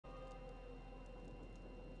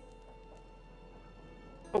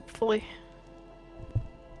Hopefully.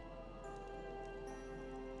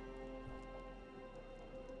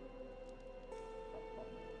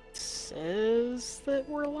 Says that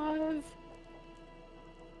we're live.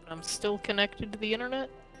 I'm still connected to the internet.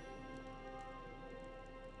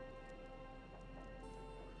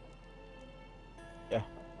 Yeah,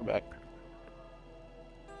 we're back.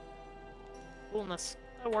 Coolness.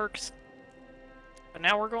 That works. But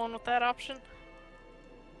now we're going with that option?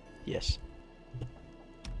 Yes.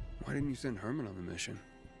 Why didn't you send Herman on the mission?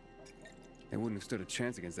 They wouldn't have stood a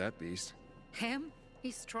chance against that beast. Him?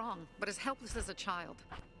 He's strong, but as helpless as a child.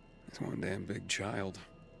 He's one damn big child.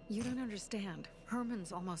 You don't understand.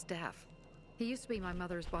 Herman's almost deaf. He used to be my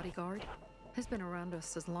mother's bodyguard. Has been around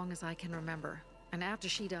us as long as I can remember. And after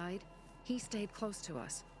she died, he stayed close to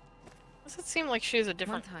us. Does it seem like she has a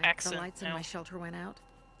different One time, accent the lights now? in my shelter went out.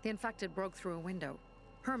 The infected broke through a window.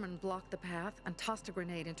 Herman blocked the path and tossed a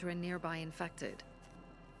grenade into a nearby infected.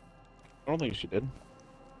 I don't think she did.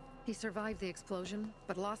 He survived the explosion,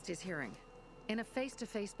 but lost his hearing. In a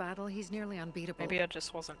face-to-face battle, he's nearly unbeatable. Maybe I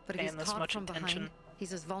just wasn't But if paying he's this caught much from attention. behind,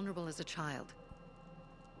 he's as vulnerable as a child.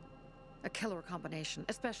 A killer combination,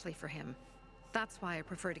 especially for him. That's why I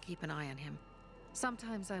prefer to keep an eye on him.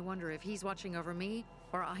 Sometimes I wonder if he's watching over me,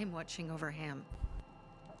 or I'm watching over him.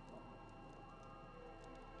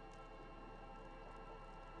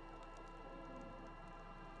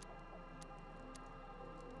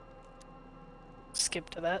 Skip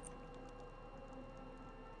to that.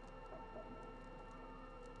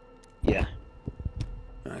 Yeah.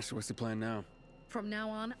 Alright, so what's the plan now? From now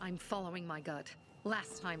on, I'm following my gut.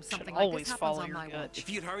 Last time something Should like always this happens follow on your my gut. watch. If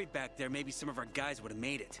you'd hurried back there, maybe some of our guys would have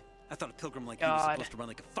made it. I thought a pilgrim like you was God. supposed to run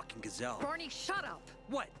like a fucking gazelle. Barney, shut up!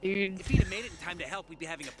 What? Dude, If he'd have made it in time to help, we'd be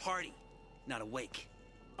having a party, not a wake.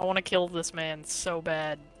 I want to kill this man so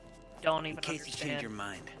bad. Don't In even case you change understand. your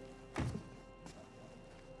mind.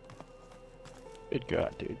 Good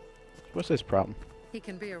God, dude. What's this problem? He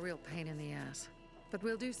can be a real pain in the ass. But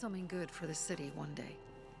we'll do something good for the city one day.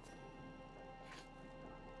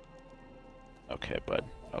 Okay, bud.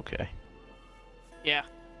 Okay. Yeah.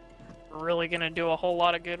 We're really gonna do a whole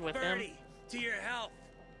lot of good with him. Birdie, to your health.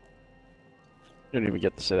 You don't even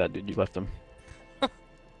get to say that, dude. You left him.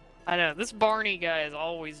 I know, this Barney guy is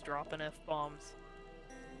always dropping F-bombs.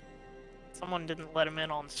 Someone didn't let him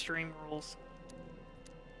in on stream rules.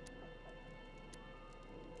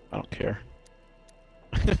 I don't care.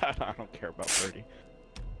 I don't care about Birdie.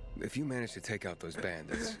 If you manage to take out those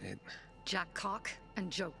bandits, Jack Cock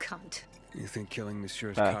and Joe Cunt. you think killing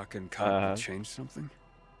Messieurs Cock and Cock will change something?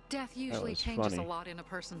 Death usually was changes funny. a lot in a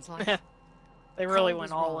person's life. They really Cole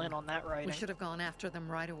went was all wrong. in on that We writing. should have gone after them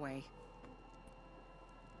right away.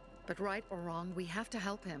 But right or wrong, we have to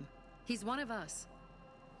help him. He's one of us.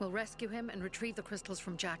 We'll rescue him and retrieve the crystals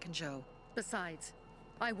from Jack and Joe. Besides,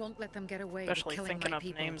 I won't let them get away Especially with killing thinking my of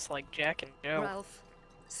people. names like Jack and Joe. Ralph,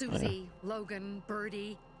 Susie, Logan,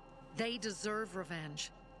 Birdie. They deserve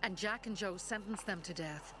revenge. And Jack and Joe sentenced them to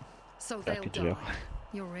death. So Jack they'll and die. Joe.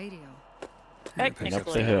 Your radio. Yeah, it picks up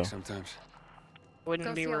Technically, hill. static sometimes. wouldn't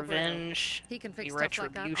Go be see Alberto. revenge, He can be fix stuff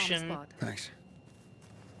like that on the retribution. spot. Thanks.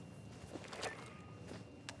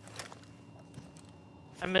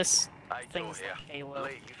 I miss Aitor things here. like Halo.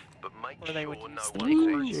 Leave, but make Where they sure would no use one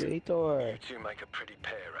Ooh, sees you. Aitor. You two make a pretty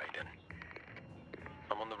pair, Aiden.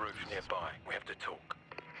 I'm on the roof nearby. We have to talk.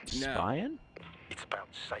 No. Spying? It's about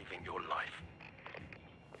saving your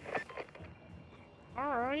life.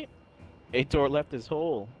 Alright. Aitor left his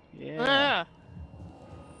hole. Yeah. Ah!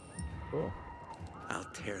 Cool. I'll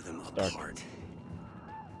tear them Dark. apart.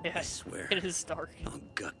 Yeah, I swear. it is dark. I'll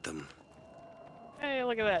gut them. Hey,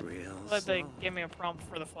 look at that. Real Glad they slow. gave me a prompt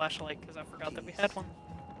for the flashlight because I forgot that we had one.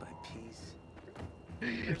 By piece.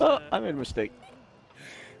 Here's Oh, a- I made a mistake.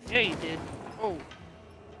 Yeah, you did. Oh.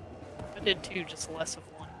 I did too, just less of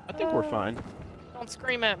one. I think we're fine. Don't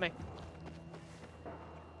scream at me.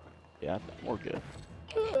 Yeah, I think we're good.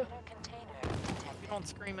 You don't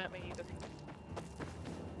scream at me either.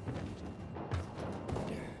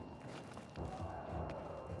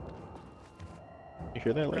 You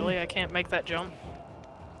hear that, lady? Really? I can't make that jump?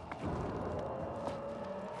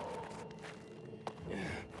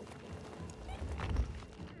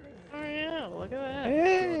 Oh yeah, look at that.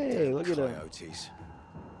 Hey, look at him. Coyotes.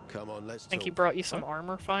 Come on, let's Think he talk. brought you some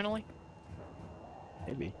armor finally?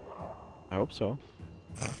 Maybe. I hope so.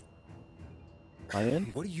 I in?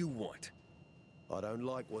 What do you want? I don't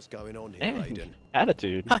like what's going on here, Dang, Aiden.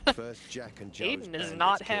 attitude. First Jack and Joe's Aiden is bandits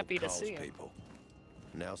not killed happy to Carl's see him. people.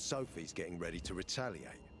 Now Sophie's getting ready to retaliate.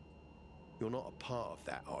 You're not a part of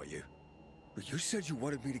that, are you? But you said you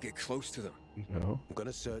wanted me to get close to them. No. I'm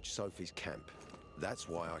gonna search Sophie's camp. That's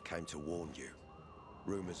why I came to warn you.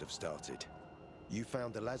 Rumors have started. You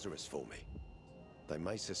found the Lazarus for me. They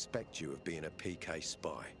may suspect you of being a PK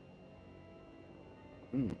spy.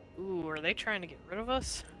 Ooh, are they trying to get rid of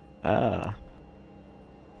us? Ah.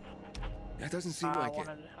 That doesn't seem like it.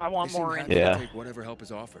 I want They seem more happy in. Yeah. to take whatever help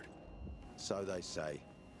is offered. So they say.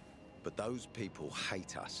 But those people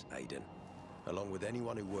hate us, Aiden. Along with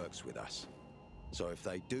anyone who works with us. So if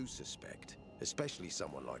they do suspect, especially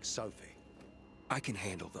someone like Sophie, I can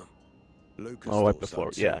handle them. Lucas Oh, wipe thought the so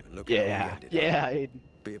floor. too, Yeah. and look at where we Yeah. ended up. Yeah. Aiden.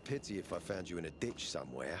 Be a pity if I found you in a ditch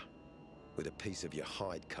somewhere with a piece of your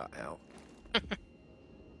hide cut out.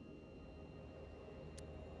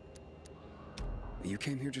 You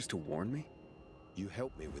came here just to warn me? You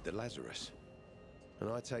helped me with the Lazarus.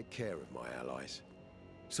 And I take care of my allies.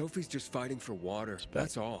 Sophie's just fighting for water.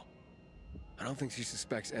 That's all. I don't think she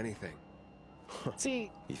suspects anything.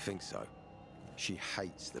 See, You think so? She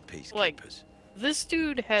hates the peacekeepers. Like, this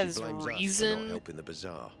dude She has blames us for not reason helping the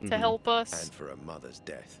bazaar to help us, and for her mother's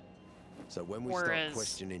death. So when we start whereas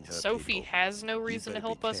questioning her Sophie people, has no reason to better be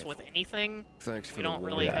help us with careful. anything. Thanks for We the don't warning.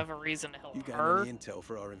 really Yeah. have a reason to help You gain her. any intel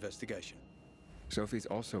for our investigation? Sophie's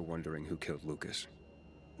also wondering who killed Lucas.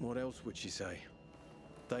 What else would she say?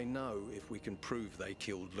 They know if we can prove they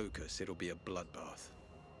killed Lucas, it'll be a bloodbath.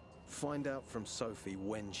 Find out from Sophie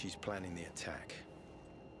when she's planning the attack.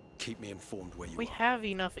 Keep me informed where you We are. have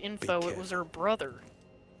enough info. It was careful. her brother.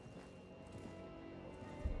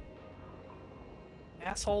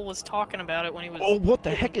 Asshole was talking about it when he was Oh, what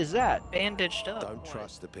the heck is that? bandaged up. Don't What?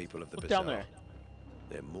 trust the people of the Look bazaar. down there.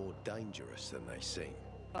 They're more dangerous than they seem.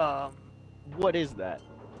 What is that?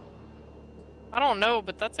 I don't know,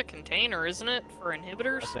 but that's a container, isn't it, for I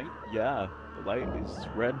inhibitors? think. Yeah. The light is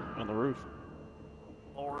red on the roof.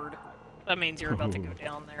 Lord, that means you're about to go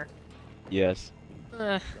down there. Yes.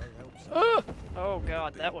 Eh. Go help Oh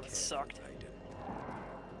god, that would have Sophie. sucked. Aiden.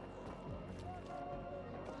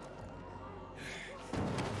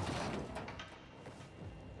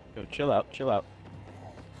 Go chill out. Chill out.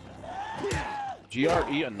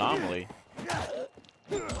 GRE anomaly.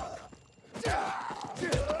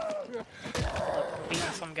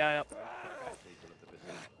 Beating some guy up.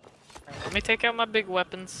 Alright, let me take out my big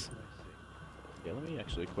weapons. Yeah. Let me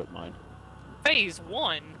actually equip mine. Phase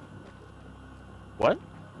 1? What?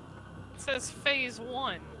 It says phase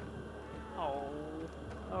 1. Oh.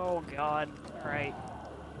 Oh god. Alright.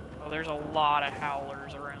 Oh, there's a lot of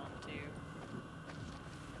howlers around too.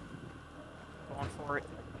 Going for it.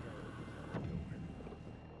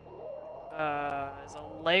 Is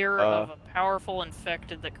a layer of a powerful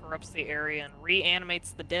infected that corrupts the area and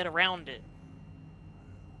reanimates the dead around it.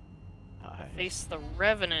 Face the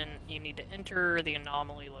Revenant, you need to enter the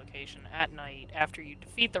anomaly location at night. After you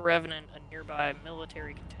defeat the Revenant, a nearby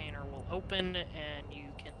military container will open and you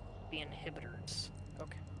can the inhibitors.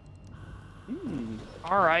 Okay.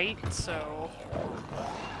 Alright, so...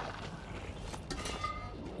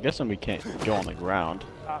 Guessing we can't go on the ground.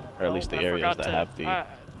 Or at least the I areas forgot that to- have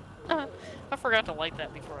the- I forgot to light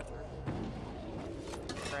that before I threw.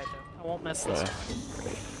 Right though. I won't miss this.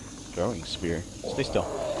 Throwing spear. Stay still.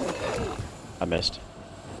 I missed.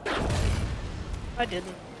 I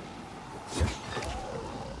didn't.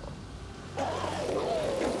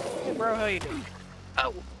 Hey bro, how you doing?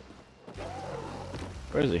 Oh!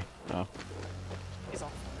 Where is he? Oh, He's on.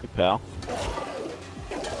 hey pal.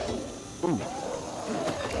 Ooh.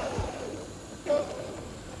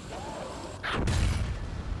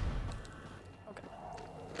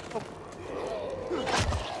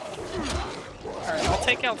 Alright, I'll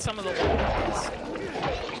take out some of the little guys.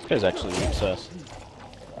 This guy's actually obsessed.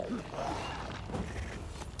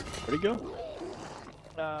 Where'd he go?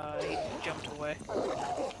 He jumped away.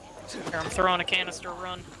 Here, I'm throwing a canister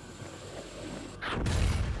run. Can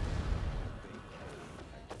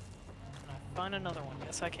I find another one?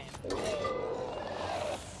 Yes, I can.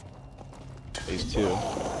 Phase 2.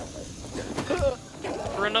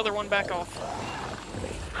 Throw another one back off.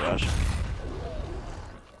 Gosh.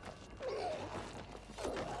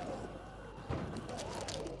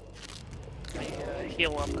 Let me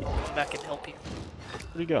heal up and I'll come back and help you.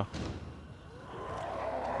 Where'd he go?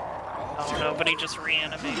 I don't know, but he just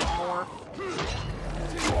reanimated more.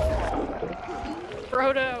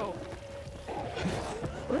 Frodo!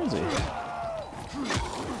 Where is he?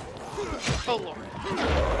 Oh lord.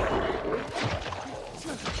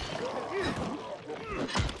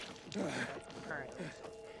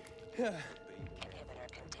 Alright.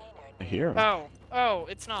 I hear him. Oh,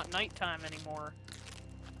 it's not nighttime anymore.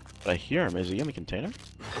 I hear him. Is he in the container?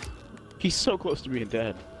 He's so close to being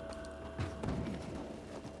dead.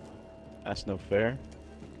 That's no fair.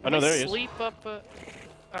 Oh no, there he is. Sleep up.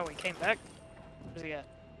 Oh, he came back. Where's he at?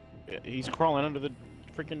 Yeah, he's crawling under the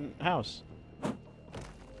freaking house.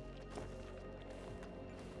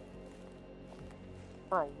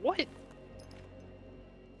 Bro, what? I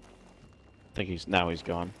think he's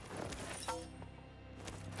gone.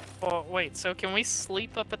 Oh, wait, so can we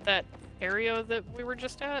sleep up at that area that we were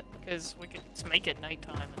just at? Because we could just make it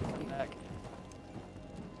nighttime and come back.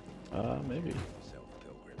 Maybe.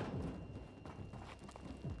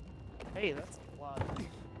 Hey, that's a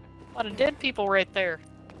lot of dead people right there.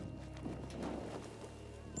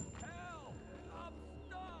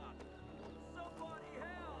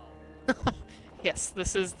 Yes,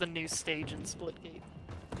 this is the new stage in Splitgate.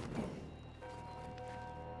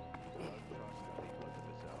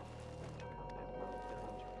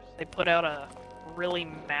 They put out a really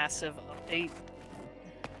massive update.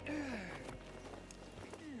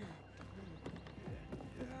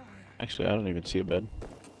 Actually, I don't even see a bed.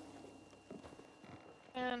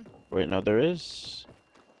 And Wait, no, there is.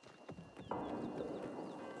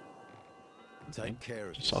 Take care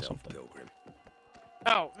of Just saw yourself, something. Pilgrim.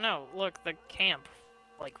 oh no, look, the camp,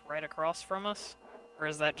 like right across from us, or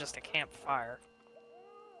is that just a campfire?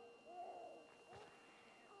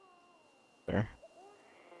 There.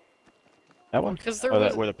 That one? Because there Oh,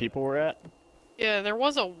 was, that where the people were at? yeah, there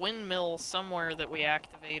was a windmill somewhere that we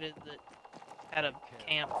activated that had a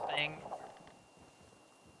camp thing.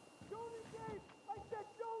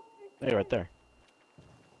 Hey, right there.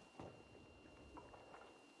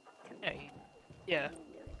 Hey, yeah.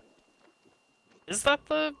 Is that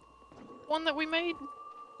the one that we made?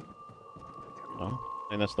 No.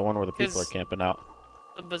 And that's the one where the people are 'Cause- camping out.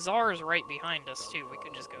 The bazaar is right behind us too. We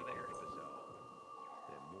could just go there.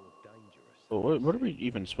 Well, what are we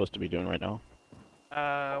even supposed to be doing right now?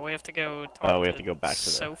 We have to go talk Oh, we have to go back to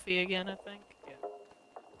that. Sophie again, I think. Yeah.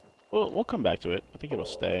 Well, we'll come back to it. I think it'll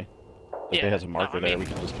stay. If Yeah, it has a no, marker I there, mean- we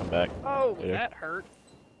can just come back. Oh, Later. that hurt.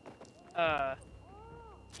 Yeah.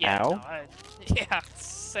 Ow? No, yeah,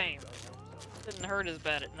 same. Didn't hurt as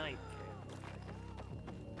bad at night.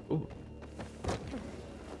 Ooh. Can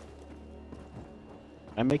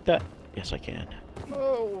I make that? Yes, I can.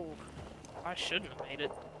 Oh, I shouldn't have made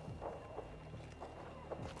it.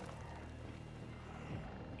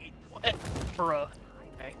 What? Bruh.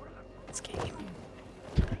 Okay. It's game.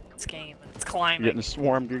 It's game, and it's You're climbing. getting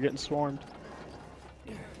swarmed. You're getting swarmed.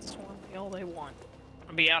 Swarm me all they want.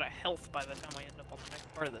 I'll be out of health by the time I end up on the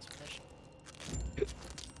next part of this mission.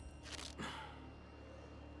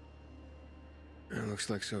 It looks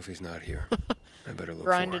like Sophie's not here. I better look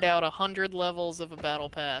Grinded for her. out 100 levels of a battle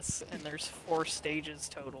pass, and there's 4 stages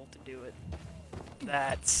total to do it.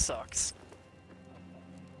 That sucks.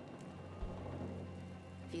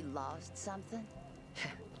 You lost something?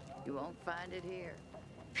 You won't find it here.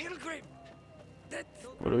 Pilgrim! That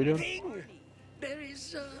What are we doing? thing! There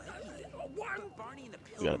is, one Barney in the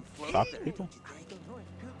We gotta Pilgrim talk to floated. people?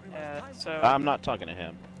 Yeah, so... I'm not talking to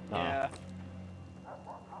him. No. yeah.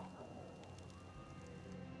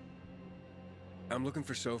 I'm looking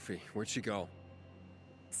for Sophie. Where'd she go?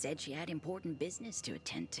 Said she had important business to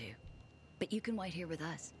attend to. But you can wait here with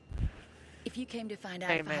us. If you came to find out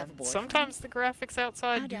Hey if I have man, a boyfriend, sometimes the graphics I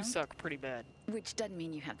outside do don't. suck pretty bad. which doesn't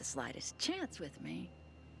mean you have the slightest chance with me,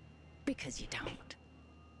 because you don't.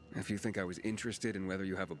 If you think I was interested in whether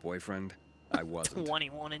you have a boyfriend, I wasn't.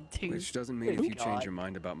 21 and 2. Which doesn't mean if Oh you change God. your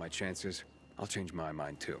mind about my chances, I'll change my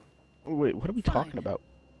mind too. Oh, wait, what are we talking Fine. about?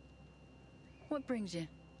 What brings you?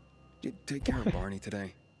 Did you take care of Barney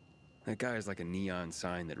today? That guy is like a neon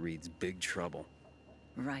sign that reads Big Trouble.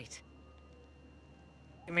 Right.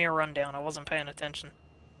 Give me a rundown, I wasn't paying attention.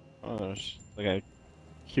 Oh, there's like I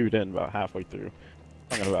queued in about halfway through,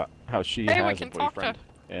 talking about how she Hey, we has a can talk to- boyfriend,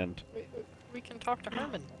 and We can talk to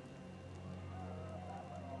Herman.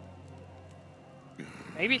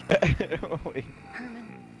 Maybe? Wait. Herman,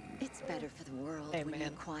 it's better for the world Hey, when you're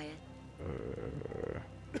man. quiet.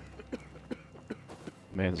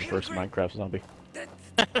 Man's the first Minecraft zombie. That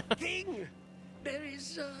thing! There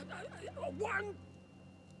is, one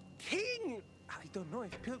thing! I don't know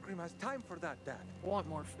if Pilgrim has time for that, Dad. I want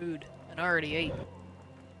more food, and I already ate.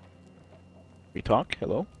 We talk?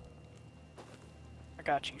 Hello? I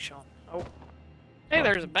got you, Sean. Oh. Hey, Oh,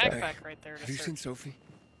 there's a Hey, backpack right there to Have you search. seen Sophie?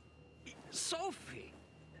 Sophie!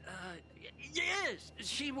 Yes,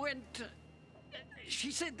 she went,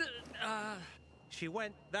 she said, She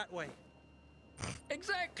went that way.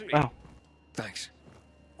 exactly. Wow. Thanks.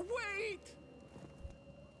 Wait!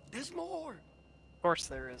 There's more. Of course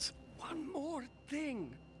there is. One more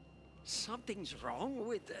thing. Something's wrong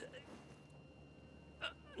with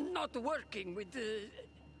not working with the.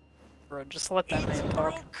 Bro, just let that It's man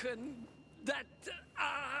talk. broken. That.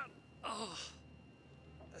 Oh.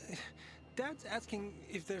 Dad's asking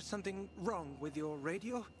if there's something wrong with your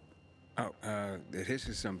radio. Oh, it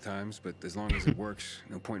hisses sometimes, but as long as it works,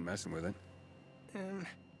 no point messing with it.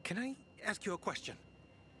 Can I ask you a question?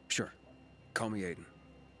 Sure. Call me Aiden.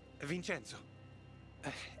 Vincenzo.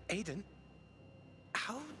 Aiden?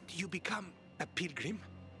 How do you become a pilgrim?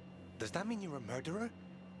 Does that mean you're a murderer?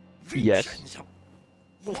 Yes. Vincenzo,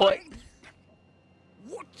 What?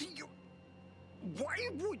 What do you... Why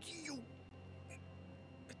would you...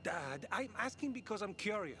 Dad, I'm asking because I'm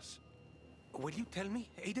curious. Will you tell me,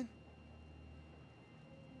 Aiden?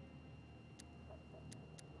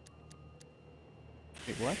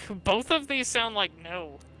 Wait, what? Both of these sound like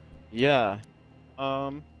no. Yeah.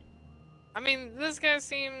 I mean, this guy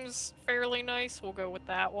seems fairly nice. We'll go with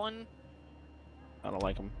that one. I don't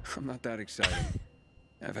like him. I'm not that excited.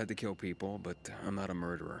 I've had to kill people, but I'm not a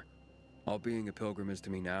murderer. All being a pilgrim is to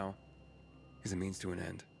me now is a means to an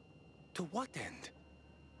end. To what end?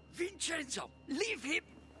 Vincenzo, leave him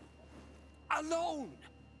alone.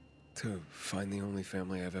 To find the only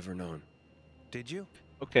family I've ever known. Did you?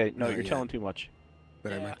 Okay, no, Not you're yet. telling too much.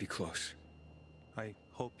 But I Yeah. might be close. I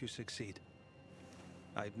hope you succeed.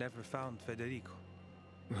 I've never found Federico.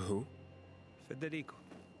 Who? Federico.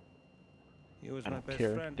 He was I my don't best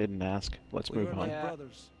care. friend. Didn't ask. Let's We move were on. like Yeah.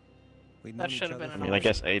 brothers. We'd That known should each have been other I an for mean, I years.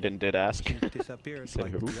 guess Aiden did ask. She disappeared Said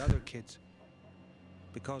like who? the other kids.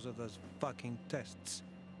 Because of those fucking tests.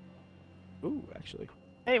 Ooh, actually.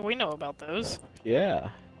 Hey, we know about those. Yeah.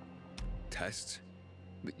 Tests?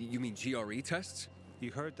 You mean GRE tests?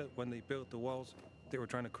 You heard that when they built the walls, they were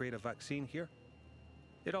trying to create a vaccine here?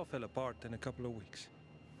 It all fell apart in a couple of weeks.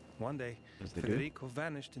 One day, As they do. Federico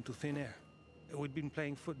vanished into thin air. We'd been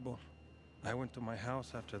playing football. I went to my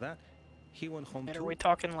house after that. He went home And too. are we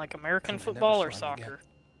talking like American And I never football or saw him again. soccer?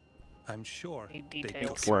 I'm sure Need they details.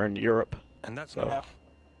 built We're in Europe. And that's So- not all.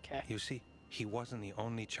 Okay. You see, he wasn't the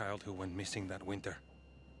only child who went missing that winter.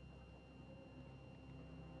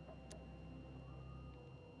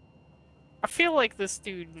 I feel like this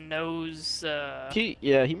dude knows,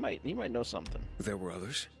 He might know something. There were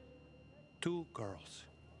others? 2 girls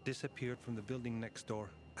disappeared from the building next door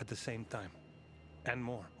at the same time. And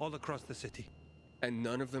more, all across the city. And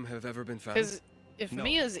none of them have ever been found? because if No,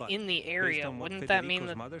 Mia's but in the based area, on what wouldn't that mean Federico's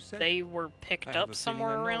that mother said, they were picked I have up a feeling somewhere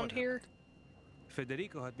I know around it here?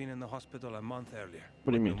 Federico had been in the hospital a month earlier.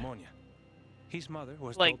 What do you with mean? Pneumonia. His mother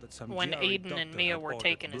was Like, told that some when GRE Aiden doctor and Mia had were ordered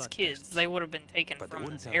taken as blood kids, tests. they would have been taken But they from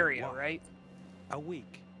wouldn't this tell her area, why. right? A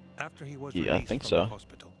week after he was Yeah, I released think from so. the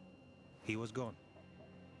hospital, he was gone.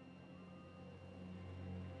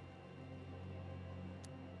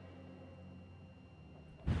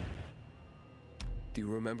 Do you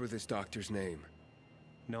remember this doctor's name?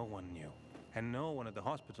 No one knew, and no one at the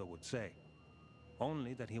hospital would say.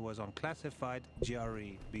 Only that he was on classified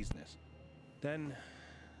GRE business. Then,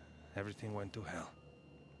 everything went to hell.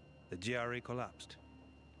 The GRE collapsed.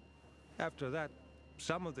 After that,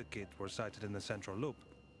 some of the kids were sighted in the central loop.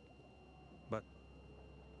 But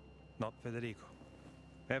not Federico.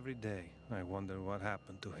 Every day, I wonder what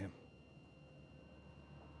happened to him.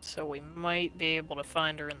 So we might be able to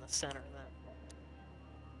find her in the center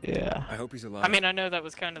then. Yeah. I hope he's alive. I mean, I know that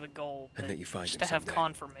was kind of the goal, And but that you find just him to have someday.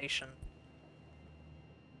 confirmation.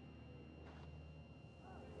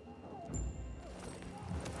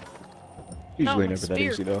 Usually my never that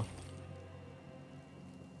spear. easy though.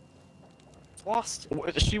 Lost.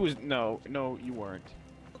 She was no, you weren't.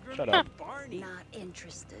 Shut up. Barney. Not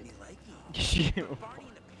interested. You like it? You. Barney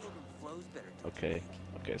and the Pilgrim flows better. don't you Okay, think?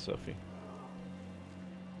 okay, Sophie.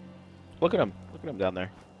 Look at him. Look at him down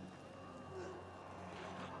there.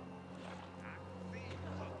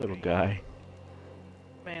 Little guy.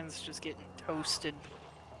 Man's just getting toasted.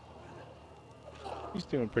 He's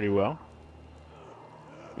doing pretty well.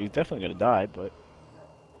 He's definitely gonna die, but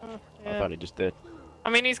I Yeah. thought he just did. I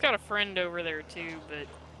mean, he's got a friend over there too, but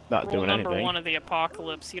Not rule doing number anything. 1 of the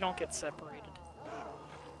apocalypse, you don't get separated.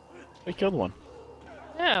 He killed one.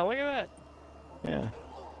 Yeah, look at that. Yeah.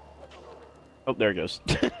 Oh, there it goes.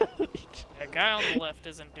 That guy on the left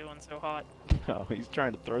isn't doing so hot. No, he's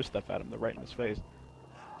trying to throw stuff at him right in his face.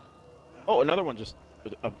 Oh, another one just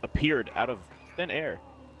appeared out of thin air.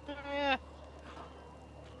 Oh, yeah.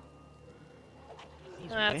 He's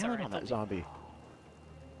That's wailing alright, on that though. zombie.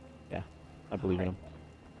 Yeah, I believe in him.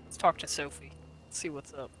 Let's talk to Sophie. See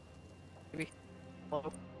what's up. Maybe.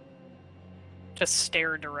 Hello. Just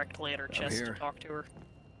stare directly at her chest to here. talk to her.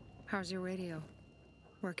 How's your radio?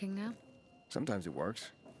 Working now? Sometimes it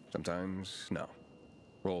works. Sometimes no.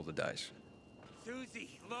 Roll the dice.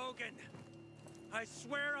 Susie, Logan, I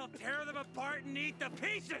swear I'll tear them apart and eat the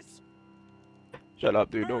pieces. Shut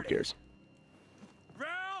up, dude. No one cares.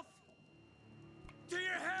 Ralph, to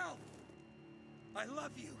your health. I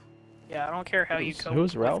love you. Yeah, I don't care how you cope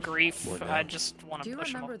Who's with Ralph? grief. Or no? I just want Do to you push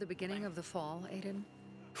him remember off. the beginning of the fall, Aiden?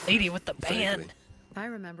 Lady with the band. Vaguely. I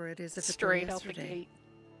remember it as if it were Straight out the yesterday. gate.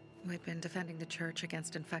 We'd been defending the church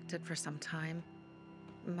against infected for some time.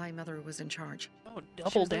 My mother was in charge. Oh, She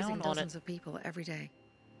double was losing down on dozens it. of people every day.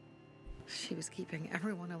 She was keeping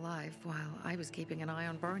everyone alive while I was keeping an eye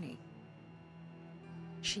on Barney.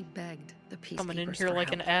 She begged the peacekeepers Coming in here for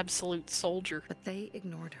like an help, absolute soldier. but they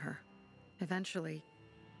ignored her. Eventually,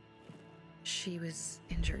 she was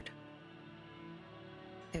injured.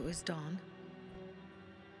 It was dawn.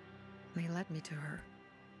 They led me to her,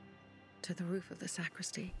 to the roof of the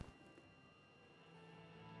sacristy.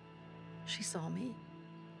 She saw me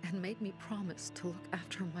and made me promise to look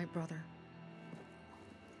after my brother.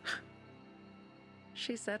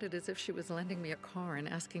 She said it as if she was lending me a car and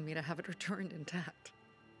asking me to have it returned intact.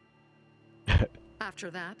 After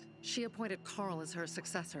that, she appointed Carl as her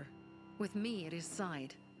successor, with me at his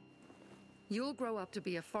side. You'll grow up to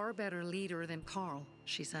be a far better leader than Carl,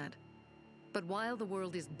 she said. But while the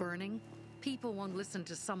world is burning, people won't listen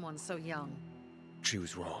to someone so young. She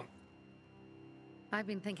was wrong. I've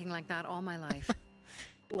been thinking like that all my life.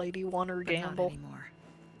 Lady Wonder But not Gamble. anymore.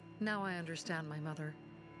 Now I understand my mother.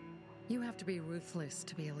 You have to be ruthless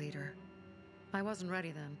to be a leader. I wasn't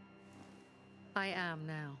ready then. I am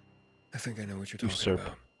now. I think I know what you're talking Usurp.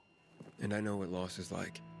 about. And I know what loss is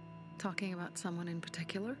like. Talking about someone in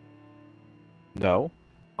particular? No.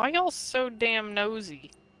 Why y'all so damn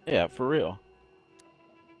nosy? Yeah, for real.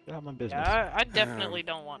 Get out of my business. Yeah, I definitely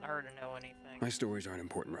don't want her to know anything. My stories aren't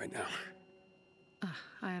important right now.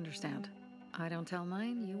 I understand. I don't tell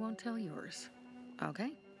mine, you won't tell yours.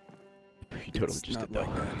 Okay? You totally It's just not did that.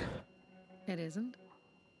 like that. It isn't?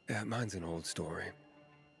 Yeah, mine's an old story.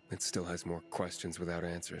 It still has more questions without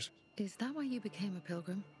answers. Is that why you became a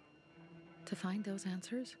pilgrim? To find those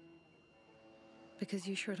answers? Because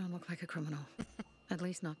you sure don't look like a criminal. At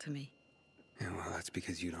least not to me. Yeah, well, that's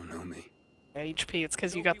because you don't know me. HP, it's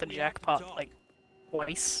because you got the jackpot, like,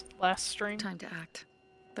 twice last stream. Time to act.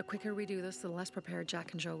 The quicker we do this, the less prepared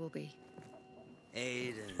Jack and Joe will be.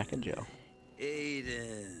 Aiden. Jack and Joe.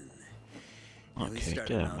 Aiden. We Okay, started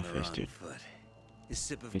get out on of my the face, wrong dude. foot. A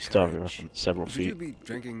sip of He's starving courage. from several Should you feet. be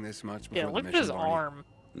drinking this much before Yeah, the look at mission, his Barney? arm.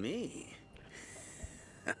 Me?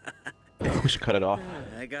 We should cut it off.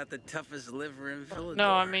 I got the toughest liver in Philadelphia.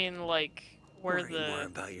 No, I mean, like, where Worry more the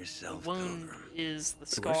about yourself, wound Pilgrim. is, the Where's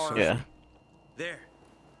scar. Sophie? Yeah. There,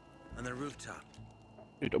 on the rooftop.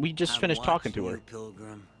 Dude, we just I'm finished talking to watching her. you,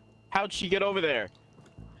 Pilgrim. How'd she get over there?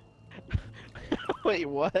 Wait,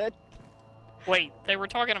 what? Wait, they were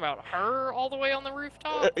talking about her all the way on the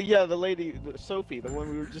rooftop? Yeah, the lady, Sophie, the one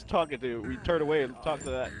we were just talking to. We turned away and talked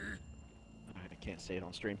to that. I can't say it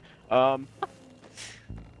on stream. And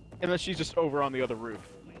then she's just over on the other roof.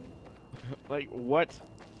 Like, what?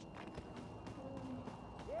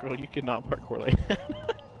 Girl, you cannot parkour like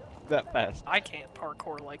that fast. I can't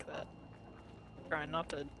parkour like that. Trying not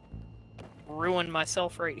to ruin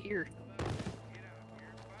myself right here.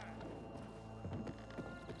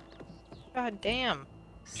 God damn.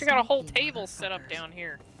 She got a whole Sneaky table set up motherfuckers. down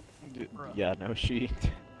here. Yeah, no, she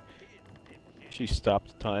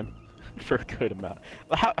stopped time for a good amount.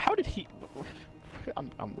 How did he?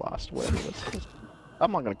 I'm lost. Whatever.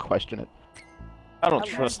 I'm not gonna question it. I don't I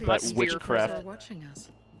trust love that these They're witchcraft. watching us.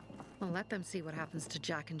 Well, let them see what happens to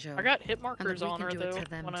Jack and Joe. I got hit markers we on can her do it though to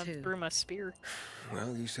them, when I too. threw my spear.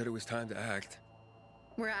 Well, you said it was time to act.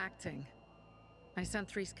 We're acting. I sent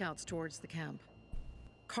 3 scouts towards the camp.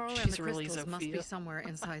 Carl and She's the really crystals must be Zofia. somewhere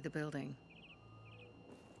inside the building.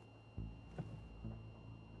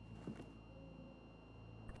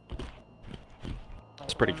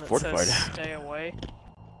 It's pretty One that fortified. says stay away.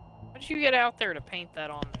 Why'd you get out there to paint that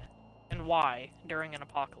on there? And why during an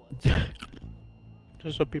apocalypse?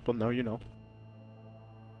 Just so people know, you know.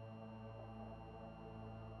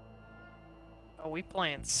 Are we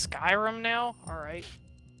playing Skyrim now? Alright.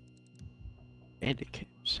 Bandit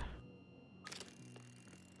caves.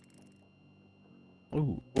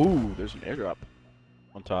 Ooh, there's an airdrop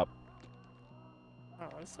on top. Oh,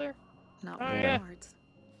 is there? Not Oh, many yeah. guards.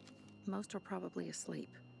 Most are probably asleep.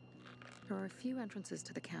 There are a few entrances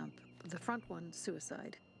to the camp. The front one,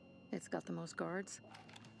 suicide. It's got the most guards.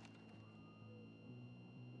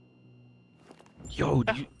 Yo,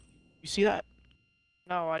 do you see that?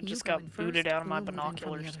 No, I You just go got in first, booted out of my we'll move in from the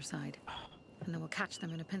binoculars. other side, and then we'll catch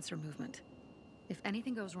them in a pincer movement. If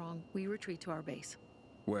anything goes wrong, we retreat to our base,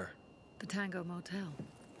 Where? the Tango Motel.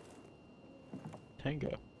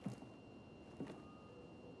 Tango.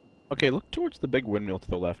 Okay, look towards the big windmill to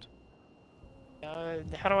the left.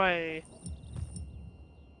 How do I...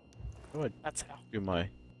 Go ahead, That's how. do my...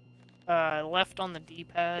 Left on the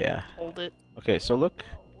D-pad. Yeah. Hold it. Okay, so look.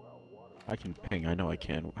 I can ping. I know I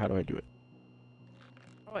can. How do I do it?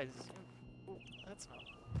 Oh, I zoom. Ooh, that's not.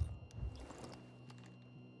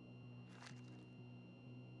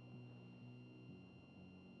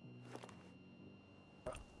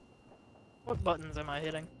 What buttons am I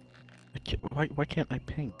hitting? Why can't I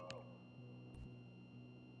ping?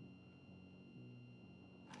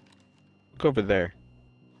 Look over there.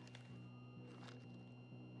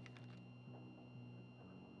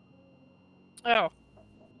 Oh,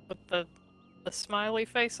 with the smiley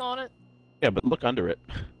face on it. Yeah, but look under it.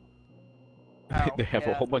 Oh, They have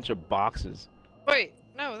a yeah. whole bunch of boxes. Wait,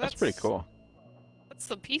 no, That's pretty cool. That's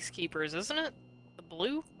the Peacekeepers, isn't it? The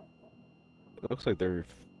blue? It looks like their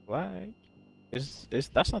flag. Is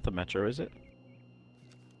that's not the Metro, is it?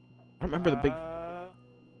 I remember the big. I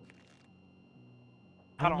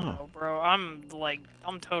don't know, bro. I'm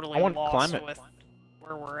totally I want lost climate. with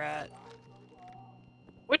where we're at.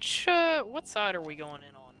 Which what side are we going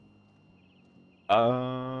in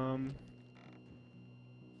on?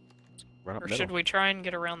 Run up Or middle. should we try and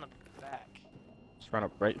get around the back? Just run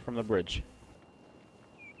up right from the bridge.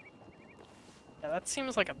 Yeah, that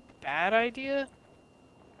seems like a bad idea.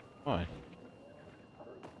 Why?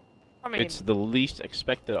 I mean, It's the least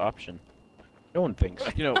expected option. No one thinks.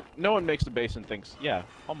 You know, no one makes the base and thinks, yeah,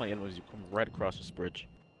 all my enemies come right across this bridge.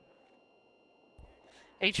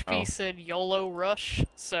 HP Oh. said YOLO rush,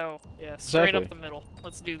 so yeah, straight up Exactly. the middle.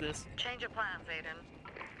 Let's do this. Change of plans, Aiden.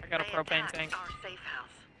 I got a They propane attacked tank. our safe house.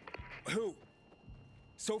 Who?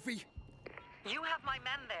 Sophie? You have my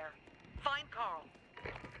men there. Find Carl.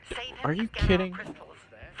 Save him. Are you get our kidding? crystals.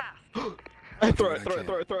 Fast. Throw it, throw it,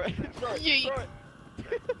 throw it, throw it, throw it, Yeet. throw it.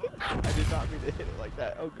 I did not mean to hit it like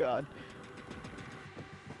that. Oh god.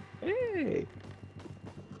 Hey.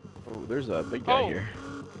 Oh, there's a big guy Oh. here.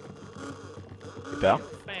 Hey, pal.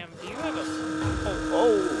 Fam, do you have a...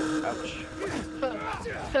 Oh, ouch.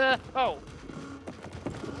 Oh.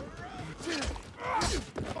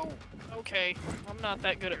 Oh, okay. I'm not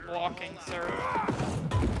that good at blocking, sir.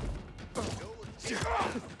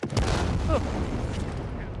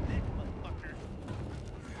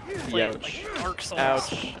 Play it like Dark Souls.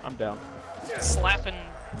 Ouch. I'm down. Slap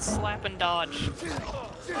and dodge.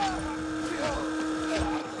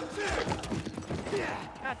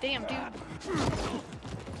 God damn, dude.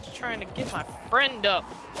 Just trying to get my friend up.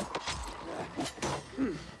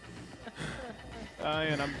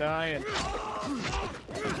 Dying, I'm dying.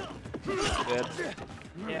 Dead.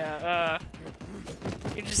 Yeah,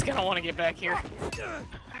 you're just gonna want to get back here.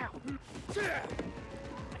 I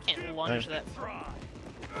can't lunge that far.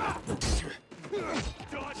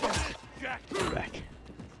 Back.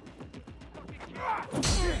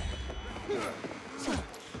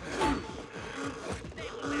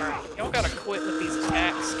 Alright, y'all gotta quit with these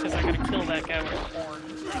attacks, because I gotta kill that guy with a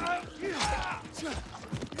horn.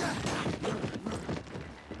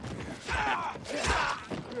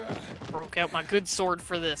 Broke out my good sword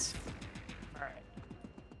for this. Alright.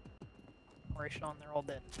 Operation on, they're all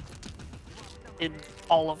dead. Did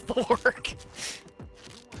all of the work.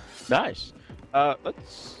 Nice.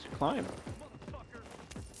 Let's climb.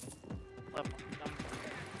 I'm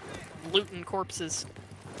looting corpses.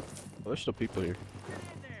 Oh, there's still people here.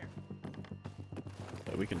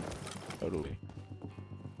 Yeah, we can totally.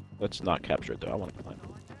 Let's not capture it though. I want to climb.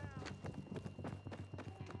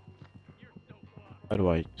 How do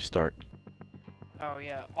I start? Oh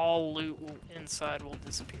yeah, all loot inside will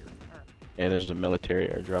disappear. Alright. Yeah, there's a military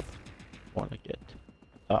airdrop. Want to get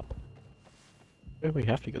up? Maybe we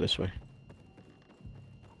have to go this way.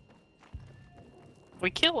 If we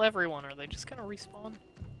kill everyone, are they just gonna respawn?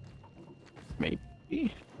 Maybe.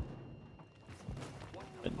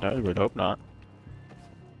 But I would hope not.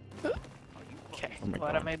 Okay, Oh my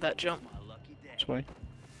glad I God. made that jump. This way.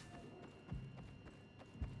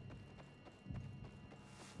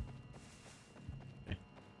 Okay.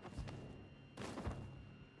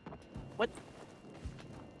 What?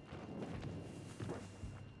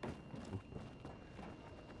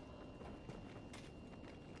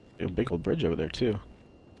 A big old bridge over there too.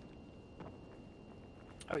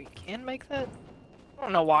 Oh, you can make that? I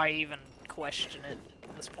don't know why I even question it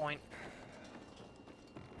at this point.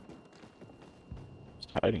 It's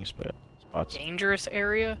hiding spots. Dangerous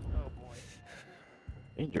area? Oh boy.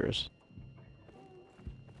 Dangerous.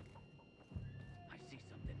 I see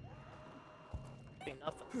something. See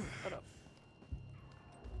nothing. Shut up.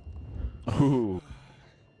 Ooh.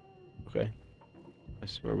 Okay.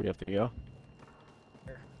 This is where we have to go.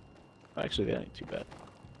 Here. Actually, that ain't too bad.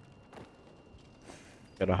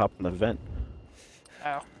 Gotta hop in the vent.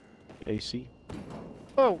 Ow. AC.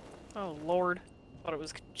 Oh. Oh lord. Thought it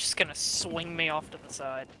was just gonna swing me off to the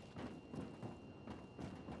side.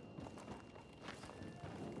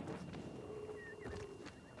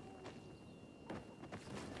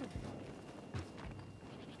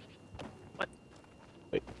 What?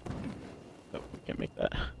 Wait. No, we can't make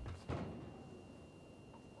that.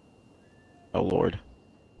 Oh lord.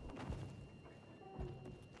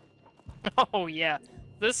 Oh yeah,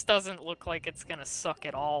 this doesn't look like it's gonna suck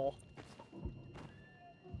at all.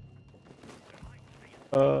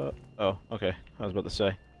 Oh, okay. I was about to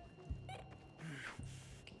say.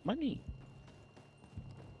 Money.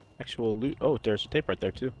 Actual loot. Oh, there's a tape right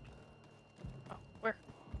there too. Oh, where?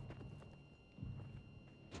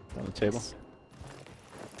 On the table.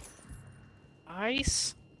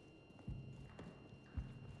 Ice?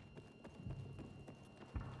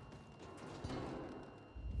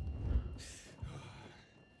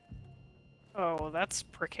 Oh, that's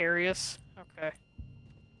precarious. Okay.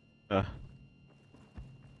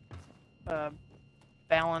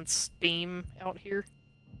 Balance beam out here.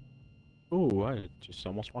 Ooh, I just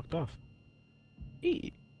almost walked off.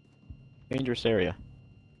 Eee. Dangerous area.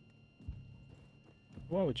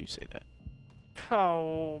 Why would you say that?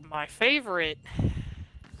 Oh, my favorite.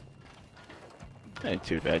 Ain't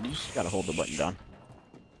too bad. You just gotta hold the button down.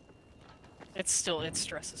 It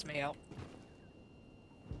stresses me out.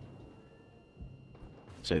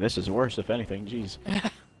 Say this is worse, if anything. Jeez.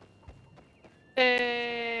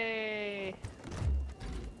 Hey.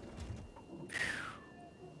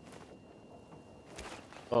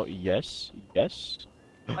 Oh yes, yes.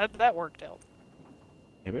 That worked out.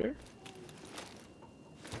 Here.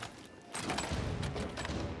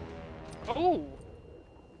 Oh,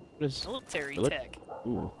 What is military Will it- tech.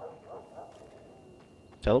 Ooh.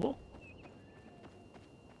 Tellable?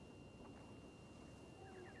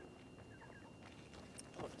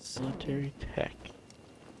 Military tech.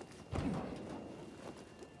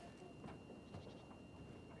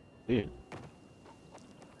 Dude.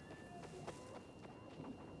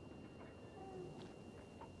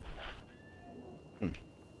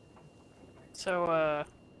 So,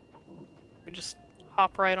 we just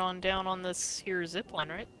hop right on down on this here zipline,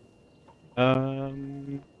 right?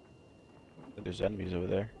 There's enemies over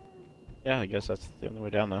there. Yeah, I guess that's the only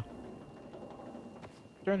way down though. Is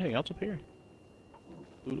there anything else up here?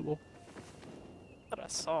 Lootable? That I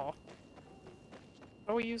saw. How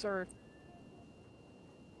do we use our...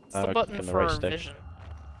 What's the click button on the for right our stick. vision?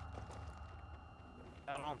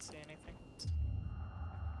 I don't see anything.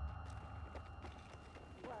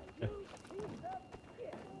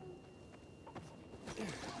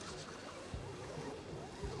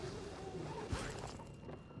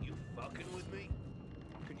 You fucking with me?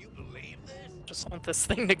 Can you believe this? Just want this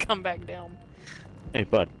thing to come back down. Hey,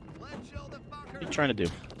 bud. Let's show the fucker. What are you trying to do?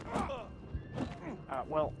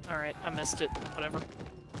 Well, alright, I missed it. Whatever.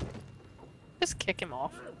 Just kick him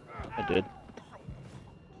off. I did.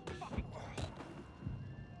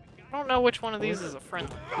 I don't know which one of these is a friend.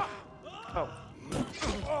 Oh.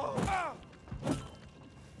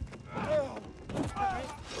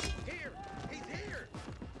 Here! He's here!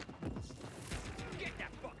 Get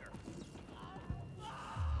that fucker!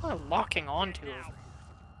 I'm locking onto him.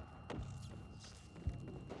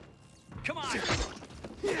 Come on!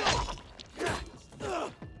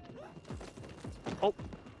 Oh.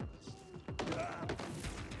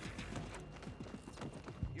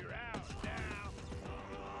 You're out now.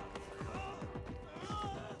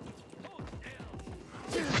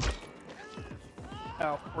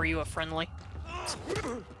 Oh, were you a friendly?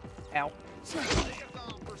 Ow.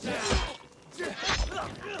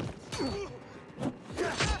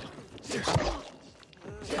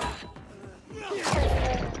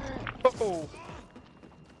 Oh.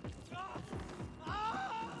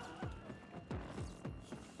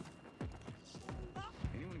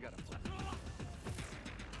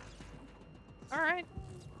 Alright.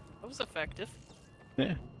 That was effective.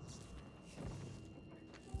 Yeah.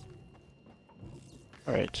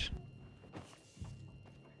 Alright.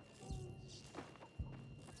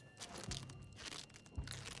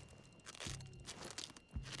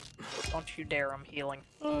 Don't you dare, I'm healing.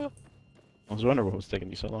 I was wondering what was taking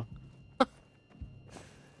you so long.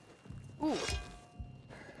 Ooh.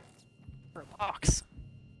 For a box.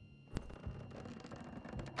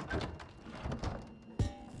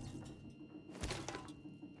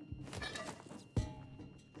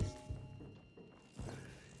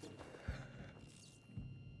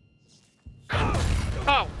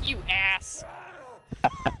 Oh, you ass!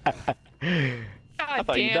 God I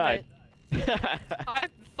thought damn you died. it. I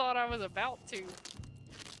thought I was about to.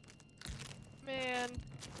 Man.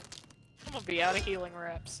 I'm gonna be out of healing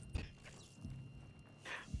wraps.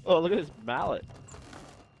 Oh, look at this mallet.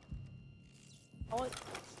 Wallet?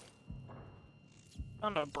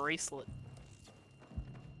 Found a bracelet.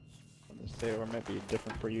 This sailor might be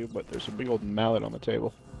different for you, but there's a big old mallet on the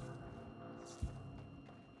table.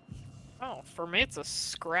 Oh, for me it's a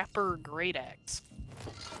scrapper great axe.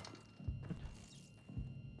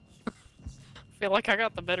 Feel like I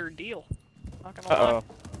got the better deal. Not gonna lie. Uh-oh.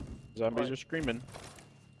 Zombies What? are screaming.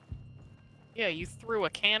 Yeah, you threw a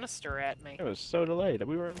canister at me. It was so delayed.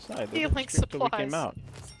 We were inside. They Healing didn't scream till we supplies. came out.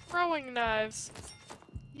 Throwing knives.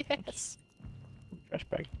 Yes. Trash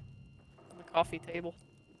bag. On the coffee table.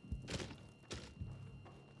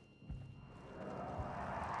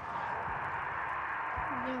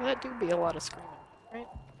 Yeah, that do be a lot of screaming, right?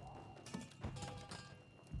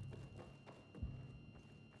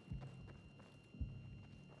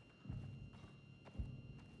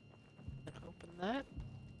 And open that.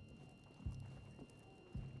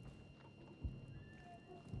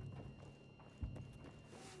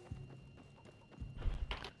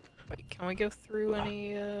 Wait, can we go through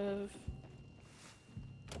any of...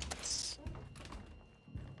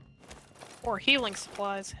 More healing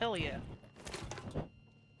supplies, hell yeah.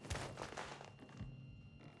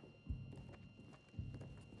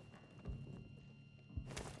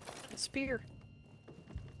 A spear.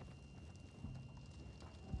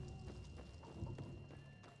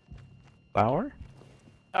 Flower?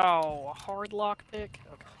 Oh, a hard lockpick?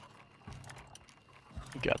 Okay.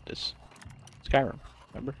 You got this. Skyrim.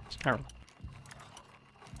 Remember? Skyrim.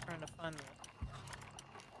 Trying to find the...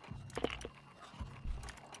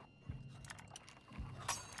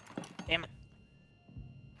 Damn it.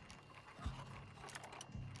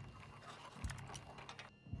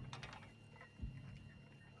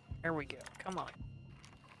 There we go. Come on.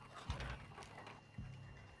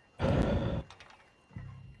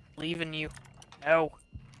 Leaving you. No.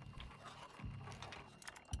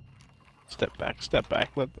 Step back. Step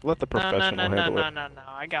back. Let the No, professional no, no, handle no, it. no, no.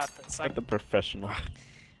 I got this. Let the professional.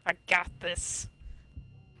 I got this.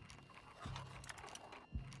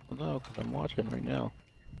 Well, no, because I'm watching right now.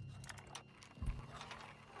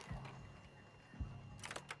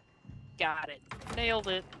 Got it. Nailed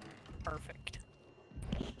it. Perfect.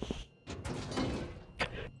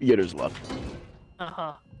 Beginner's luck.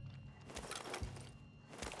 Uh-huh.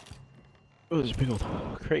 Oh, there's a big old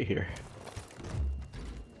crate here.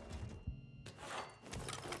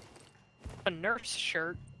 A nurse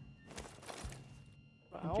shirt.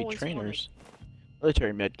 I Comfy always trainers.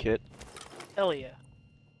 Military med kit. wanted- Hell yeah.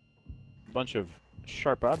 A bunch of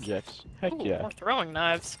sharp objects. Heck Ooh, yeah. more throwing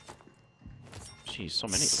knives. Jeez, so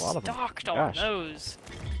many. A lot of them. Stocked on Gosh. those.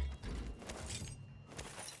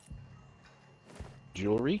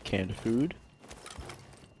 Jewelry, canned food.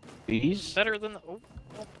 These. Better than the... Oh,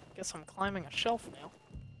 well, guess I'm climbing a shelf now.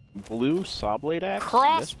 Blue saw blade axe.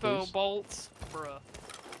 Crossbow Yes, please. bolts. Bruh.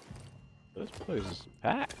 This place is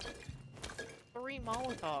packed. 3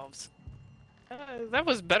 Molotovs. That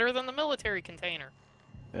was better than the military container.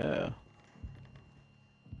 Yeah.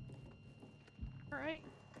 Alright.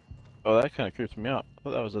 Oh, that kind of creeps me out. I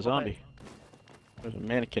thought that was a zombie. There's a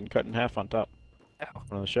mannequin cut in half on top. Oh.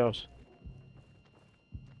 One of the shelves.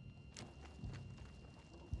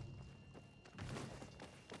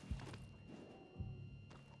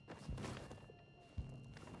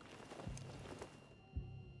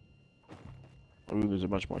 Ooh, there's a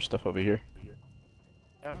bunch more stuff over here.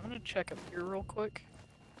 I'm gonna check up here real quick.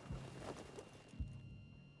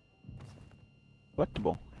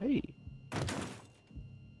 Collectible. Hey.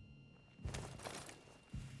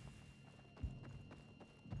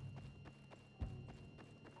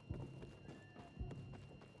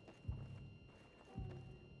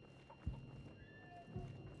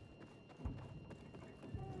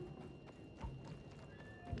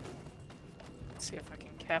 Let's see if I can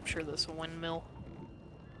capture this windmill.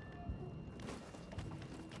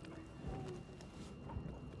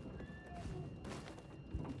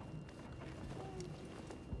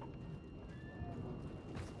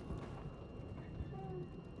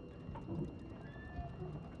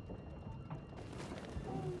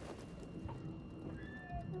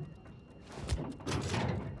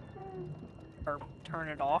 Or turn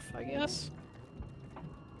it off, I guess.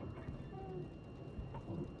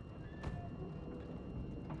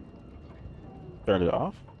 Turn it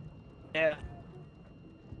off? Yeah.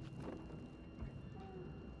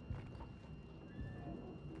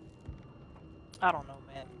 I don't know,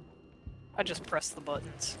 man. I just press the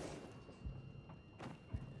buttons.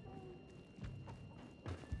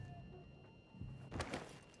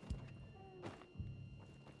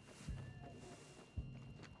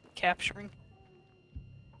 Capturing?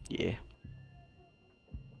 Yeah.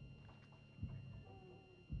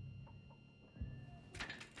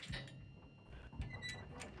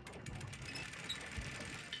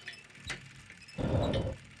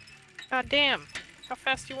 God damn! How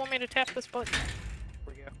fast do you want me to tap this button?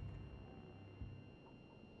 There we go.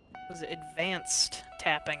 Was it advanced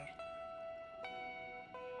tapping?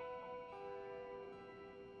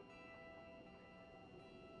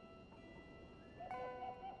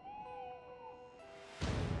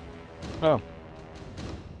 Oh.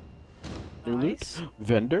 New loot? Nice.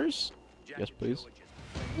 Vendors? Yes, please.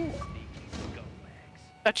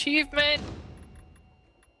 Achievement!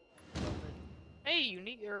 Hey, you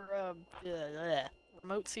need your,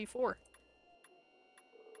 remote C4.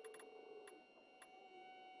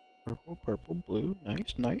 Purple, purple, blue.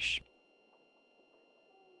 Nice, nice.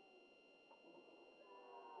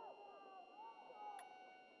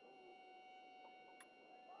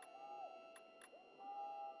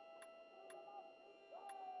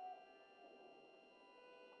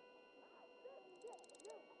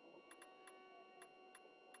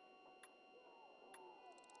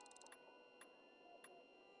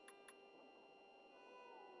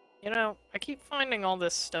 You know, I keep finding all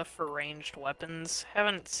this stuff for ranged weapons.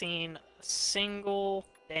 Haven't seen a single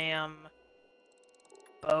damn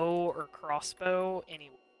bow or crossbow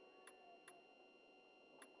anywhere.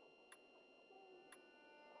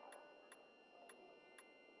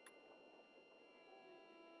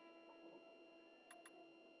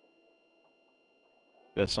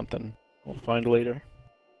 That's something we'll find later.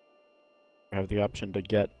 I have the option to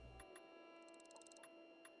get.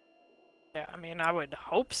 Yeah, I mean, I would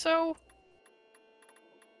hope so.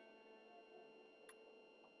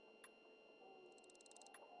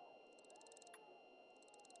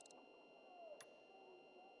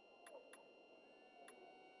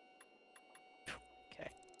 Okay.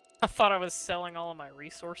 I thought I was selling all of my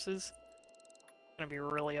resources. I'm gonna be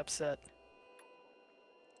really upset.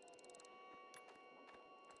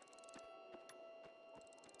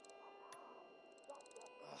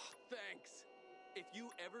 Thanks. If you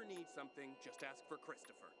ever need something, just ask for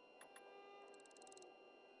Christopher.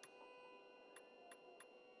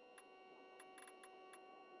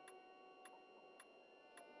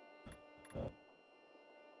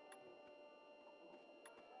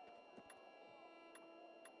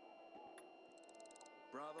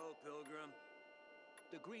 Bravo, Pilgrim.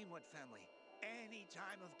 The Greenwood family, any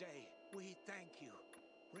time of day, we thank you.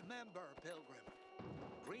 Remember, Pilgrim,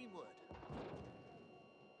 Greenwood.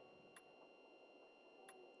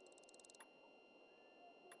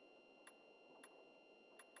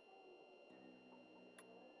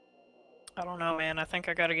 I don't know, man. I think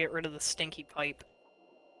I gotta get rid of the stinky pipe.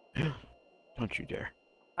 Don't you dare.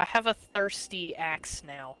 I have a thirsty axe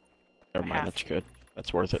now. Never mind, that's good.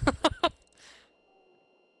 That's worth it.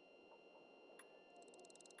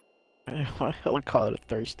 Why the hell call it a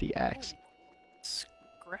thirsty axe?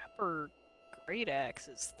 Scrapper Great Axe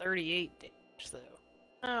is 38 damage, though.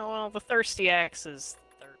 Oh, well, the Thirsty Axe is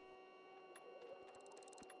 30.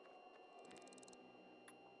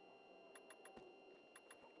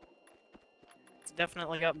 It's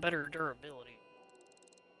definitely got better durability.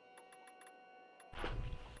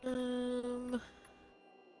 Ooh.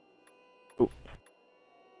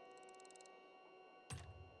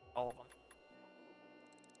 All of them.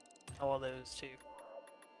 All of those, too.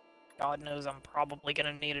 God knows I'm probably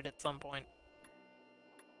gonna need it at some point.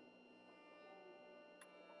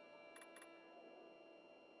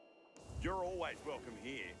 You're always welcome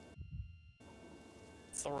here.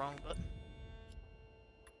 It's the wrong button.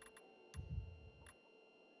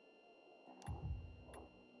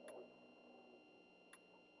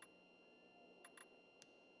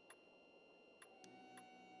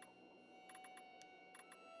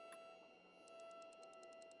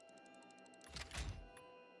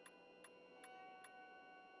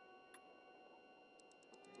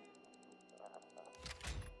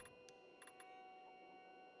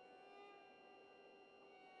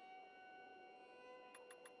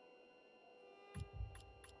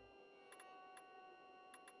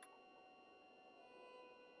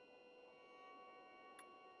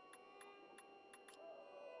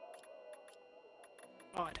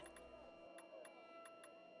 God.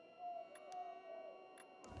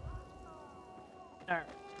 Alright.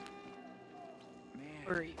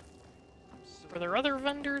 Where are you? Are there other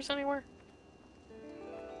vendors anywhere?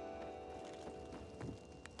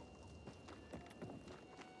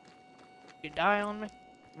 You die on me?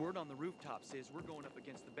 Word on the rooftops is we're going up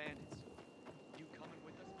against the bandits. You coming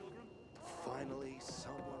with us, Pilgrim? Finally,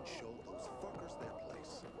 someone showed those fuckers their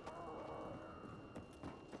place.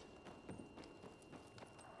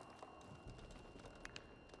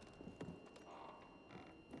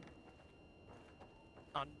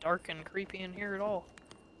 Not dark and creepy in here at all.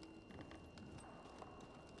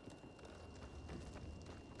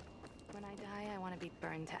 When I die, I want to be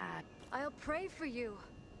burned to ash. I'll pray for you.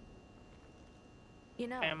 You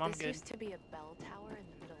know, Ma'am, I'm this good. used to be a bell tower in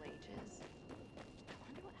the Middle Ages. I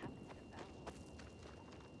wonder what happened to the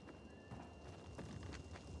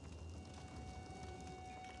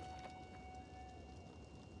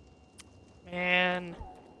bell. Man,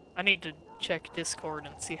 I need to check Discord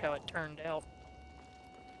and see how it turned out.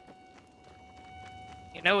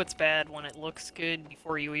 You know it's bad when it looks good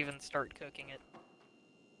before you even start cooking it.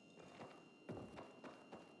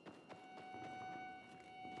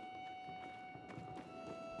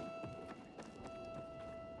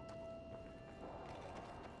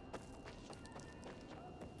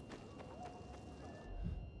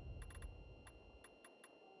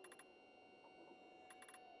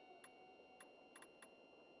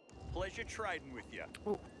 Pleasure trading with you.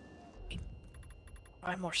 Ooh.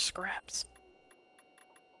 Buy more scraps.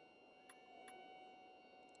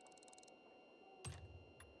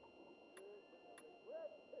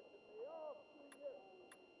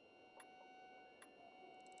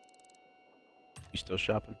 You still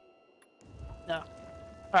shopping? No.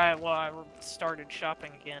 Well, I started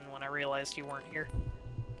shopping again when I realized you weren't here.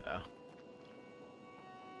 Oh.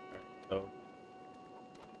 So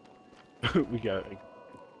we got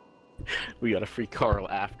a free Carl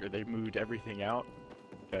after they moved everything out.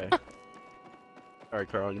 Okay. Alright,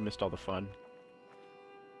 Carl, you missed all the fun.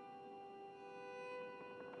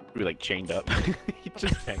 We like chained up. He's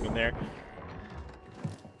just hanging there.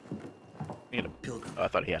 He had I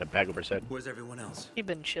thought he had a bag over his head. Where's everyone else? You've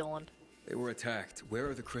been chilling. They were attacked. Where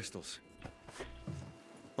are the crystals?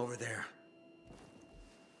 Over there.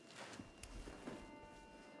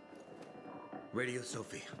 Radio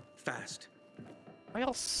Sophie. Fast. Why are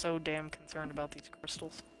y'all so damn concerned about these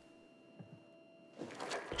crystals?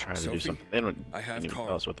 Trying to Sophie, do something. They don't I have even Carl.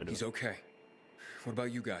 tell us what they're doing. He's okay. What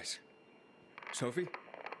about you guys? Sophie?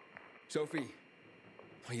 Sophie?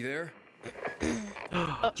 Are you there?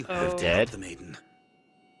 You have Dead? the maiden.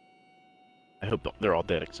 I hope they're all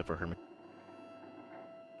dead except for Herman.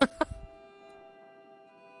 I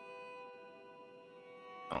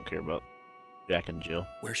don't care about Jack and Jill.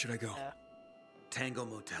 Where should I go? Tango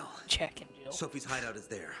Motel. Jack and Jill. Sophie's hideout is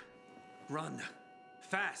there. Run.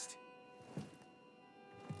 Fast.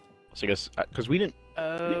 So I guess because we didn't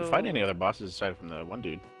find any other bosses aside from the one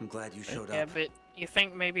dude. I'm glad you showed Yeah, up. but you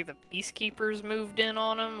think maybe the Peacekeepers moved in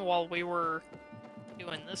on him while we were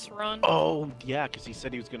doing this run? Oh yeah, because he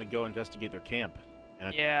said he was gonna go investigate their camp.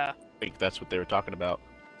 And Yeah. I think that's what they were talking about.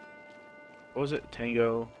 What was it?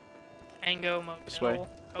 Tango. Tango This way? Motel?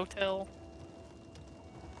 Hotel?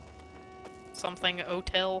 Something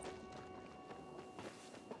hotel?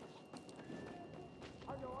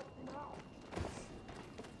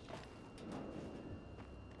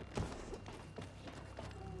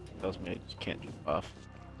 Tells me I just can't jump off.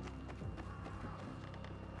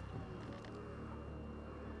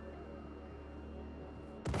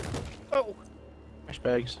 Oh! Trash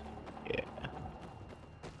bags. Yeah.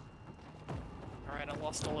 Alright, I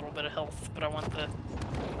lost a little bit of health, but I want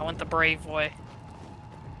the brave way.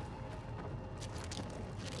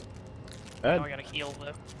 Now I gotta heal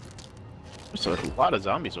though. There's a lot of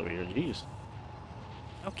zombies over here, jeez.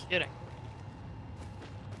 No kidding.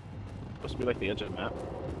 Supposed to be like the edge of the map.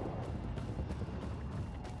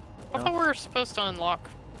 I thought we were supposed to unlock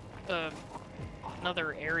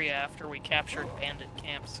another area after we captured bandit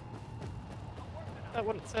camps. Is that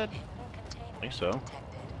what it said? I think so.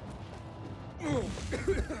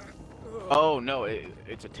 Oh no,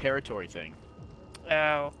 it's a territory thing.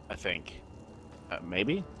 Oh. I think.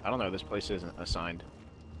 Maybe? I don't know, this place isn't assigned.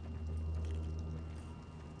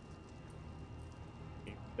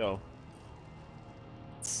 Here we go.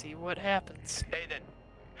 Let's see what happens. Aiden,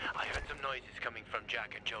 I heard some noises coming from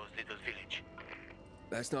Jack and Joe's little village.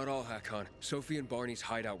 That's not all, Hakon. Sophie and Barney's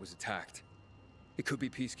hideout was attacked. It could be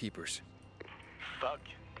peacekeepers. Fuck.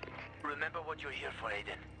 Remember what you're here for,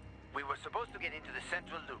 Aiden. We were supposed to get into the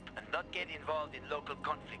central loop and not get involved in local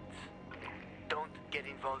conflicts. Don't get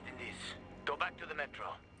involved in this. Go back to the metro.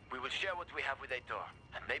 We will share what we have with Aitor,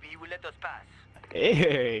 and maybe he will let us pass.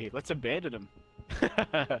 Hey, let's abandon him.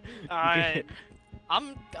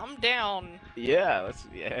 I'm down. Yeah, let's.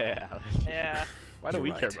 Yeah. Yeah. Why do You're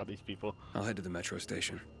we right. care about these people? I'll head to the metro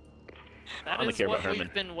station. That I don't is care what about Herman.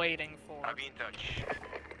 we've been waiting for. I'll be in touch.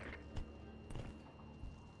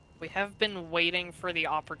 We have been waiting for the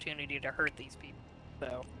opportunity to hurt these people,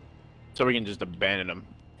 so. So we can just abandon them.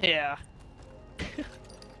 Yeah.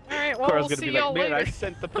 Alright, well, Cora's we'll gonna see be like, y'all man, later. I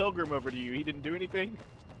sent the pilgrim over to you. He didn't do anything.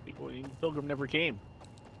 The pilgrim never came.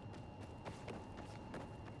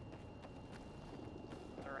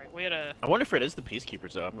 Alright, we had a... I wonder if it is the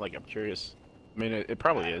peacekeepers though. I'm curious. I mean, it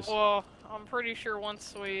probably is. Well, I'm pretty sure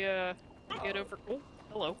once we get over. Oh,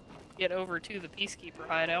 hello. Get over to the Peacekeeper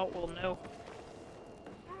hideout, we'll know.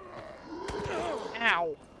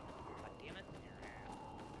 Ow! God damn it.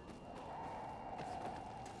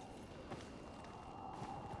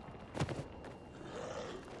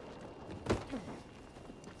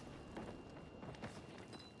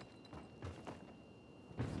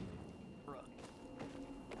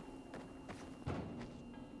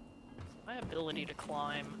 My ability to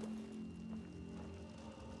climb.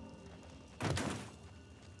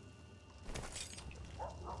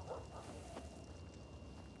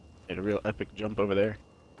 Made a real epic jump over there.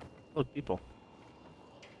 Look, people.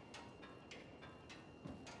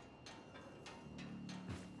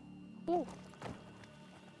 Ooh.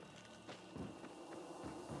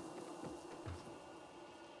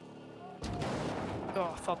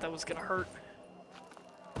 Oh, I thought that was gonna hurt.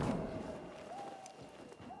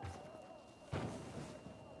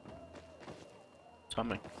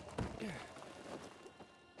 Something.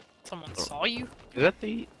 Someone saw you? Is that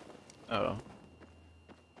the... Oh.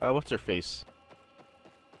 What's her face?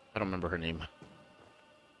 I don't remember her name.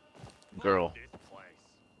 Girl.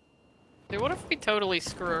 Dude, what if we totally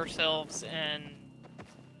screw ourselves and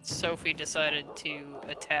Sophie decided to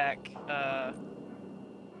attack,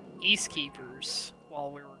 Eastkeepers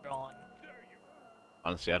while we were gone?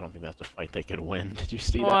 Honestly, I don't think that's a fight they could win. Did you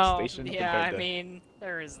see Well, that station? yeah, I mean,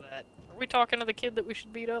 there is that. Are we talking to the kid that we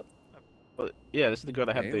should beat up? Well, yeah, this is the girl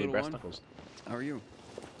that had Hey, the little brass one. knuckles. How are you?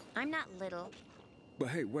 I'm not little. But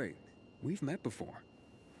hey, wait. We've met before.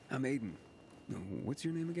 I'm Aiden. What's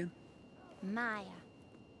your name again? Maya.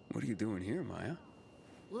 What are you doing here, Maya?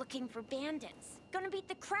 Looking for bandits. Gonna beat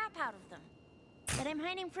the crap out of them. But I'm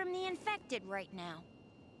hiding from the infected right now.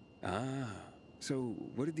 Ah. So,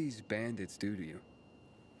 what did these bandits do to you?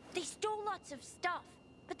 They stole lots of stuff.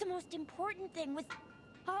 But the most important thing was...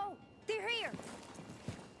 Oh, they're here!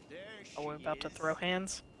 Are we about to throw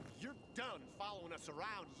hands? You're done following us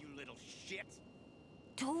around, you little shit.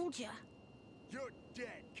 Told ya. You're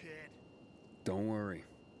dead, kid. Don't worry.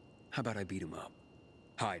 How about I beat him up?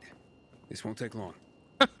 Hide. This won't take long.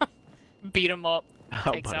 Beat him up.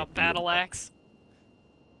 How Takes about I out beat battle axe.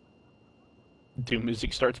 Doom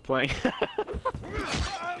music starts playing.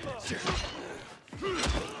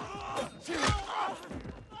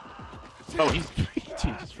 Oh, he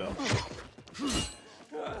just fell.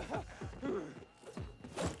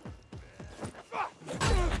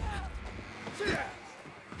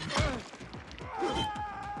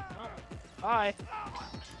 Hi.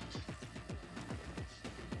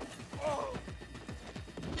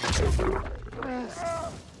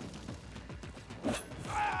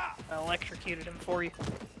 I electrocuted him for you.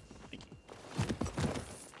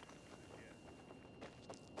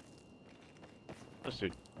 That's a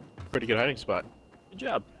pretty good hiding spot. Good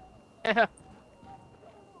job. Yeah.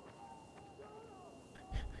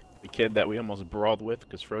 The kid that we almost brawled with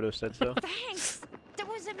because Frodo said so. Thanks! That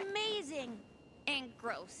was amazing! And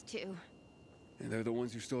gross, too. And they're the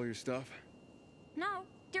ones who stole your stuff? No,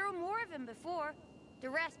 there were more of them before. The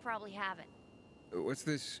rest probably haven't. What's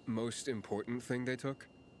this most important thing they took?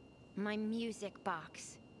 My music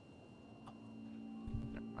box.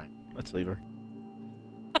 Never mind. Let's leave her.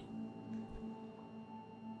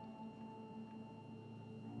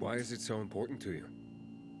 Why is it so important to you?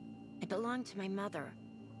 It belonged to my mother.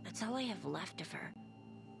 That's all I have left of her.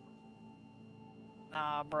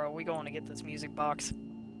 Nah, bro, we going to get this music box.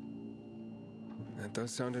 That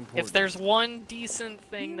does sound important. If there's one decent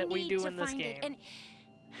thing that we Need do to in this find game. it, and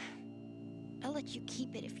I'll let you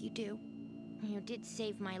keep it if you do. You did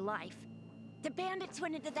save my life. The bandits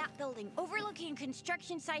went into that building, overlooking a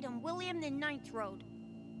construction site on William the 9th Road.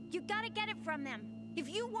 You gotta get it from them. If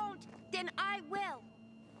you won't, then I will.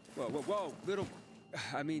 Whoa, whoa, whoa, little...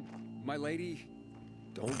 I mean, my lady,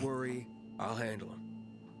 don't worry, I'll handle him.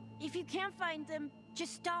 If you can't find them,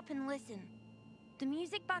 just stop and listen. The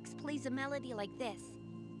music box plays a melody like this.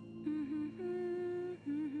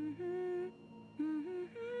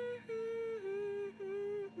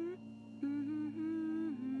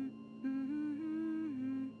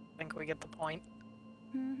 Think we get the point.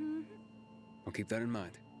 I'll keep that in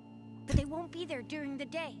mind. But they won't be there during the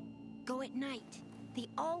day. Go at night. They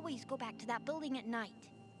always go back to that building at night.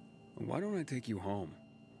 Why don't I take you home?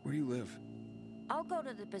 Where do you live? I'll go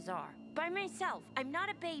to the bazaar. By myself. I'm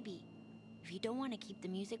not a baby. If you don't want to keep the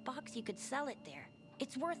music box, you could sell it there.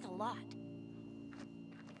 It's worth a lot.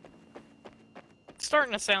 It's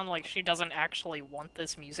starting to sound like she doesn't actually want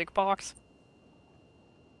this music box.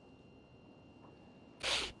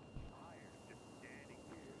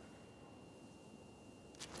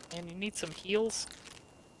 And you need some heals?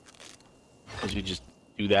 Because you just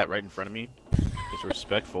do that right in front of me.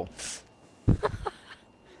 Disrespectful.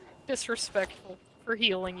 Disrespectful for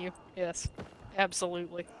healing you. Yes,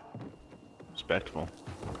 absolutely. Respectful.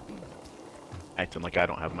 Acting like I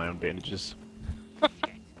don't have my own bandages.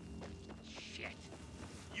 Shit.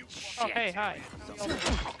 You Oh, hey, hi. What's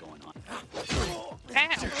going on?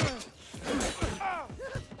 Ow!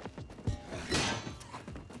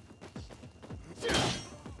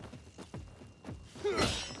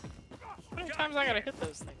 How many times I gotta hit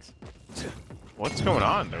those things? What's going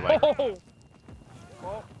on? They're like, Oh!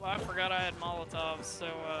 Well, I forgot I had Molotovs, so,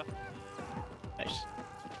 nice.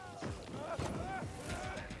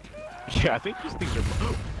 Yeah, I think these things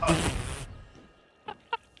are.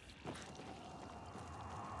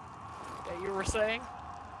 Yeah, you were saying?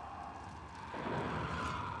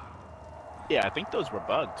 Yeah, I think those were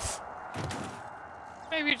bugs.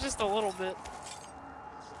 Maybe just a little bit.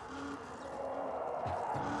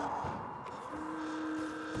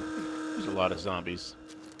 There's a lot of zombies.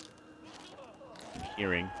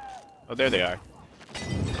 Hearing. Oh, there they are.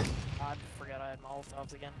 I forgot I had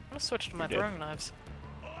Molotovs again. I'm gonna switch to my You did. throwing knives.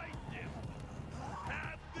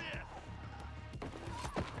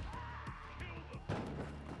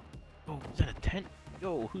 Oh, is that a tent?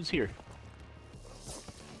 Yo, who's here?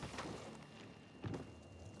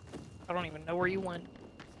 I don't even know where you went.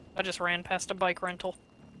 I just ran past a bike rental.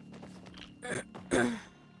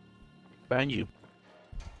 Behind you.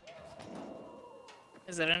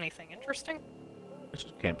 Is it anything interesting? It's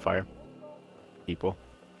just a campfire. People.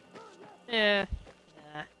 Yeah.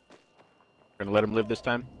 Nah. Gonna let them live this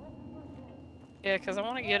time? Yeah, because I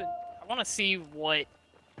want to get... I want to see what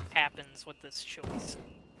happens with this choice.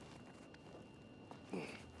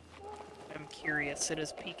 I'm curious. It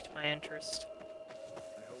has piqued my interest.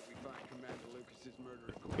 I hope we find Commander Lucas's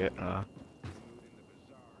murderer. Go get,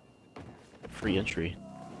 free entry.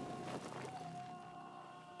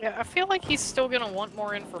 Yeah, I feel like he's still gonna want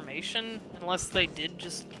more information, unless they did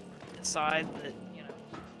just decide that, you know,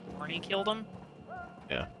 Arnie killed him.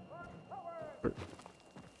 Yeah.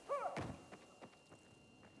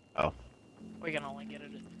 Oh. We can only get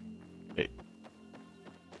it at... Wait.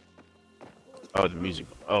 Oh, the music.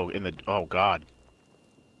 Oh, in the. Oh, God.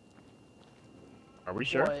 Are we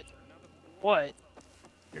sure? What? What?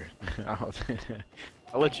 Here.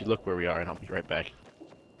 I'll let you look where we are, and I'll be right back.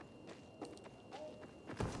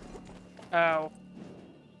 Oh.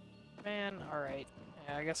 Man, alright.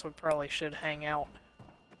 Yeah, I guess we probably should hang out.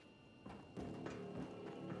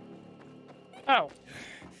 Oh.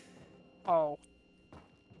 Oh.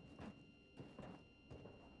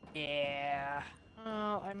 Yeah.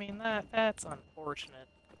 Well, I mean, that's unfortunate.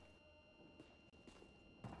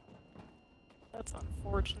 That's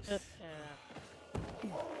unfortunate,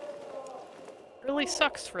 and... really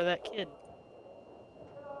sucks for that kid.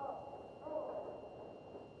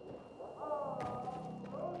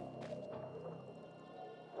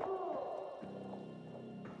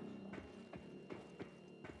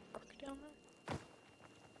 Down there?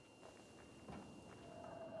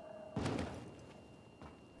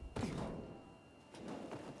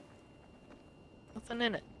 Nothing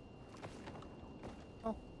in it.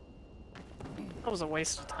 Oh. That was a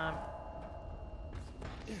waste of time.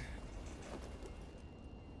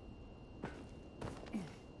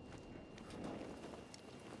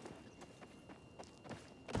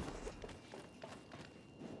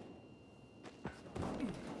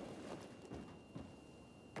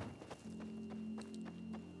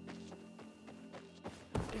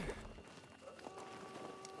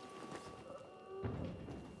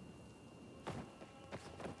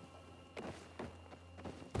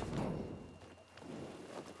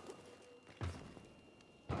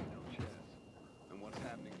 And what's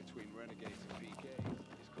happening between renegades and PK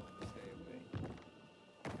is called to stay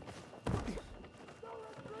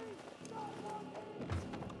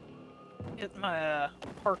away. Get my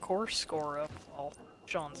parkour score up while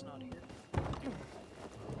Sean's not here.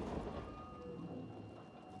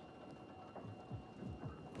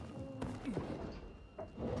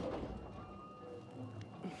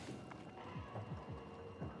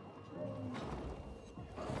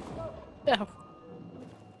 No.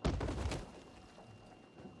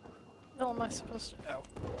 How am I supposed to? Oh.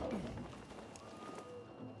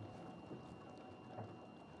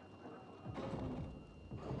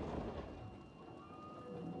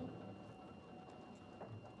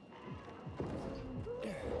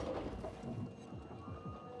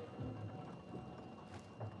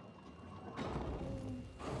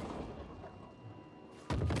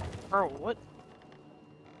 Bro, what?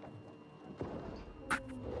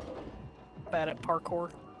 Bad at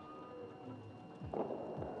parkour.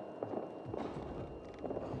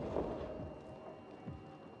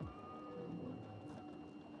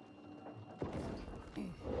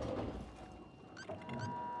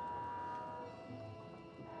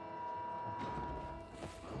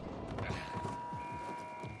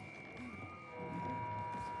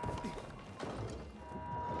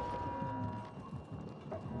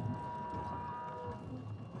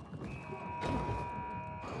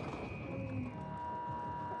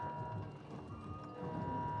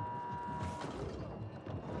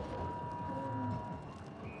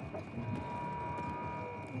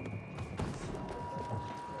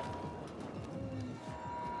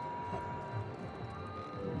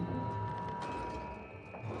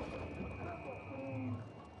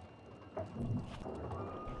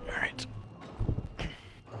 Alright.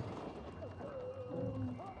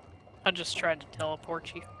 I just tried to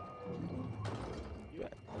teleport you. You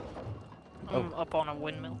at? I'm up on a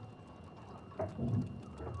windmill.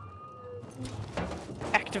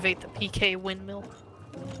 Activate the PK windmill.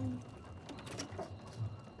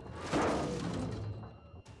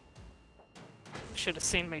 Should have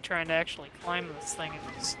seen me trying to actually climb this thing. It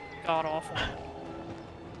was god awful.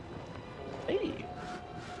 Hey.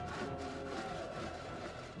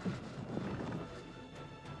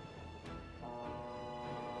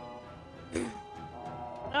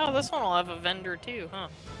 Oh, this one will have a vendor too, huh?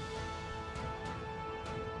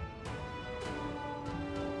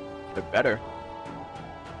 It better.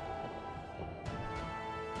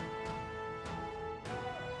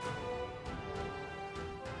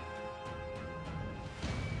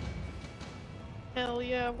 Hell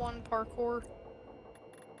yeah, one parkour.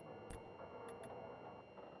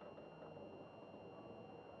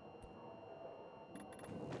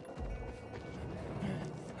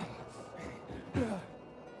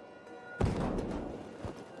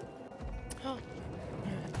 Oh.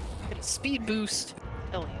 Get a speed boost.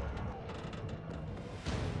 Hell yeah.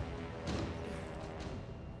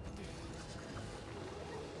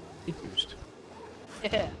 Speed boost.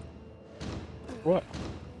 Yeah. What?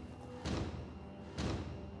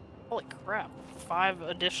 Holy crap. 5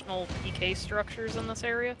 additional PK structures in this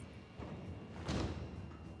area?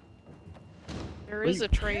 There is a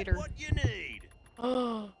trader. What you need?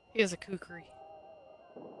 Oh, he has a kukri.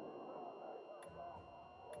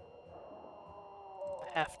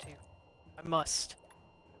 I have to. I must.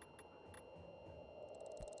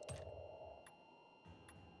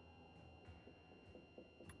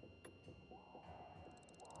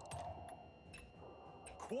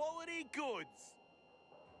 Quality goods.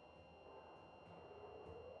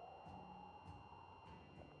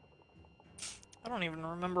 I don't even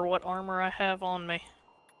remember what armor I have on me.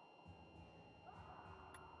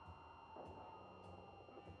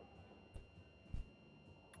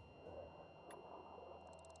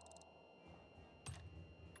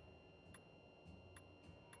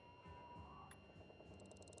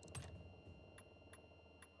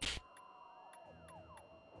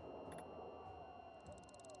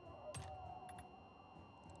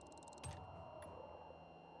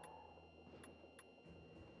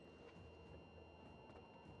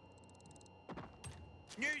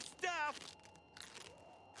 New stuff.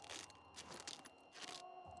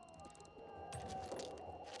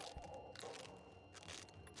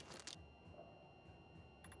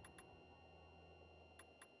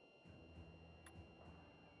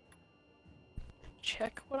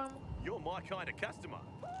 Check what I'm... You're my kind of customer.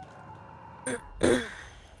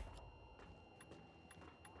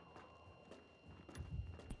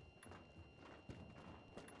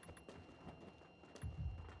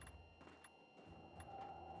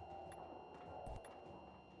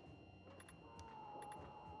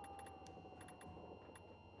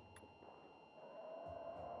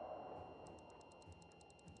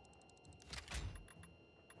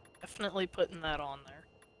 Definitely putting that on there.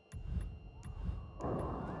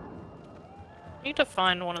 Need to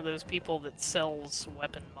find one of those people that sells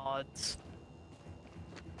weapon mods.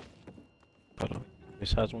 Hold on.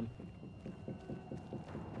 This has one.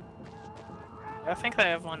 I think they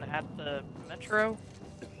have one at the metro.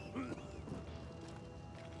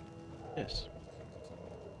 Yes.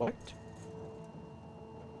 What?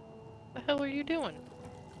 The hell are you doing?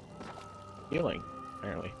 Healing,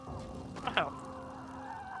 apparently. Wow.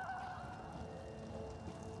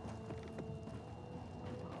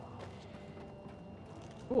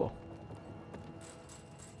 Cool.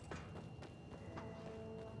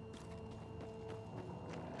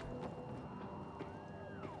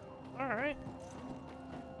 Alright.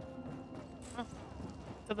 Huh.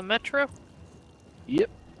 To the metro? Yep.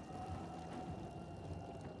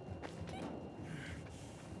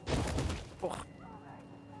 Oh.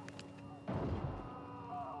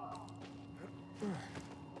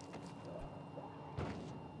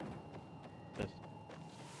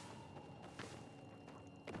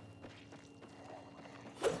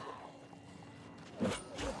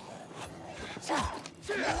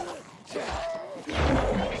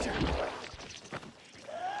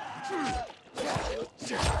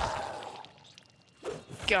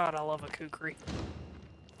 God, I love a kukri.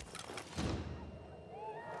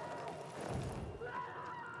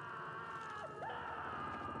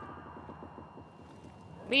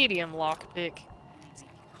 Medium lockpick.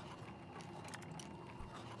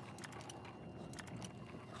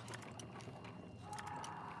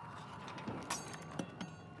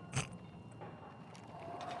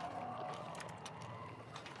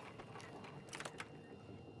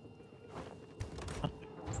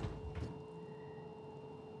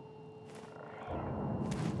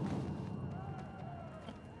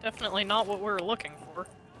 Definitely not what we were looking for.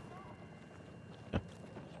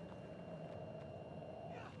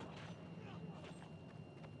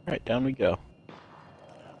 Alright, down we go.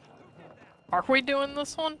 Are we doing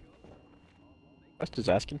this one? West is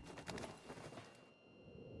asking.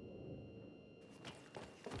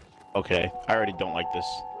 Okay, I already don't like this.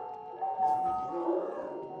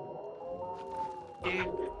 Dude.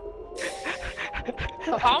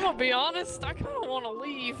 I'm gonna be honest, I kinda wanna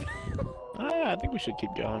leave. I think we should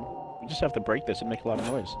keep going. We just have to break this and make a lot of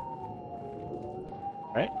noise.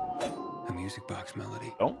 Right? A music box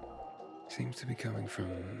melody. Oh? Seems to be coming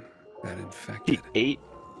from that infected. He ate.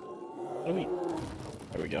 Oh, wait.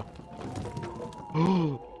 There we go.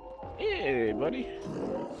 Hey, buddy.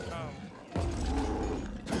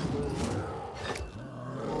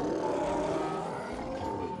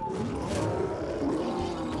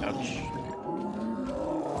 Ouch.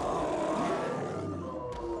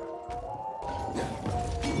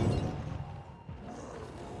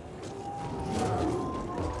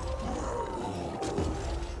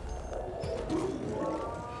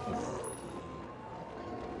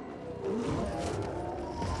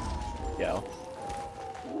 Yeah.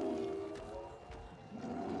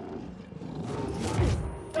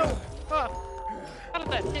 How did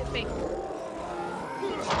that hit me?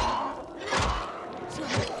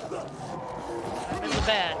 I'm in the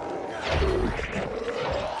bad.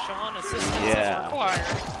 Sean, assistance is required.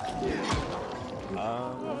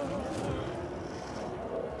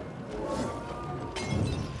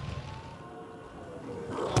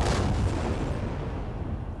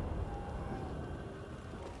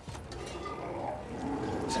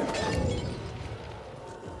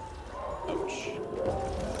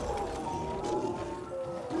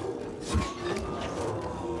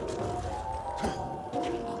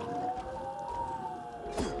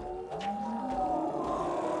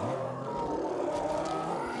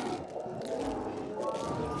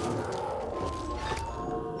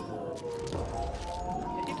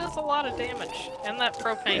 He does a lot of damage, and that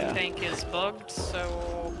propane tank is bugged,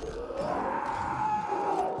 so...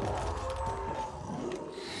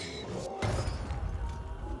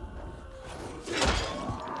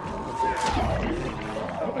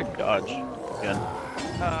 How do I dodge again?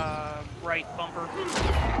 Right bumper.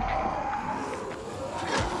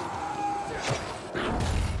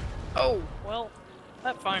 Oh, well,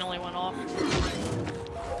 that finally went off.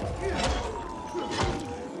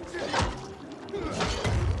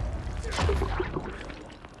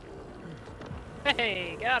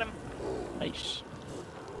 Hey, got him. Nice.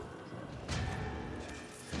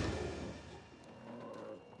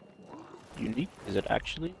 Unique? Is it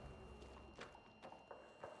actually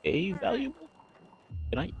valuable?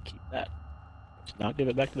 Can I keep that? Just not give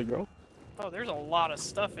it back to the girl? Oh, there's a lot of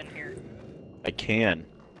stuff in here. I can.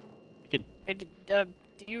 Hey, do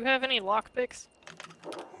you have any lockpicks?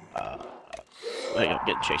 I'm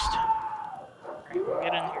getting chased. Alright, we'll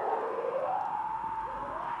get in here.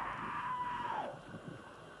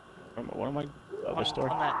 What am I? Other store?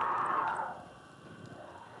 On that door.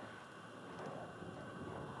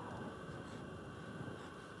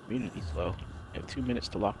 Immunity's low. I have 2 minutes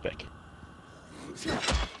to lockpick.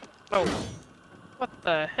 Oh. What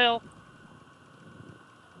the hell?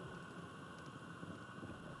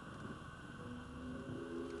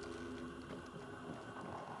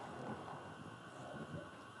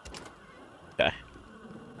 Okay.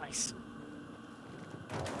 Nice.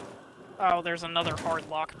 Oh, there's another hard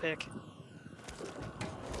lockpick.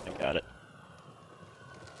 I got it.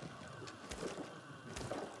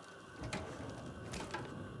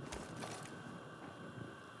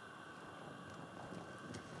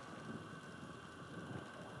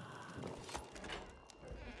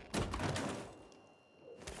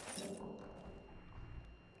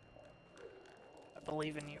 I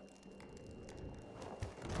believe in you.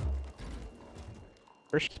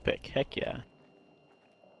 First pick, heck yeah.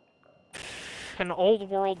 An old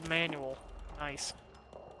world manual. Nice.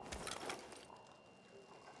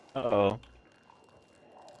 Uh-oh.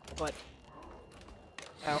 What?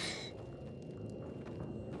 Ow.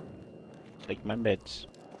 Take my meds.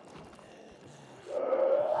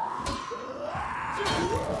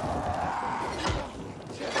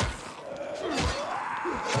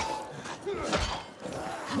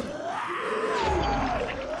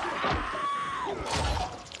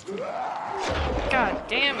 God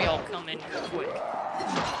damn, y'all come in here quick.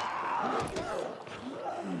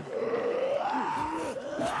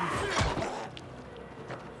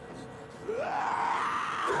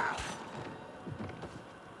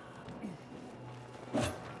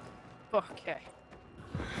 Okay.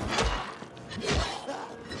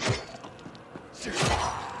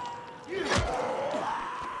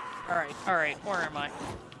 Alright, where am I?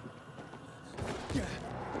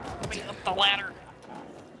 Let me up the ladder.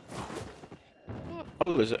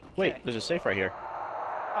 Oh, there's a wait. There's a safe right here.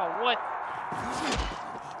 Oh, what?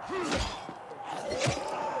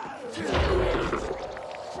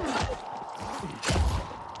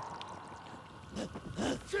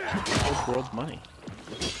 Old world money.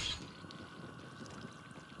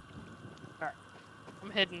 Alright.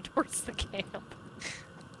 I'm heading towards the camp.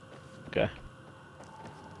 Okay.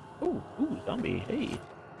 Ooh, zombie. Hey.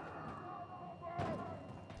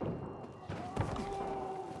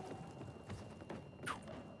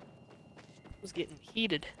 It was getting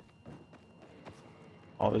heated.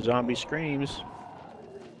 All the zombie screams.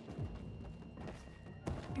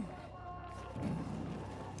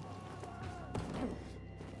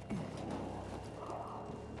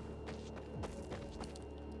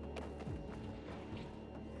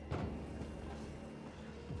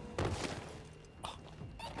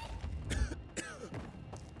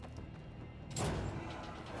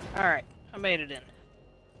 Alright, I made it in.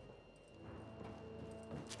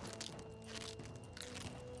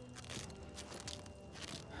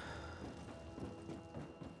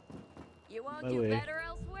 You won't My do way. better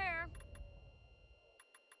elsewhere.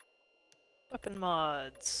 Weapon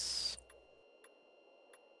mods.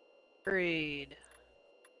 Grade.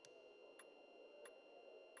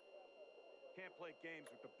 Can't play games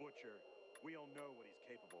with the Butcher. We all know what he's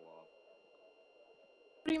capable of.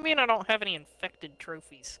 What do you mean I don't have any infected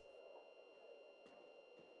trophies?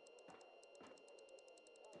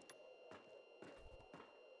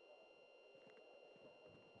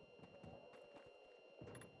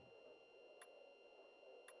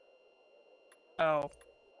 Oh.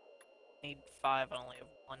 Need 5, I only have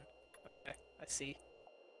 1. Okay, I see.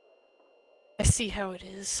 I see how it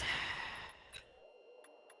is.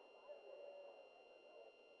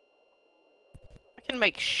 I can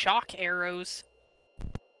make shock arrows.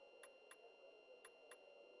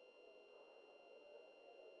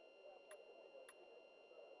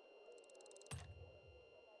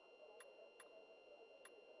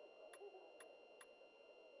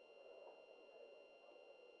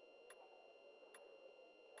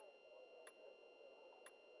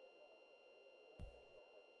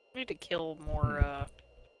 I need to kill more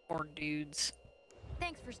dudes.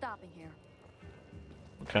 Thanks for stopping here.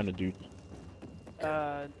 What kind of dude?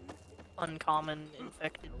 Uncommon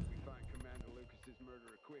infected. Hope we find Commander Lucas's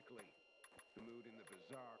murderer quickly. The mood in the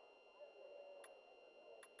bazaar.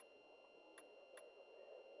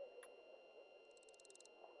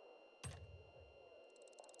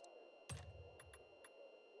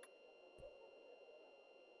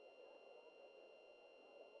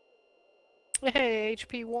 Hey,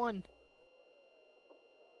 HP 1.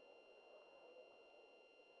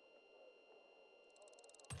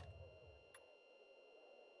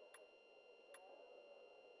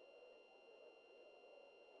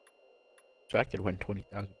 So I could win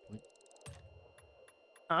 20,000 points.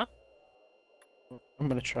 Huh? I'm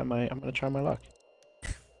gonna try my luck.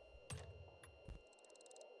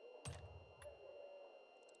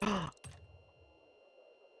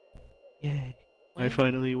 Yay! I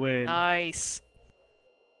finally win. Nice.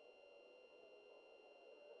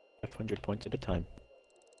 500 points at a time.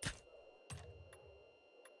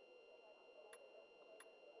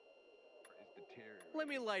 Let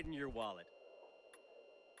me lighten your wallet.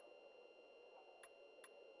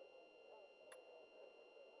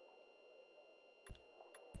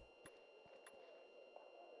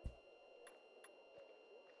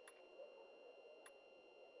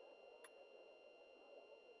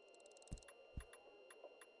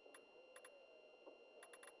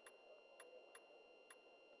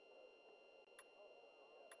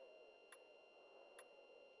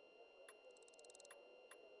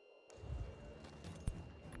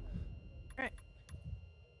 Alright.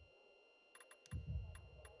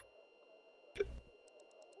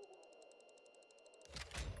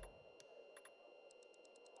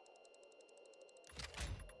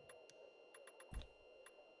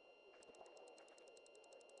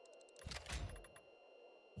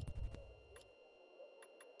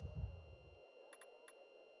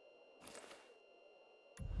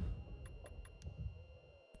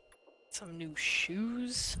 Some new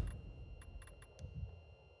shoes.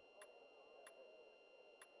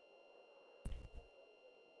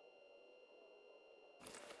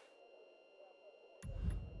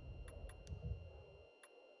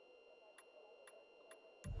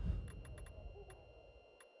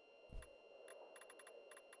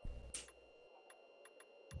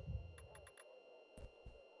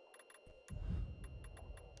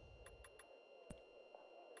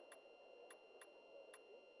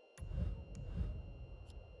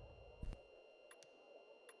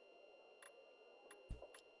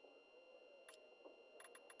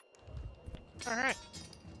 Alright.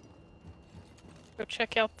 Go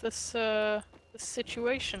check out this, this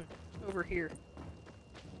situation over here.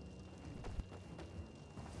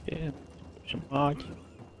 Yeah, some odd.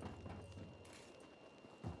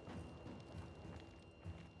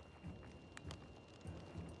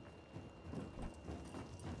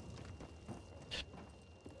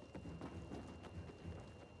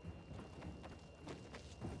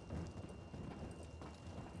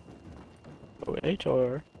 Wait,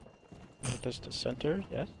 or this the center?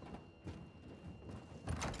 Yes.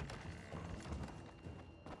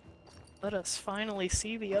 Let us finally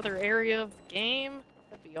see the other area of the game.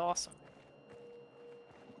 That'd be awesome.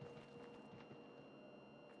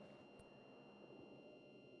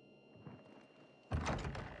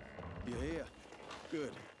 You're here.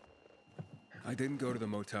 Good. I didn't go to the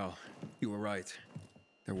motel. You were right.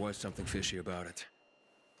 There was something fishy about it.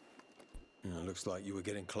 Looks like you were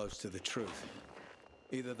getting close to the truth.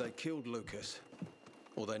 Either they killed Lucas,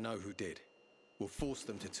 or they know who did. We'll force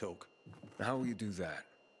them to talk. How will you do that?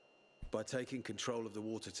 By taking control of the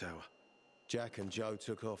water tower. Jack and Joe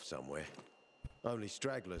took off somewhere. Only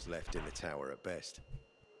stragglers left in the tower at best.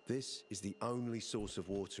 This is the only source of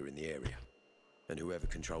water in the area. And whoever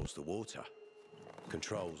controls the water,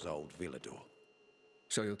 controls old Villador.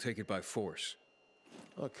 So you'll take it by force?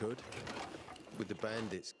 I could. With the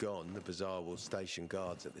bandits gone, the Bazaar will station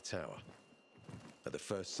guards at the tower. At the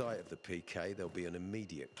first sight of the PK, there'll be an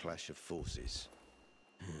immediate clash of forces.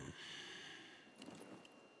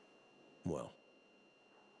 Well,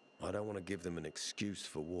 I don't want to give them an excuse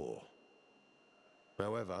for war.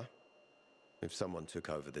 However, if someone took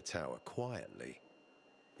over the tower quietly,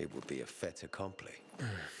 it would be a fait accompli.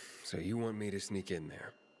 So you want me to sneak in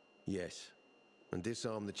there? Yes, and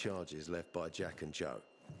disarm the charges left by Jack and Joe.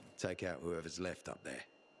 Take out whoever's left up there.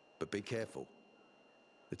 But be careful.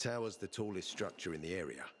 The tower's the tallest structure in the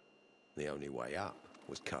area. The only way up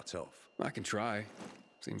was cut off. I can try.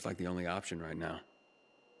 Seems like the only option right now.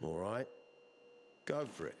 All right. Go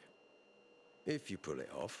for it. If you pull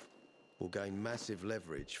it off, we'll gain massive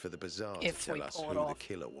leverage for the Bazaar to tell us who the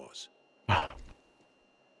killer was.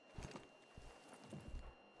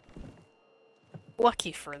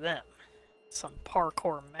 Lucky for them. Some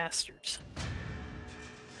parkour masters.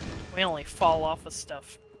 We only fall off of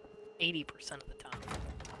stuff 80% of the time.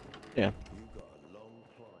 Yeah.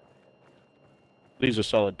 These are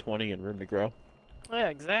solid 20 and room to grow. Yeah,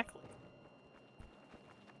 exactly.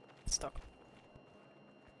 Stuck.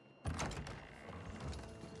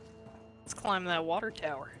 Let's climb that water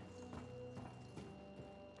tower.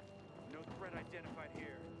 No threat identified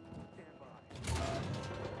here. Stand by.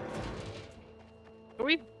 Can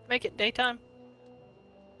we make it daytime?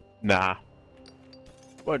 Nah.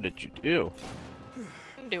 What did you do?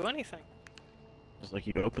 Didn't do anything. It's like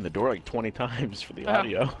you opened the door like 20 times for the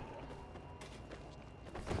audio.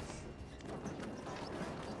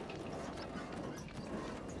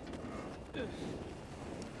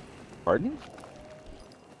 Pardon?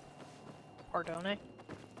 Pardone?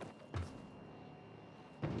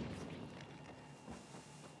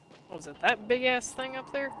 Was it that big ass thing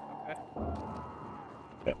up there? Okay.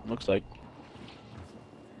 Yeah, looks like.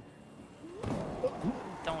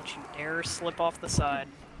 Don't you dare slip off the side.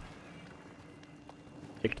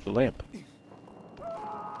 Take it to the lamp.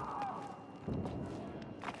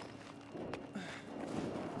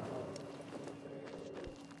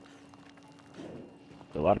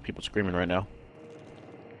 A lot of people screaming right now.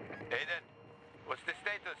 Aiden, what's the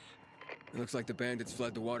status? It looks like the bandits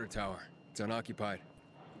fled the water tower. It's unoccupied.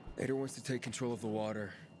 Ader wants to take control of the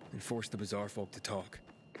water and force the Bazaar folk to talk.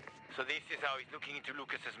 So this is how he's looking into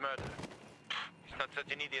Lucas's murder. He's not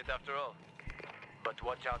such an idiot after all. But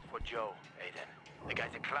watch out for Joe, Aiden. The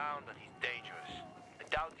guy's a clown, but he's dangerous. I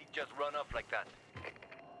doubt he'd just run off like that.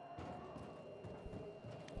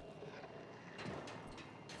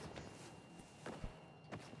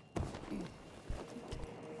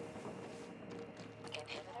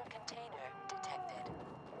 Inhibitor container detected.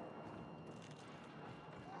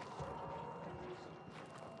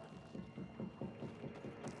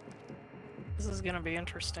 This is gonna be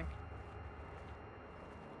interesting.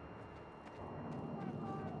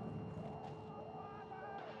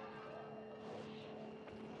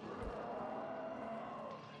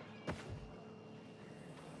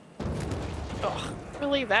 Ugh,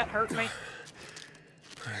 really? That hurt me?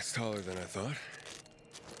 It's taller than I thought.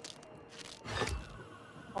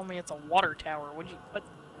 Tell me it's a water tower, would you? What?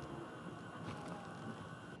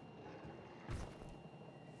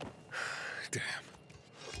 Damn.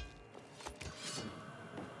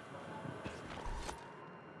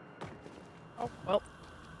 Oh, well.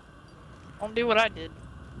 Don't do what I did.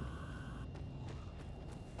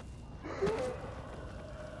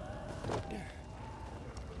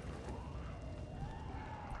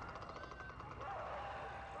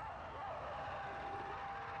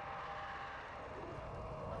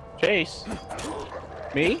 Chase.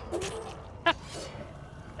 Me?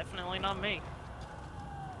 Definitely not me.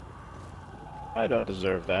 I don't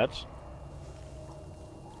deserve that.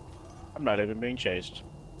 I'm not even being chased.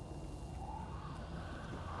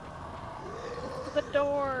 The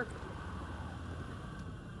door.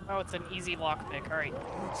 Oh, it's an easy lockpick. All right,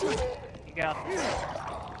 you got this.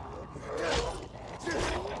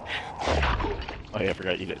 Oh yeah, I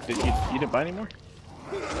forgot you did. You didn't buy any more?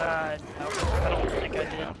 No, I don't think I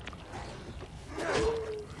did.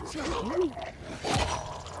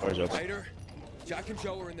 Door's open. Ryder, Jack and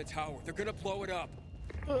Joe are in the tower. They're gonna blow it up.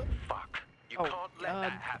 Fuck. You can't let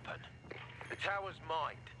that happen. The tower's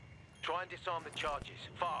mined. Try and disarm the charges.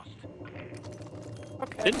 Fast.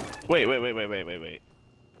 Okay. Wait.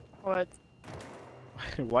 What?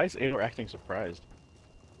 Why is Ador acting surprised?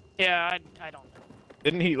 Yeah, I don't know.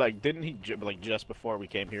 Didn't he just before we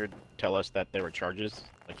came here tell us that there were charges?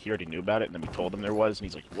 Like he already knew about it, and then we told him there was, and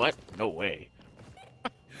he's like, "What? No way."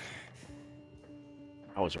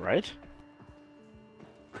 I was right.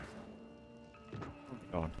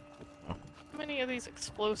 Oh. How many of these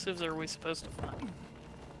explosives are we supposed to find?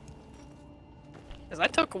 Because I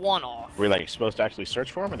took one off. We're like supposed to actually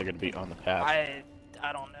search for them, or they're going to be on the path? I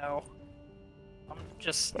don't know. I'm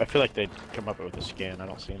just. I feel like they'd come up with a scan. I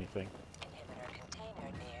don't see anything.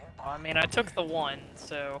 I mean, I took the one,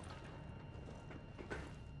 so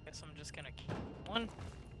guess I'm just gonna keep one.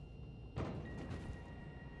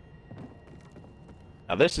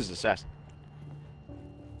 Now this is assassin.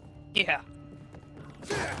 Yeah.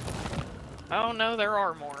 Oh no, there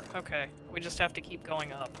are more. Okay, we just have to keep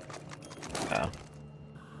going up. I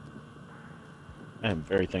am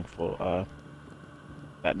very thankful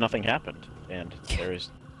that nothing happened, and there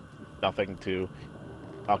is nothing to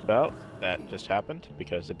talk about that just happened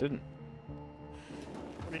because it didn't.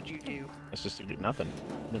 What did you do? It's just nothing.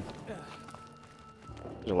 There's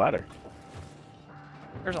a ladder.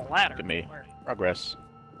 There's a ladder. Look at me. Where? Progress.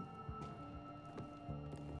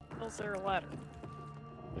 How's there a ladder?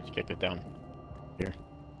 Let's kick it down. Here.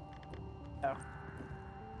 Oh.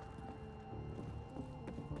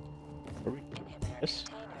 Are we? Yes.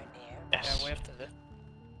 Yeah, we have to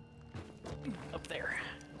up there,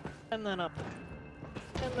 and then up,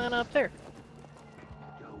 and then up there.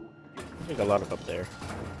 There's a lot of up there.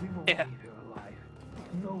 Yeah.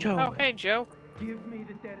 Joe. Oh, hey, Joe. Give me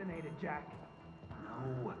the detonator, Jack.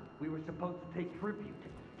 No, we were supposed to take tribute.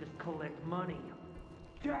 Just collect money.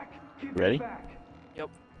 Jack, give Ready? it back. Yep.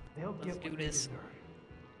 They'll Let's get do what this.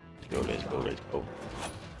 they deserve. Let's go.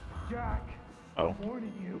 Jack, Oh. I'm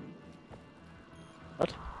warning you.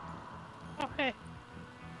 What? Oh, hey.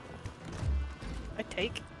 I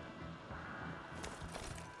take.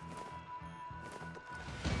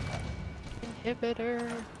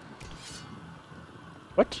 Inhibitor.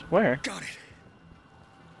 What? Where? Got it.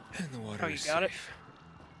 And the water Oh, you is got it? safe.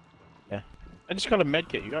 Yeah. I just got a med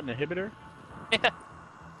kit. You got an inhibitor? Yeah.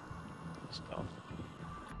 Stealth.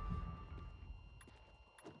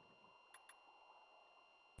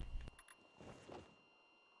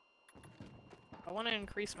 I want to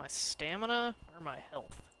increase my stamina or my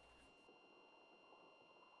health.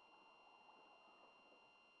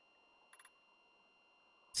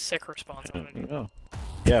 Sick responsibility. Oh.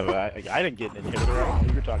 Yeah, but I didn't get an inhibitor. I don't know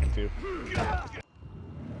who you're talking to.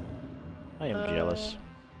 I am jealous.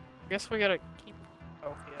 I guess we gotta keep.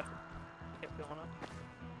 Oh, yeah. Keep going up.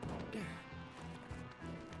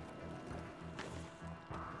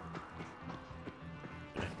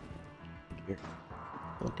 Here.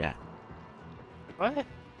 Look at. What?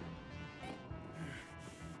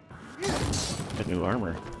 The new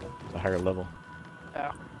armor. It's a higher level.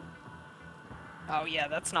 Oh. Oh, yeah,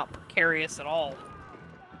 that's not precarious at all.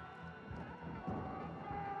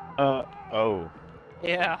 Oh.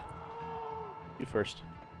 Yeah. You first.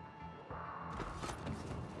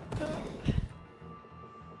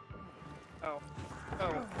 Oh.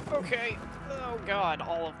 Oh, okay. Oh, God,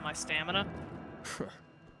 all of my stamina.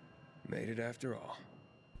 Made it after all.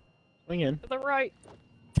 Swing in. To the right.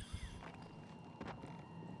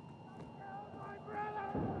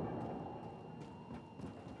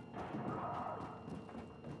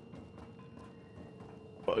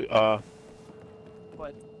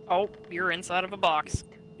 What? Oh, you're inside of a box.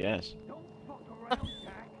 Yes.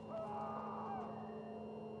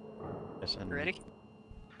 Yes, and Ready?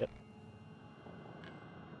 Yep.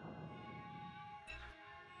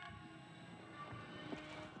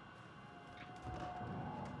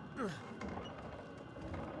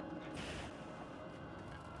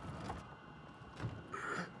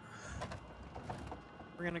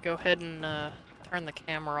 We're gonna go ahead and turn the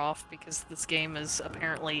camera off because this game is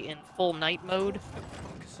apparently in full night mode.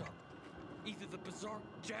 Either the Bazaar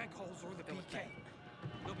jagholes or the PK.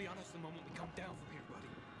 They'll be on us the moment we come down from here, buddy.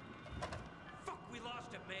 Fuck, we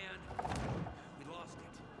lost it, man. We lost it.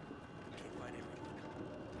 We can't find everyone.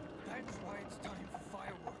 That's why it's time for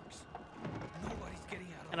fireworks. Nobody's getting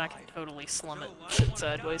out of And I can totally slum it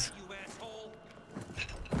sideways. You asshole.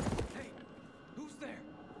 Hey, who's there?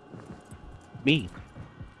 Me.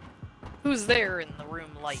 Who's there in the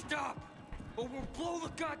room light? Stop! Or we'll blow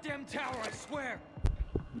the goddamn tower, I swear!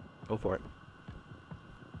 Go for it.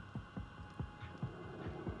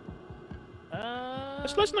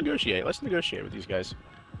 Let's negotiate. Let's negotiate with these guys.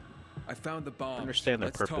 I found the bomb. Understand their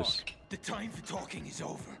Let's purpose. talk. The time for talking is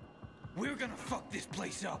over. We're gonna fuck this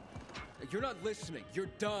place up. You're not listening. You're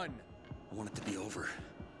done. I want it to be over.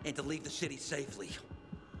 And to leave the city safely.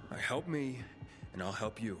 Help me, and I'll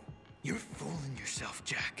help you. You're fooling yourself,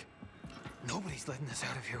 Jack. Nobody's letting us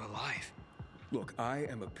out of here alive. Look, I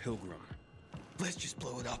am a pilgrim. Let's just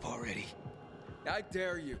blow it up already. I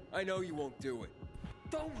dare you. I know you won't do it.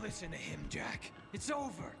 Don't listen to him, Jack. It's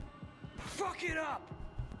over. Fuck it up!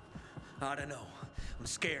 I don't know. I'm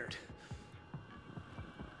scared.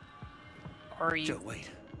 Are you? Joe, wait.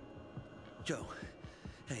 Joe.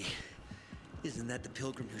 Hey. Isn't that the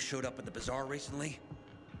pilgrim who showed up at the bazaar recently?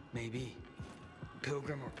 Maybe.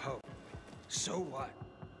 Pilgrim or Pope. So what?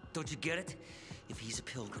 Don't you get it? If he's a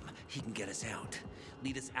pilgrim, he can get us out.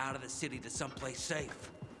 Lead us out of the city to someplace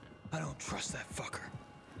safe. I don't trust that fucker.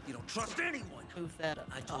 You don't trust anyone. Move that up.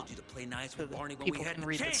 I told you to play nice with Barney when People we had can the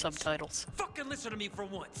read the chance. subtitles. Fucking listen to me for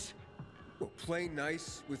once. Well, play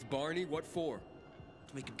nice with Barney? What for?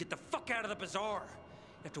 To make him get the fuck out of the bazaar.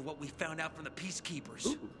 After what we found out from the peacekeepers.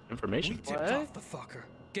 Ooh, information. We tipped off the fucker.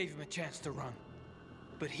 Gave him a chance to run.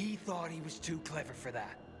 But he thought he was too clever for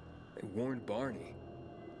that. They warned Barney.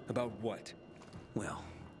 About what? Well,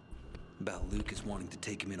 about Lucas wanting to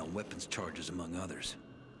take him in on weapons charges, among others.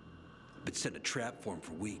 Been setting a trap for him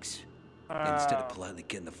for weeks. And instead of politely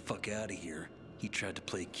getting the fuck out of here, he tried to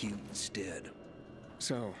play cute instead.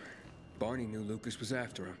 So, Barney knew Lucas was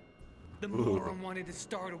after him. The moron wanted to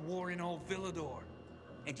start a war in old Villador.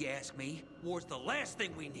 And you ask me, war's the last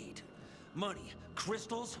thing we need. Money,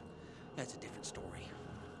 crystals, that's a different story.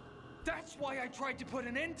 That's why I tried to put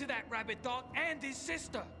an end to that rabbit dog and his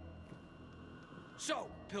sister. So,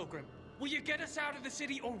 Pilgrim, will you get us out of the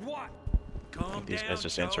city or what? Calm These down, guys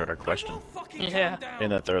just Joe. answered our question. Yeah.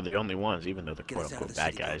 And that they're the only ones, even though they're Get us out of quote-unquote the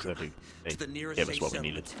bad city, guys, that Pilgrim. they To the nearest gave us safe what we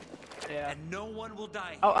needed. settlement. Yeah. And no one will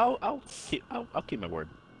die. I'll keep my word.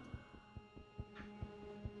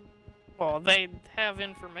 Well, they have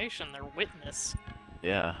information. They're witness.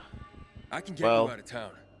 Yeah. I can get Well- you out of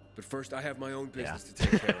town, but first I have my own business to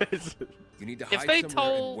take care of. You need to If hide they somewhere and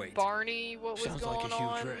told wait. Barney what was Sounds going like a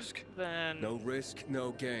huge on, risk. then No risk,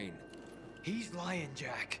 no gain. He's lying,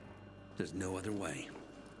 Jack. There's no other way.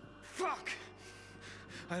 Fuck!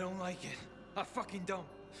 I don't like it. I fucking don't.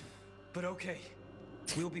 But okay.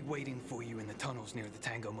 We'll be waiting for you in the tunnels near the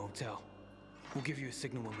Tango Motel. We'll give you a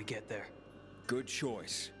signal when we get there. Good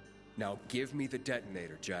choice. Now give me the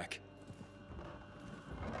detonator, Jack.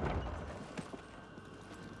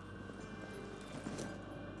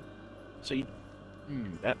 So you,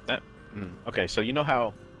 okay. So you know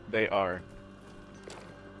how they are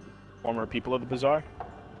former people of the bazaar,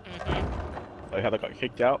 like how they got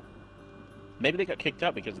kicked out. Maybe they got kicked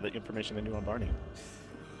out because of the information they knew on Barney.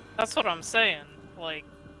 that's what I'm saying. Like,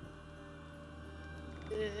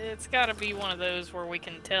 it's got to be one of those where we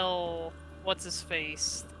can tell what's his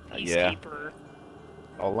face, the Yeah. peacekeeper.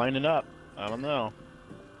 All lining up. I don't know.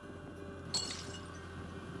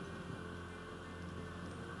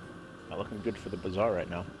 Not looking good for the bazaar right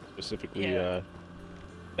now. Specifically, Yeah.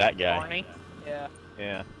 that guy. Barney. Yeah.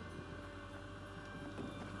 Yeah.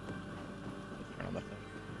 Turn on the thing.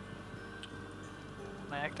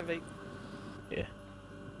 Can I activate? Yeah.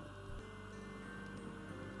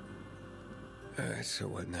 So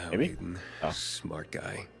what now, Maybe? Aiden? Oh. Smart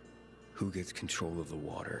guy. Who gets control of the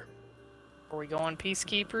water? Are we going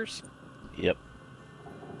peacekeepers? Yep.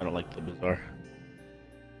 I don't like the bazaar.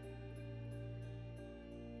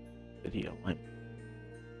 Video.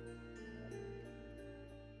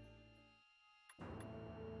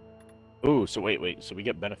 Ooh, so wait. So we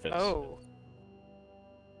get benefits. Oh.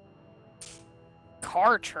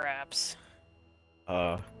 Car traps.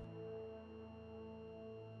 I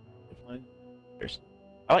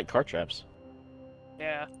like car traps.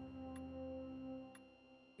 Yeah.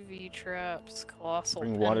 UV traps, colossal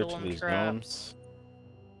Bring water to pendulum the traps.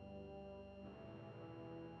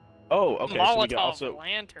 Oh, okay. So we get Molotov also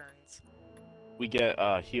lanterns. we get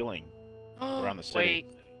healing around the city. Wait.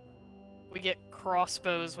 We get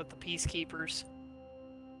crossbows with the peacekeepers.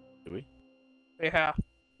 Do we? Yeah.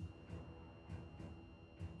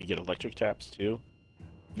 get electric taps too.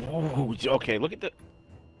 Oh, okay. Look at the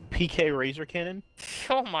PK Razor Cannon.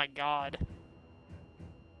 Oh my god.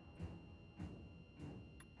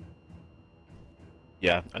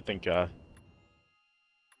 Yeah, I think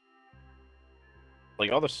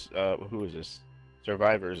like all this who is this?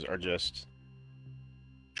 Survivors are just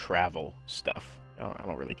travel stuff. I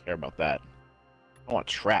don't really care about that. I want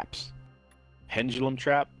traps. Pendulum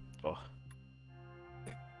trap? Oh.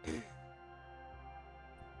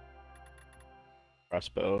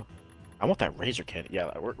 Crossbow. I want that razor cannon.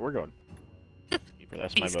 Yeah, we're going. Peacekeeper,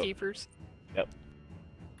 that's my vote. Peacekeepers. Yep.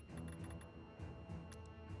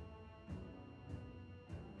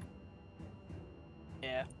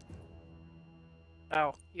 Yeah.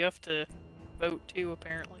 Oh, you have to vote too,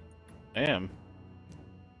 apparently. I am.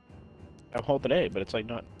 I'm holding A, but it's like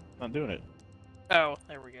not doing it. Oh,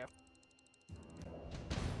 there we go.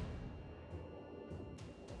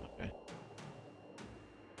 Okay.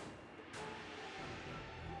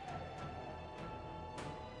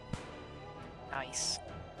 Nice.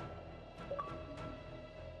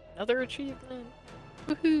 Another achievement.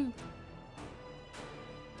 Woohoo!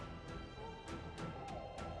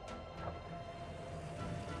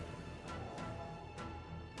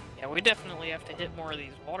 Yeah, we definitely have to hit more of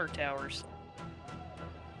these water towers.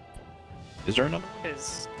 Is there another?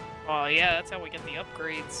 Because, well, yeah, that's how we get the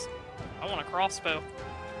upgrades. I want a crossbow.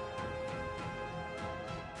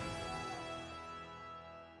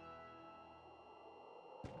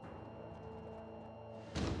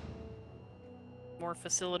 More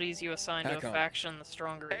facilities you assign to a faction, the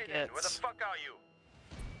stronger it gets. Where the fuck are you?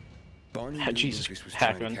 Barney knew Jesus, Lucas was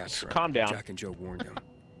trying to Hackman, capture him. calm down. Jack and Joe warned him.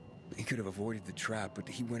 He could have avoided the trap, but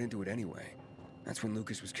he went into it anyway. That's when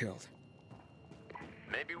Lucas was killed.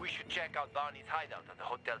 Maybe we should check out Barney's hideout at the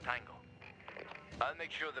Hotel Tango. I'll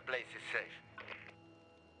make sure the place is safe.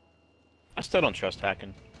 I still don't trust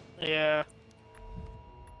Hacken. Yeah.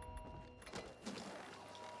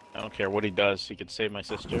 I don't care what he does. He could save my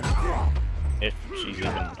sister. If she's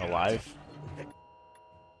even alive.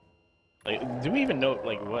 Like, do we even know,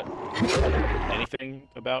 like, what... anything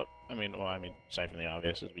about... I mean, aside from the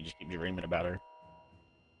obvious, is we just keep dreaming about her.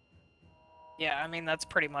 Yeah, I mean, that's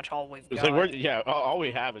pretty much all we've It's got. like, yeah, all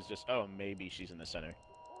we have is just, oh, maybe she's in the center.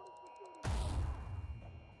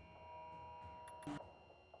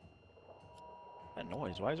 That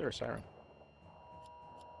noise, why is there a siren?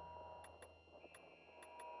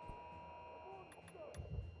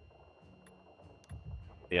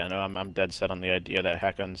 Yeah, no, I'm dead set on the idea that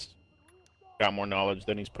Hacken's got more knowledge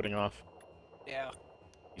than he's putting off. Yeah.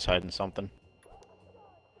 He's hiding something.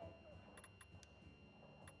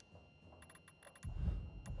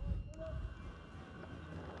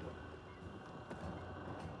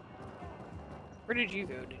 Where did you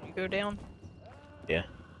go? Did you go down? Yeah.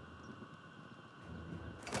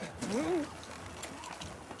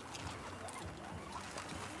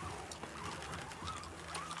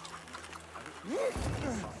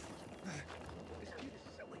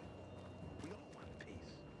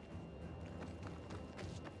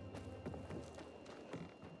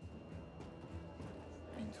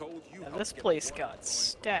 Yeah, this place got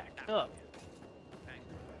stacked up.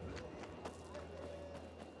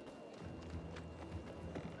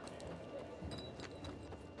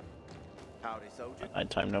 Howdy, soldier.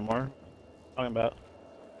 Nighttime no more. Talking about.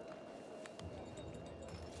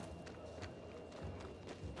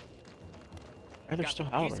 Are there still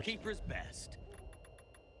howlers? Peacekeeper's best.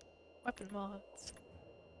 Weapon mods.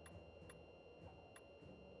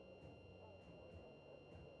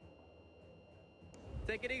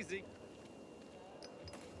 Take it easy.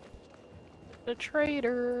 The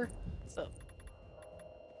traitor. What's up?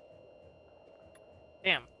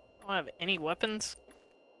 Damn, I don't have any weapons.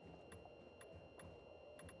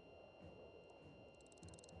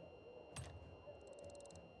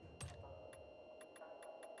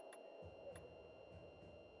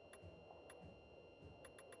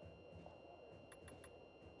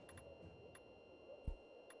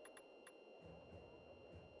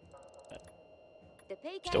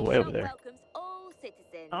 Still way over there. Welcomes all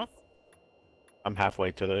citizens. Huh? I'm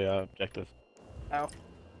halfway to the objective. Oh.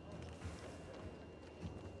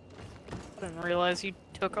 I didn't realize you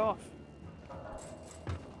took off.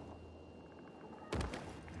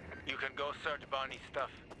 You can go search Barney's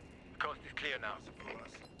stuff. Coast is clear now.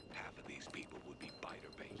 Half of these people would be biter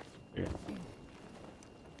bait. Yeah.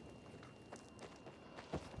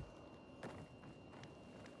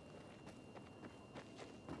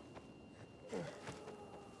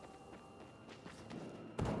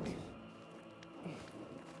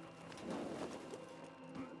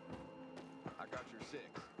 I got your 6.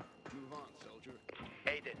 Move on, soldier.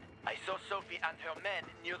 Aiden, I saw Sophie and her men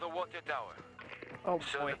near the water tower. Oh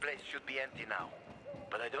So boy. the place should be empty now.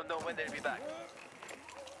 But I don't know when they'll be back.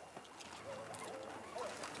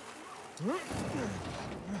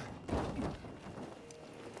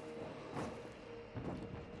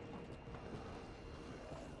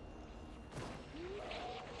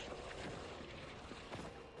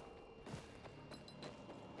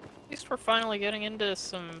 At least we're finally getting into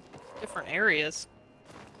some different areas.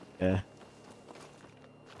 Yeah.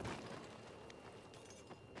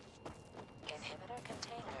 Inhibitor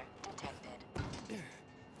container detected.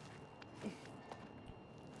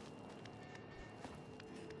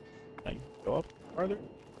 Can I go up farther?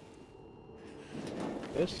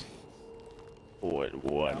 This?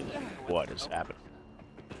 What is happening?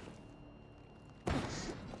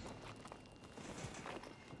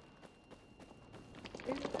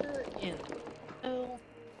 Where in the hell?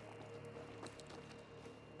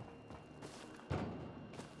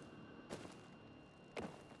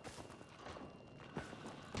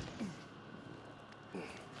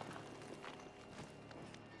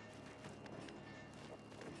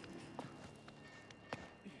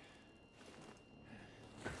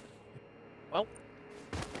 Well.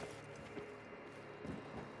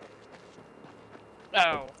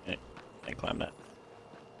 Oh. Can't climb that.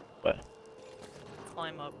 What?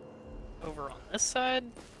 Climb up over on this side.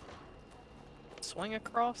 Swing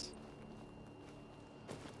across.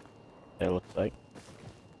 It looks like.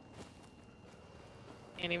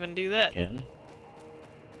 Can't even do that. Again.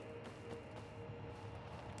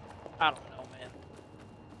 I don't know, man.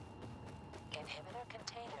 Inhibitor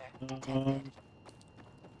container detected.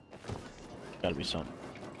 Gotta be something.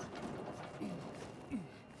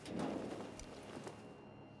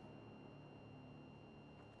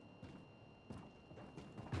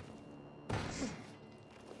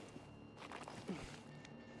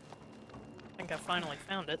 I think I finally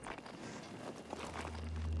found it.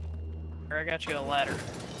 Here, I got you a ladder.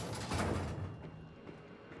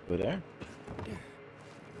 Over there?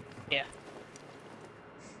 Yeah.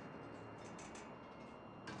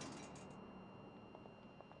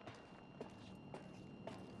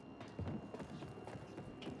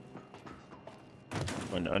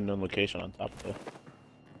 An unknown location on top of the.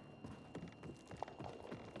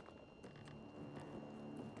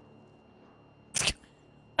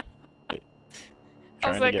 Wait.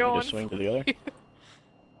 How's Trying to that get going? me to swing to the other?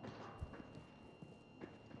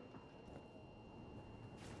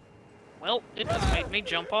 Well, it just made me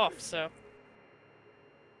jump off, so.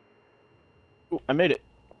 Ooh, I made it.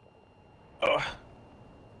 Oh.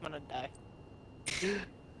 I'm gonna die.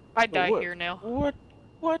 I die what, here now. What?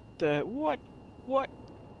 What the? What? What?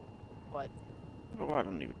 Oh, I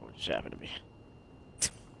don't even know what just happened to me.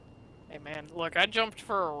 Hey man, look, I jumped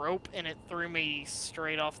for a rope and it threw me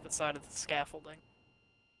straight off the side of the scaffolding.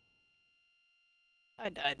 I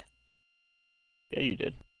died. Yeah, you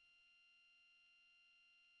did.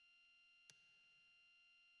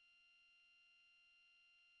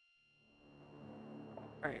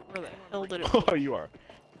 Alright, where the hell did it Oh, you are.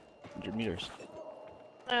 100 meters.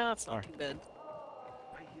 Nah, that's not too bad.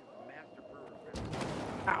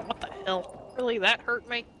 Ah, what the hell? Really, that hurt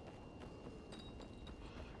me?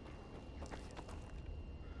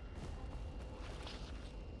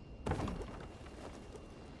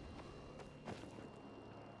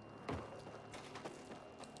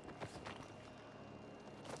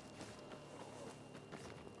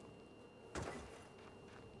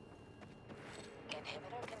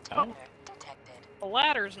 Inhibitor container detected. The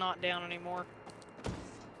ladder's not down anymore.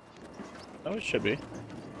 Oh, it should be.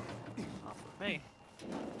 Not for me.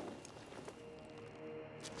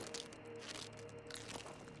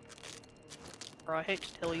 Bro, I hate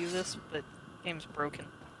to tell you this, but the game's broken.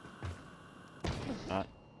 Not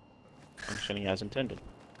functioning as intended.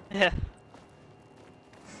 Yeah.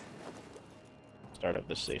 Start of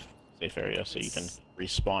this safe area so you can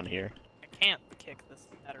respawn here. I can't kick this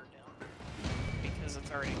ladder down because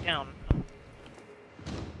it's already down.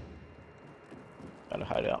 Gotta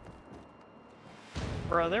hide out.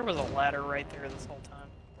 Bro, there was a ladder right there this whole time.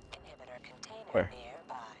 Inhibitor container Where?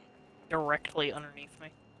 nearby. Directly underneath me.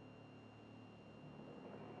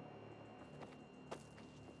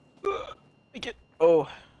 Oh,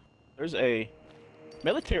 there's a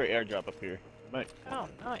military airdrop up here. Might Oh,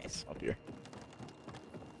 nice. up here.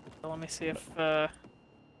 Well, let me see if I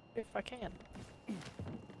can.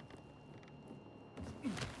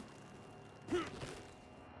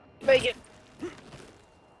 Make it!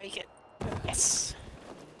 Make it. Yes!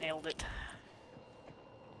 Nailed it.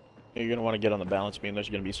 You're gonna want to get on the balance beam. There's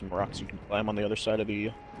gonna be some rocks you can climb on the other side of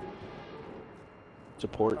the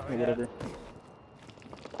support or whatever.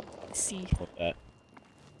 See. With that.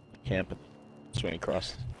 camp and swing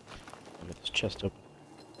across. I'll get this chest open.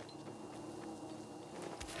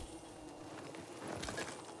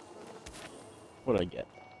 What'd I get?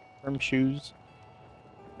 Firm shoes,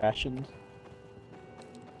 rations,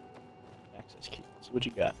 access keys. What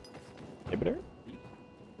you got? Inhibitor?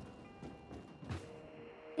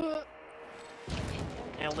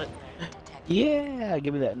 Nailed it. Yeah,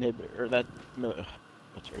 give me that inhibitor or that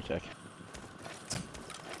military tech.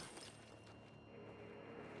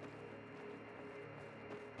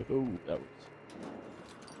 Oh, that was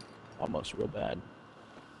almost real bad.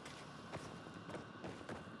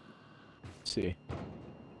 Let's see.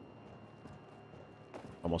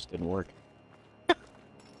 Almost didn't work.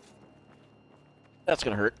 That's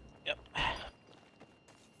gonna hurt. Yep.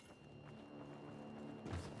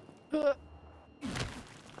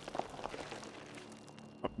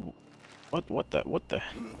 What the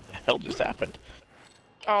hell just happened?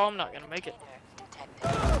 Oh, I'm not gonna make it.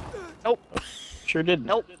 Nope. Oh, sure didn't.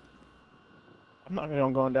 Nope. I'm not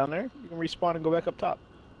going down there. You can respawn and go back up top.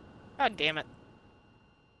 God damn it.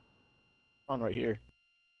 On right here.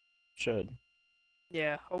 Should.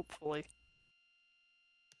 Yeah, hopefully.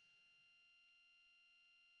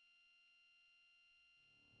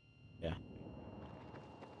 Yeah.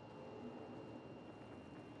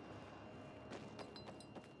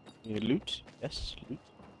 Need loot? Yes, loot.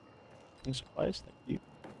 And supplies, thank you.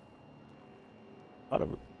 A lot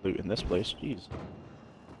of loot in this place, jeez.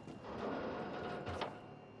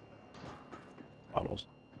 Bottles.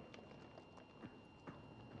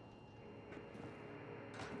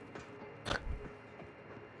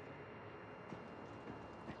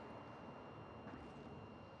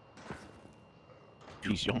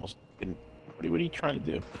 Jeez, you almost didn't. What are you trying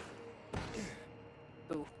to do?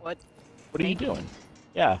 Ooh, what? What are you doing?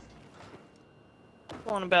 Yeah.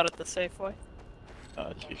 Going about it the safe way.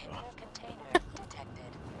 Geez.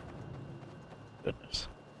 Goodness.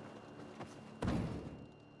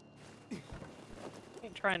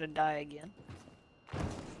 Ain't trying to die again.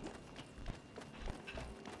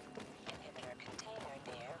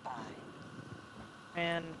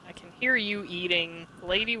 And I can hear you eating.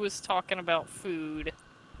 Lady was talking about food.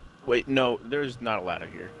 Wait, no, there's not a ladder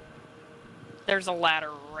here. There's a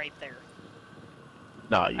ladder right there.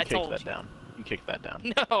 No, you I kicked told that you. down. You kicked that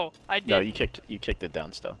down. No, I didn't. No, you kicked it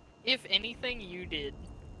down still. If anything, you did.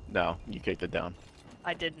 No, you kicked it down.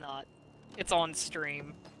 I did not. It's on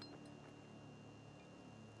stream.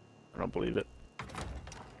 I don't believe it. I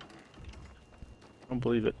don't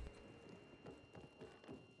believe it.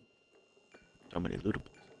 So many lootables.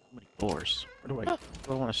 So many doors. Where do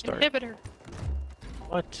I want to start? Inhibitor.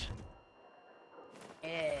 What?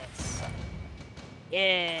 Yes.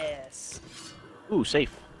 Yes. Ooh,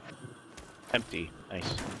 safe. Empty.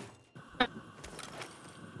 Nice.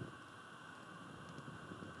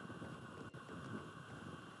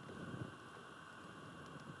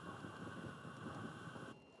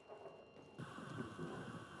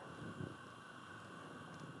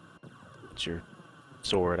 What's your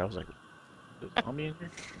sword? I was like, there's a zombie in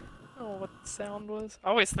here? Oh, what the sound was? I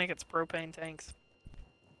always think it's propane tanks.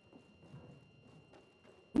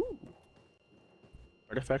 Ooh.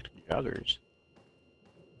 Artifact joggers.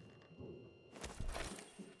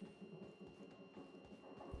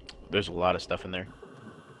 There's a lot of stuff in there.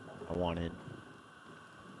 I wanted.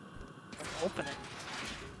 Open it.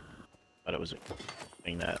 Thought it was a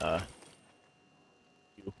thing that A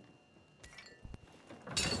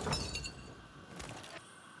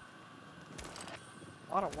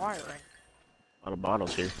lot of wiring. a lot of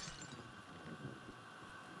bottles here.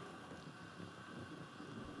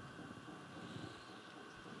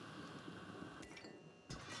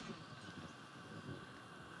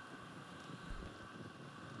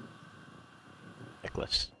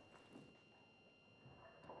 Necklace.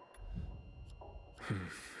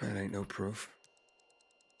 That ain't no proof.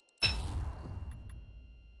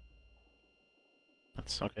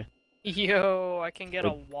 That's okay. Yo, I can get a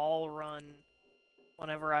Good. wall run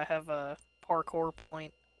whenever I have a parkour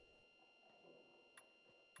point.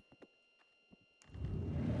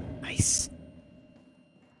 Nice.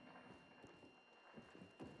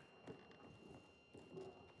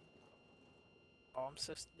 Oh,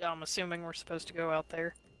 I'm assuming we're supposed to go out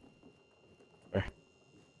there. Where?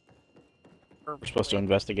 Or We're supposed to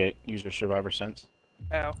investigate. Use your survivor sense.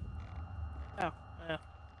 Oh. Oh, yeah.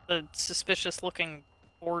 The suspicious looking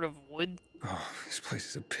board of wood. Oh, this place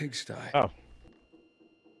is a pigsty. Oh.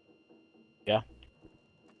 Yeah.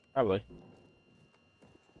 Probably.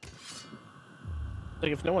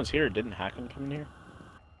 Like, if no one's here, didn't Hacken come in here?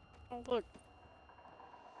 Oh, look.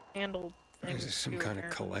 Handled things. Is this some too, kind of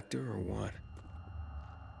apparently. collector or what?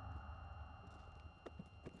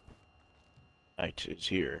 Knight is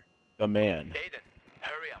here. The man. Aiden,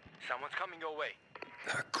 hurry up. Someone's coming your way.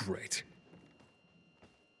 Great.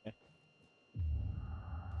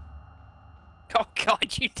 Oh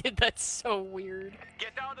god, you did that so weird.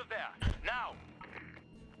 Get out of there, now!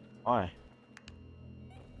 Why?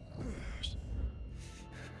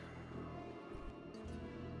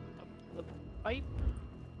 The pipe?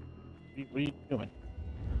 What are you doing?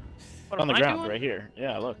 What On the am I ground, doing? right here.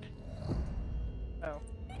 Yeah, look. Oh.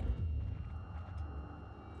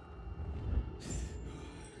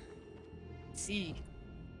 See.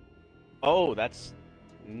 Oh, that's.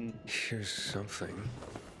 Here's something.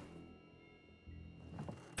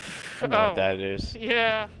 I know what that is.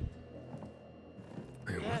 Yeah.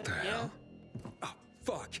 Wait, what the hell? Oh,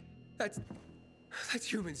 fuck! That's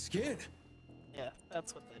human skin. Yeah,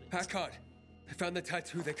 that's what that is. Hakon, I found the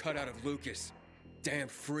tattoo they cut out of Lucas. Damn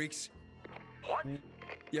freaks. What?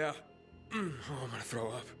 Yeah. Oh, I'm gonna throw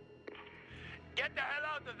up. Get the hell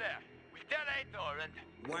out of there! We detonate Oren.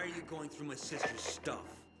 Why are you going through my sister's stuff?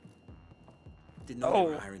 Didn't know Oh,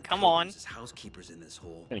 they were hiring come pilgrims on. as housekeepers in this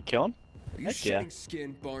hole. Gonna kill him? Are you Heck shedding yeah.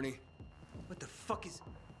 skin, Barney? What the fuck is...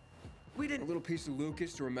 We didn't... A little piece of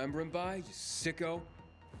Lucas to remember him by, you sicko?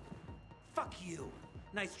 Fuck you.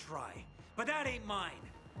 Nice try. But that ain't mine.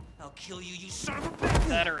 I'll kill you, you son of a bitch!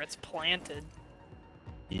 That or it's planted.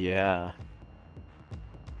 Yeah.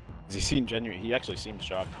 Does he seem genuine? He actually seems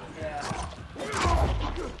shocked. Yeah.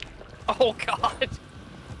 Oh god.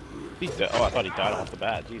 He's dead. Oh, I thought he died off the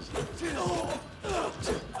bat. Jeez.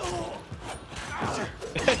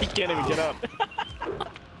 He can't even get up.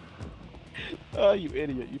 Oh, you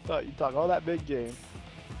idiot. You thought you talk all that big game.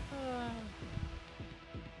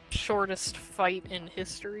 Shortest fight in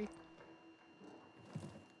history.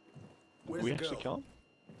 Where's we the actually girl? kill him?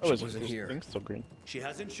 She Oh, is wasn't here. Thing's still green. She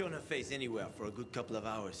hasn't shown her face anywhere for a good couple of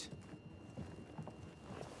hours.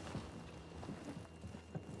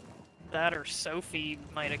 That or Sophie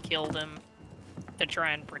might have killed him to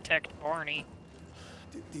try and protect Barney.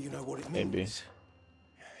 Do you know what it Maybe. means?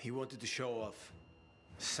 He wanted to show off.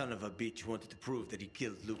 Son of a bitch wanted to prove that he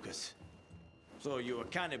killed Lucas. So you're a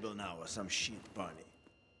cannibal now or some shit, Barney.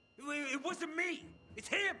 It wasn't me! It's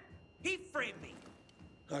him! He framed me!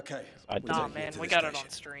 Okay. I'd we'll Nah, take you man, to we the got it station.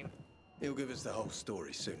 on stream. He'll give us the whole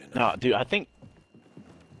story soon enough. No, dude, I think.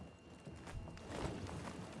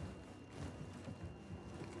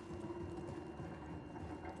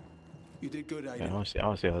 You did good, Aiden. Yeah, I want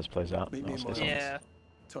to see how this plays out. Meet me I'll in say my something. Yeah.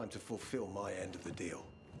 Time to fulfill my end of the deal.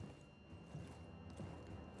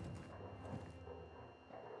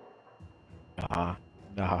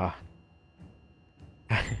 Nah.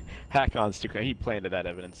 Hakon's too crazy. He planted that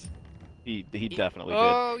evidence. He definitely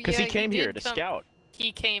Oh, did. Because yeah, he came here did to come- scout.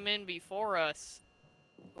 He came in before us.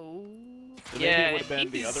 Oh. So maybe Yeah, it would have been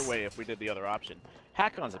the he's- other way if we did the other option.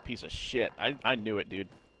 Hakon's a piece of shit. I knew it, dude.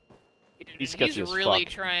 He's He's sketchy as really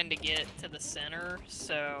fuck. trying to get to the center,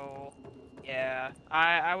 so yeah,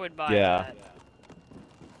 I would buy Yeah. that.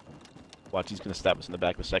 Watch, he's gonna stab us in the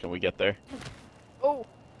back the second we get there. Oh,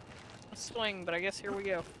 a swing, but I guess here we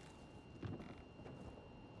go.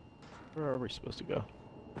 Where are we supposed to go?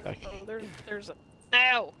 Back. Oh, there's a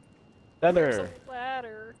ow. Leather. There's a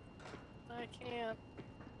ladder. I can't.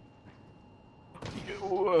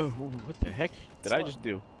 Whoa, what the heck did I just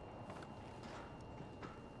do?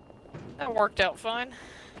 That worked out fine.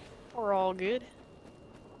 We're all good.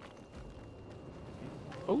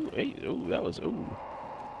 Oh, hey, oh, that was, oh.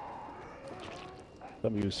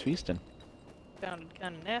 Somebody was feasting. Sounded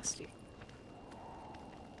kind of nasty.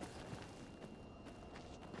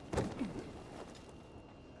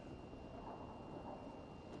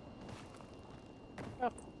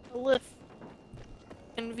 Oh, a lift.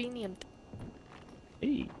 Convenient.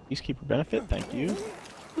 Hey, peacekeeper benefit, thank you.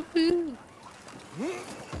 Woohoo!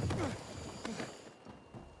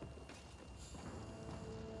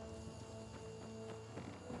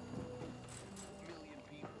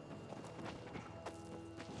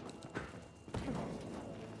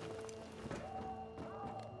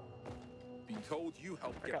 Be told you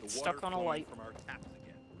helped I get got the stuck water on a flowing light. from our taps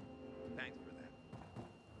again. Thanks for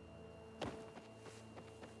that.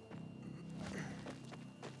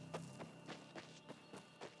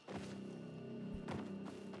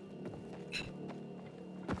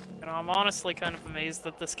 And I'm honestly kind of amazed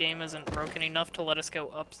that this game isn't broken enough to let us go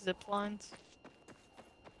up zip lines.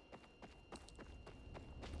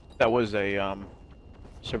 That was a,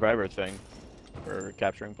 Survivor thing for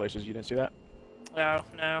capturing places. You didn't see that? Oh,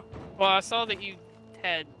 no. Well, I saw that you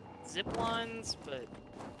had zip lines, but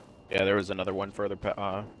Yeah, there was another one further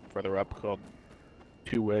further up called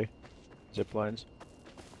two-way zip lines.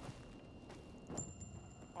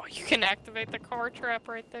 oh, you can activate the car trap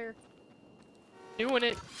right there. Doing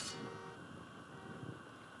it.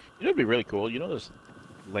 You know, it'd be really cool. You know those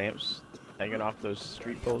lamps hanging off those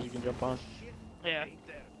street poles you can jump on? Yeah.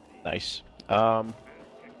 Nice. You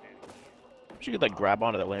could like grab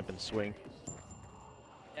onto that lamp and swing.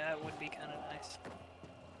 Yeah, it would be kind of nice.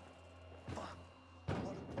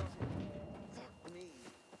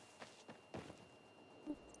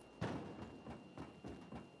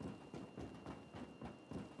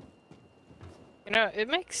 You know, it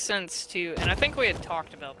makes sense too, and I think we had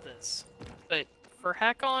talked about this, but for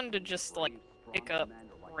Hakon to just like pick up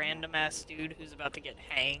random ass dude who's about to get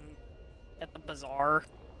hanged at the bazaar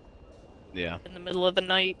Yeah. in the middle of the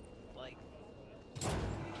night, like.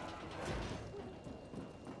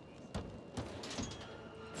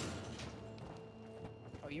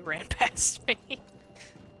 Oh, you ran past me.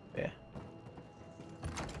 Yeah.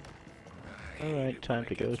 Alright, time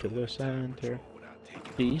to go to the center.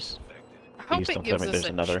 Please. I hope Please it don't tell gives me us there's a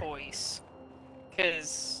another. choice,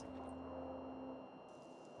 because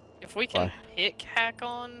if we can Why? pick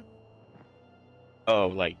Hakon, Oh,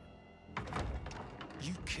 like.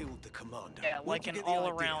 You killed the commander. yeah, Where'd like you an get the idea?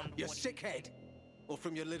 all-around. Your sick head? Or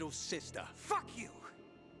from your little sister? Fuck you!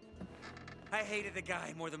 I hated the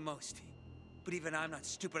guy more than most. But even I'm not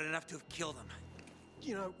stupid enough to have killed him.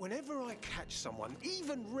 You know, whenever I catch someone,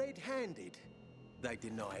 even red-handed, they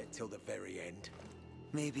deny it till the very end.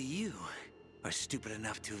 Maybe you are stupid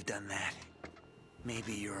enough to have done that.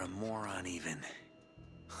 Maybe you're a moron even.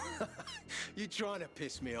 You trying to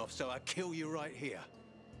piss me off so I kill you right here?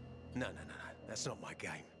 No. That's not my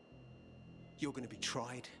game. You're gonna be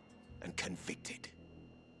tried and convicted.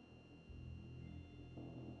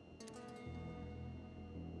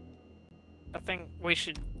 I think we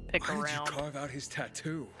should pick Why a did round. you carve out his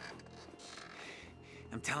tattoo?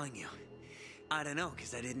 I'm telling you. I don't know,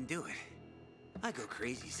 because I didn't do it. I go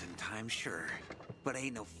crazy sometimes, sure. But I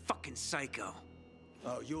ain't no fucking psycho.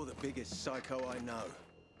 Oh, you're the biggest psycho I know.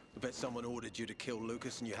 I bet someone ordered you to kill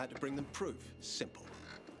Lucas and you had to bring them proof. Simple.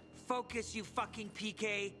 Focus, you fucking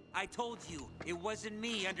PK. I told you, it wasn't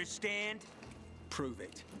me, understand? Prove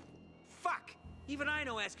it. Fuck! Even I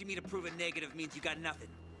know asking me to prove a negative means you got nothing.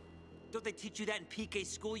 Don't they teach you that in PK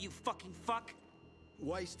school, you fucking fuck?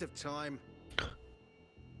 Waste of time.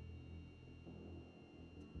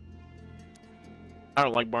 I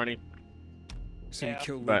don't like Barney. So you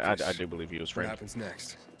killed But Lucas. I do believe he was What framed. happens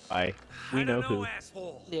next? We know I don't who. know,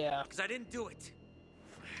 asshole. Yeah. Because I didn't do it.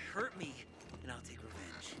 Hurt me, and I'll take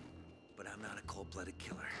revenge. But I'm not a cold-blooded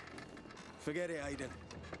killer. Forget it, Aiden.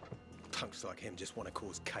 Punks like him just want to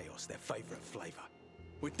cause chaos, their favorite flavor.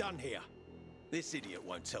 We're done here. This idiot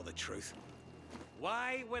won't tell the truth.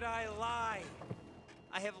 Why would I lie?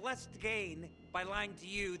 I have less to gain by lying to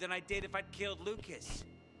you than I did if I'd killed Lucas.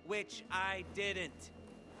 Which I didn't.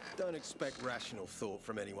 Don't expect rational thought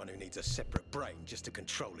from anyone who needs a separate brain just to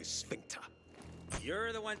control his sphincter.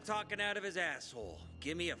 You're the one talking out of his asshole.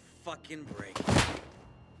 Give me a fucking break.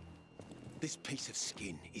 This piece of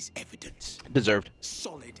skin is evidence. Deserved.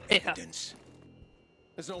 Solid evidence.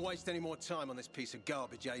 Let's not waste any more time on this piece of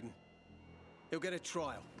garbage, Aiden. He'll get a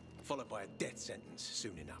trial, followed by a death sentence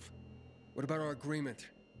soon enough. What about our agreement?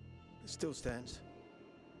 It still stands.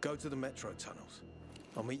 Go to the metro tunnels.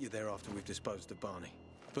 I'll meet you there after we've disposed of Barney.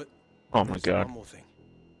 But Oh my there's God. one more thing.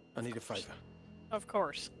 I need a favor. Of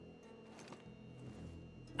course.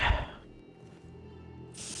 I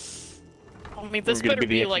mean, this We're gonna better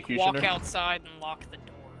be the be like walk executioner? outside and lock the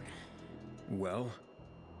door. Well?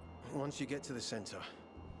 Once you get to the center,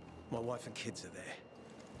 my wife and kids are there.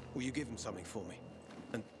 Will you give them something for me?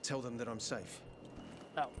 And tell them that I'm safe?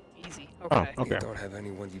 Oh, easy. Okay. You don't have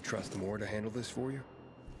anyone you trust more to handle this for you?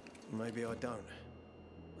 Maybe I don't.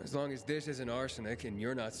 As long as this isn't arsenic and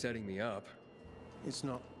you're not setting me up. It's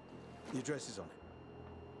not. The address is on it.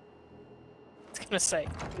 I was gonna say,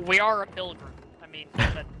 we are a pilgrim. I mean,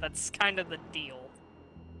 that's kind of the deal.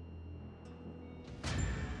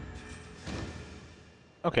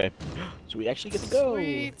 Okay. So we actually get to go.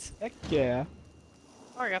 Sweet. Heck yeah.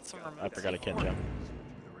 Oh, I got some remote. I forgot I can't jump.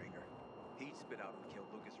 He'd spit out and kill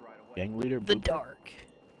Lucas right away. Gang leader. The blueprint. dark.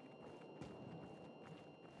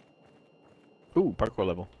 Ooh, parkour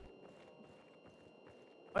level.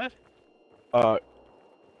 What? Oh.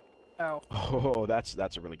 Oh, that's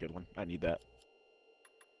a really good one. I need that.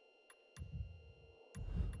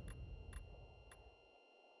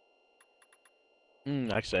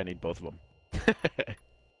 Actually, I need both of them.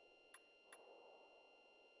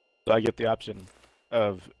 So I get the option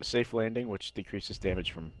of safe landing, which decreases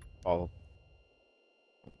damage from all.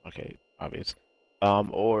 Okay, obvious.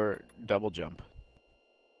 Or double jump.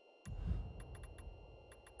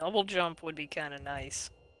 double jump would be kind of nice.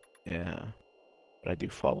 Yeah, but I do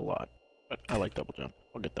fall a lot. But I like double jump.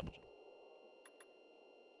 I'll get double jump.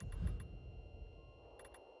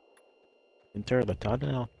 Enter the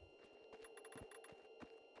tunnel.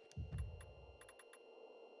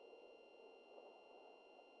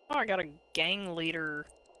 Oh, I got a gang leader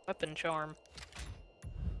weapon charm.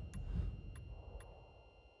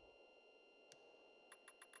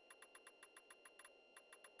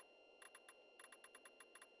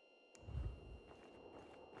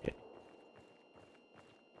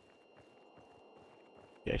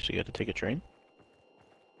 You actually got to take a train?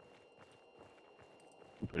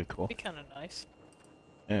 Pretty cool. Be kind of nice.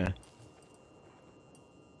 Yeah.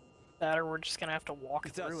 That or we're just gonna have to walk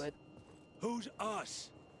It's through us. it. Who's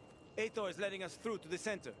us? Aethor is letting us through to the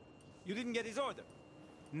center. You didn't get his order.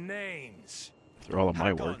 Names. Through all of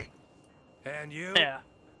my Hakon. work. And you? Yeah.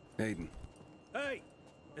 Aiden. Hey,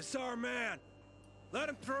 it's our man. Let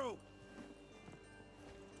him through.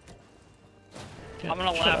 I'm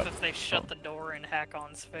gonna Shut laugh up. if they shut the door in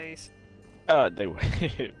Hakon's face. They would.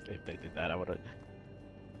 If they did that, I would have.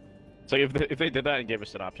 So if they did that and gave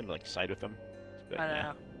us an option to like side with them, it's I like,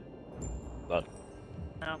 know. nah. Look,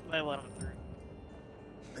 No, they let him through.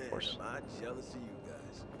 Man, course. am I jealous of you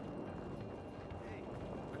guys.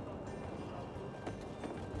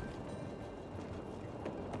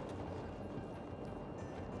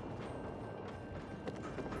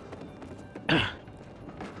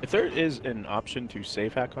 if there is an option to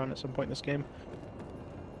save Hakon at some point in this game,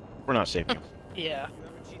 we're not saving him. Yeah.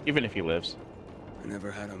 Even if he lives. I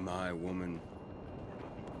never had a my woman.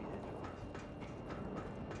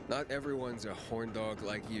 Not everyone's a horn dog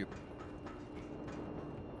like you.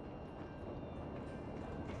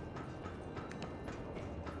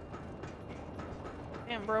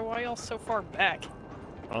 Damn, bro, why y'all so far back?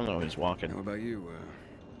 I don't know. He's walking. How about you?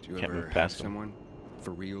 Do you Can't ever move have past him. someone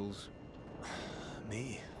for reals?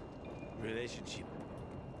 Me? Relationship.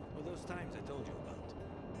 Well, those times I told you about.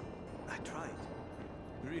 I tried.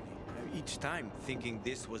 Really. Each time thinking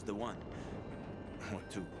this was the one. Or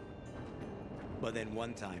two. But then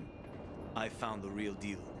one time, I found the real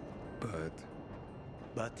deal.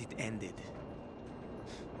 But it ended.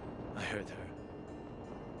 I hurt her.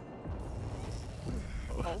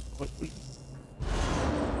 What?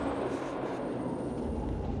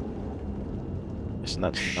 That's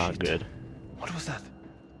not good. What was that?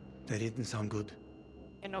 That didn't sound good.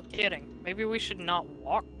 Yeah, no kidding. Maybe we should not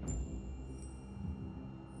walk.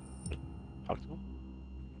 Talk to him.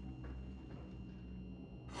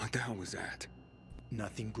 What the hell was that?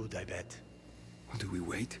 Nothing good, I bet. Do we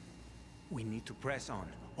wait? We need to press on.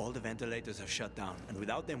 All the ventilators are shut down, and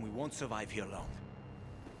without them we won't survive here long.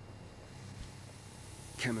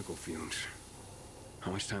 Chemical fumes.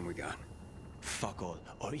 How much time we got? Fuck all,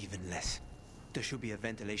 or even less. There should be a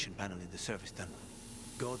ventilation panel in the service tunnel.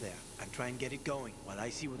 Go there and try and get it going while I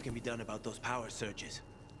see what can be done about those power surges.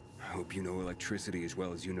 I hope you know electricity as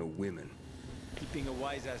well as you know women. Keeping a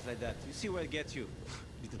wise ass like that, you see where it gets you,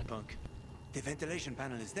 little punk. The ventilation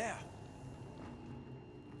panel is there.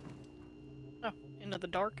 Oh, into the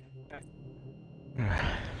dark? Okay.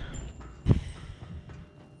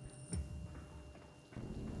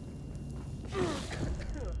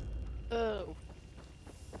 Oh.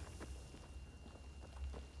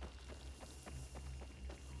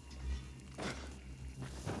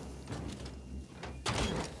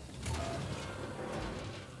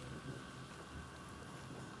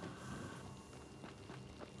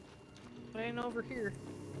 It ain't over here.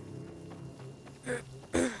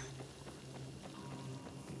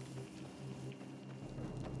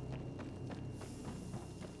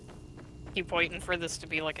 Keep waiting for this to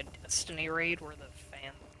be like a Destiny raid where the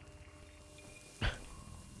fan.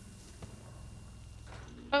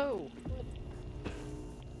 Oh!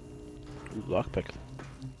 Ooh, lockpick.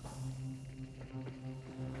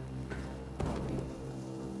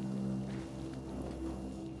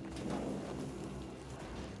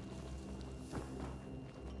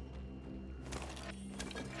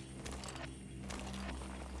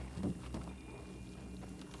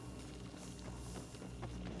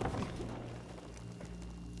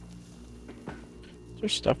 Is there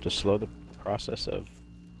stuff to slow the process of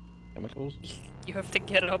chemicals? You have to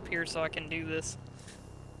get up here so I can do this.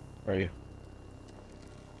 Where are you?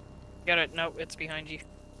 Got it. No, it's behind you. You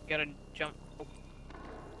gotta jump.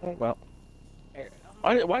 Oh, well. There.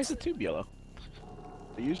 Why is the tube yellow?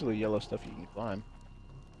 They're usually yellow stuff you can climb.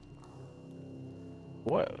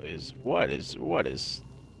 What is, where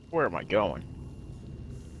am I going?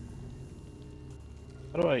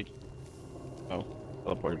 How do I, oh,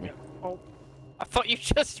 teleported me. Oh, I thought you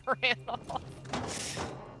just ran off.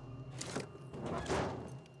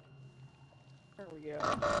 There we go.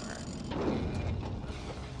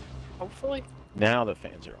 Hopefully. Now the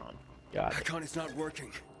fans are on. Got it. Con, it's not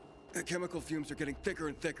working. The chemical fumes are getting thicker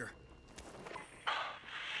and thicker.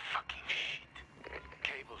 Fucking shit.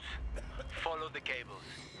 Cables. Follow the cables.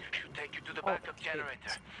 Should take you to the backup generator.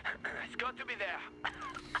 It's got to be there.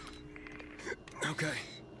 Okay.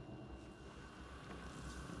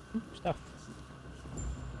 Stuff.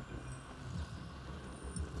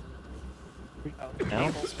 Oh, the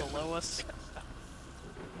cables below us.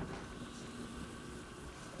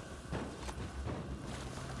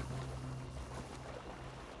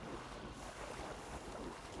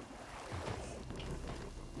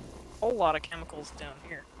 Whole lot of chemicals down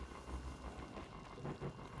here.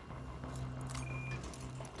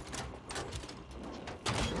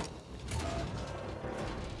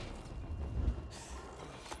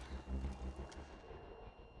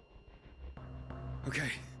 Okay,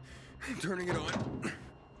 I'm turning it on.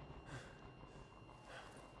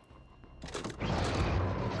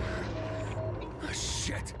 Oh,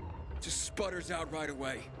 shit. Just sputters out right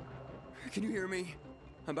away. Can you hear me?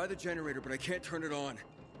 I'm by the generator, but I can't turn it on.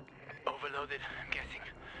 Overloaded, I'm guessing.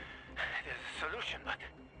 There's a solution, but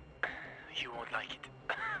you won't like it.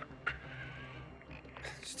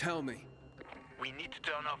 Just tell me. We need to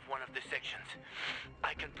turn off one of the sections.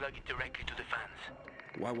 I can plug it directly to the fans.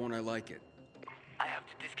 Why won't I like it? I have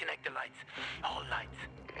to disconnect the lights. All lights.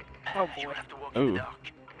 Oh boy. You have to walk in the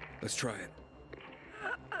dark. Let's try it.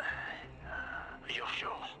 You're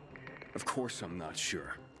sure? Of course I'm not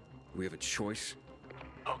sure. We have a choice.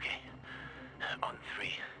 Okay. On 3.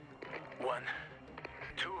 1,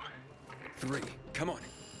 2, 3. Come on.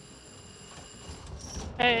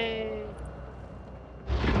 Hey.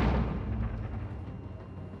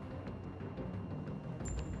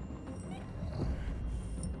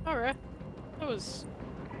 Alright. That was...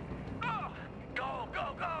 Go,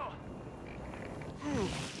 go, go!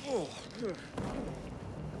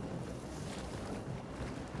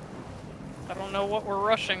 I don't know what we're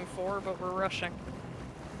rushing for, but we're rushing.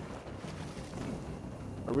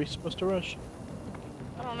 Are we supposed to rush?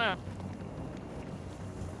 I don't know.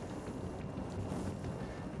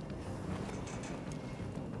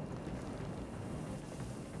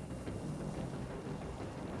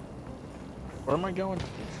 Where am I going?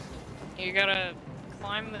 You gotta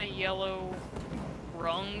climb the yellow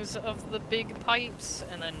rungs of the big pipes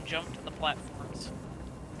and then jump to the platforms.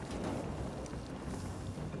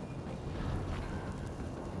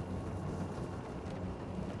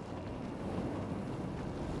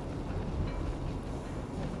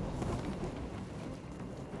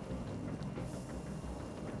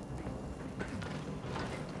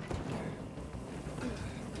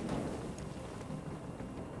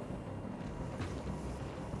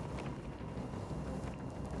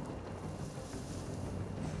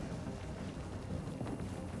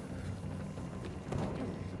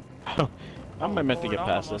 How am I meant to get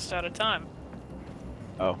past almost this? out of time.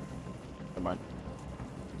 Oh, never mind.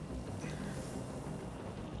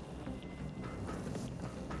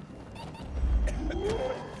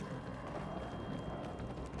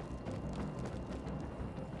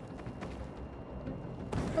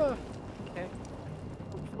 Okay.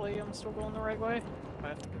 Hopefully I'm still going the right way. I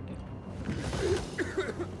have to go down.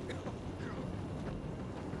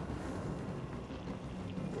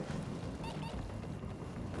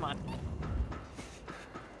 Come on.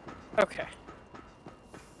 Okay.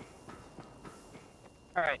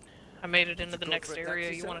 Alright. I made it into the next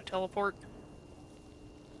area. You want to teleport?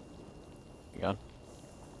 Hang on.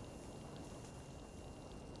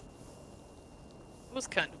 I was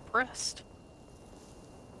kind of pressed.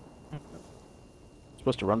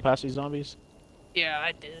 Supposed to run past these zombies? Yeah,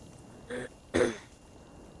 I did.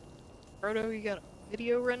 Frodo, you got a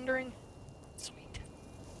video rendering? Sweet.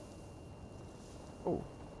 Oh.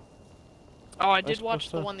 Oh, I did watch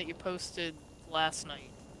the one that you posted last night.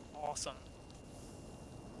 Awesome.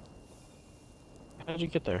 How did you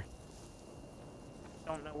get there?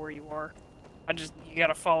 Don't know where you are. You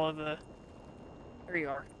gotta follow the... There you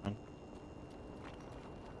are.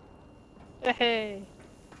 Hey!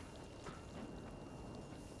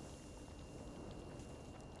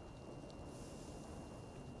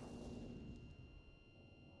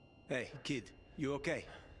 Hey, kid, you okay?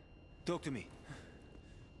 Talk to me.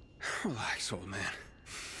 Relax, old man.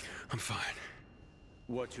 I'm fine.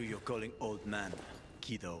 Watch who you're calling old man,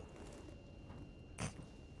 kiddo.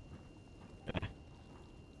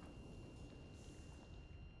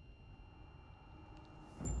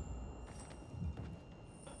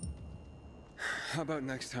 How about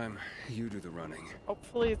next time you do the running?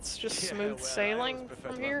 Hopefully it's just smooth sailing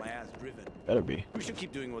from here. Better be. We should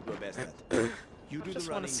keep doing what we're best at. You I do just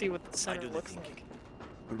the want running, to see what the I center do the looks thinking. like.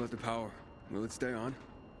 What about the power? Will it stay on?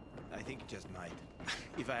 I think it just might.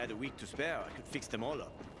 If I had a week to spare, I could fix them all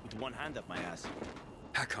up with one hand up my ass.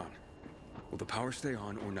 Hakon, will the power stay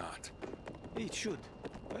on or not? It should.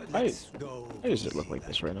 Why Let's go. why does it look like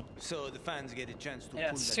this right now? So the fans get a chance to Yeah,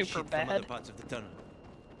 pull that super shit bad. from other parts of the tunnel.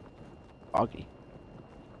 Foggy.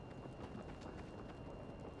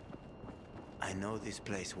 I know this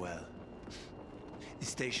place well. The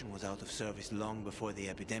station was out of service long before the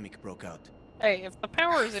epidemic broke out. Hey, if the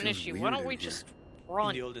power is an Feels issue, why weird don't we in here. just run?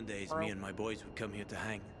 In the olden days, bro? me and my boys would come here to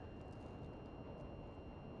hang.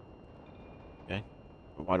 Okay.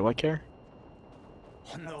 Why do I care?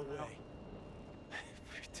 Oh, no way.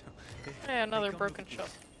 Hey, another broken shot.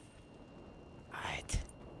 Alright.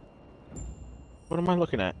 What am I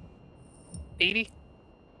looking at? 80?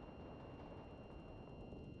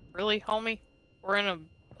 Really, homie? We're in an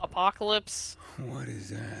apocalypse? What is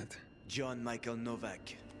that? John Michael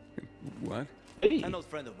Novak. What? Hey. An old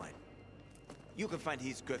friend of mine. You can find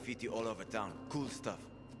his graffiti all over town. Cool stuff.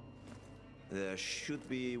 There should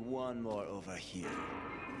be one more over here.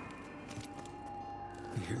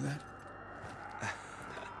 You hear that?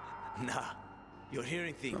 Nah. You're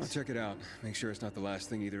hearing things. I'll check it out. Make sure it's not the last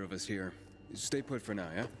thing either of us hear. Stay put for now,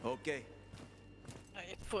 yeah? Okay.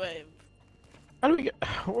 How do we get?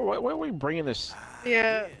 Why are we bringing this?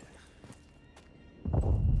 Yeah.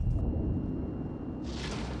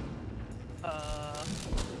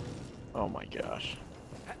 Oh my gosh.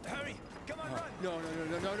 Hurry! Come on, run! No,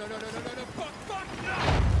 fuck!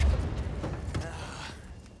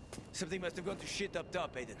 Something must have gone to shit up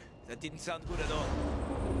top, Aiden. That didn't sound good at all.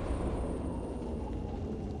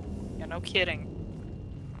 Yeah, no kidding.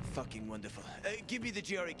 Fucking wonderful. Give me the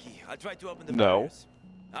GRE key. I'll try to open the No. barriers.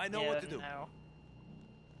 I know what to do.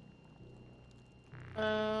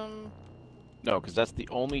 No. No, because that's the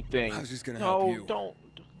only thing. I was just gonna no, help you. Don't.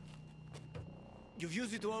 You've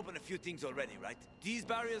used it to open a few things already, right? These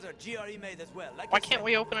barriers are GRE made as well. Like Why I said, can't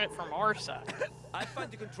we open it from our side? I'll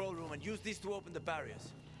find the control room and use this to open the barriers.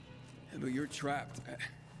 Yeah, but you're trapped.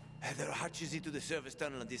 There are hatches into the service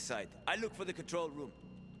tunnel on this side. I look for the control room.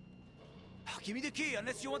 Give me the key,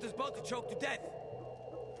 unless you want us both to choke to death.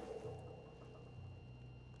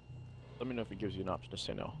 Let me know if it gives you an option to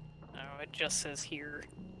say no. No, it just says here.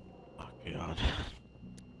 Oh god.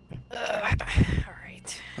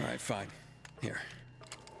 Alright. Alright, fine. Here.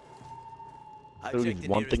 I'll Literally check the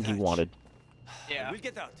one thing nearest he hatch. wanted. Yeah. We'll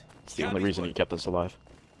get out. It's the only reason he kept us alive.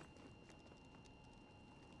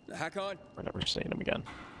 Hakon? We're never seeing him again.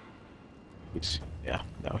 Yeah,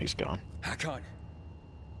 no, he's gone. Hakon.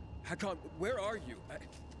 Hakon, where are you?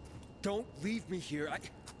 Don't leave me here.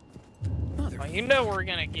 Well, you know we're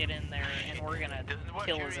gonna get in there and we're gonna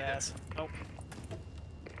kill his either. ass. Nope.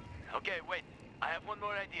 Okay, wait. I have one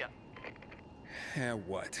more idea.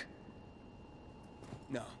 What?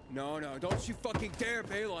 No. Don't you fucking dare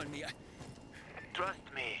bail on me. Trust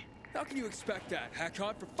me. How can you expect that,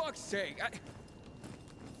 Hakon? For fuck's sake.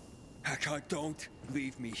 Hakon, don't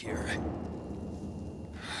leave me here.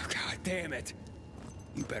 Oh, God damn it.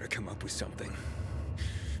 You better come up with something.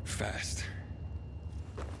 Fast.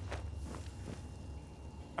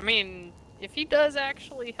 I mean, if he does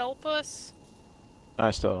actually help us,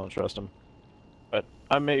 I still don't trust him, but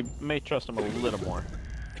I may trust him a little more.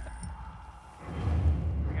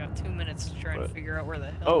 we got 2 minutes to try and But- figure out where the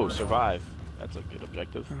hell. Oh, we're survive. That's a good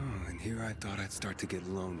objective. Oh, and here I thought I'd start to get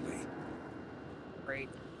lonely. going. Great.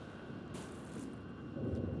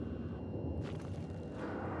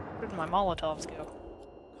 Where did my Molotovs go?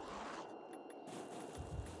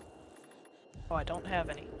 Oh, I don't have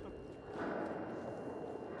any.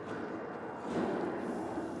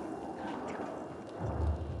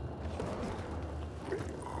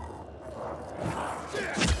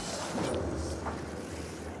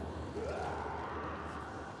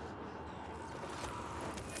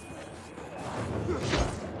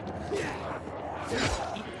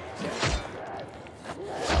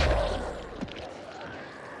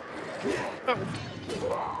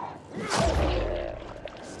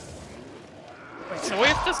 Wait, so we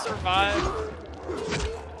have to survive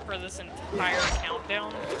for this entire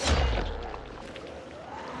countdown?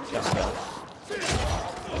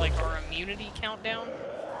 Like our immunity countdown?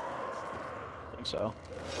 I think so.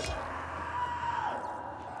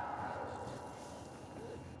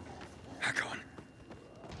 Hakon,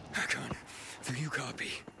 do you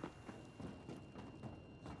copy?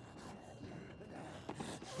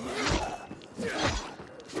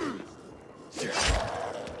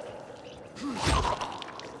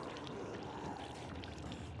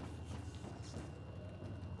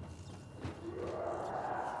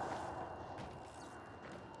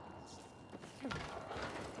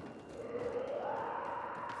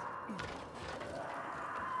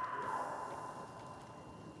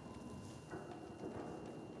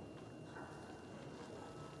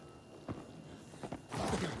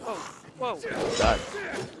 Whoa. God.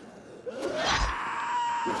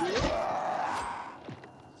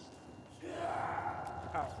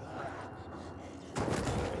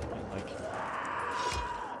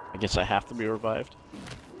 I guess I have to be revived.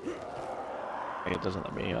 It doesn't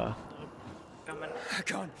let me, Coming.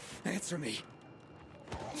 Hakon, answer me.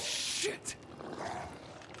 Shit.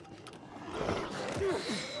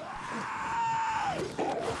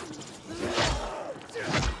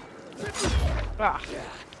 Ah.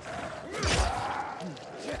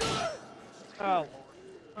 Oh, Lord.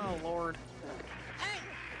 Oh, Lord.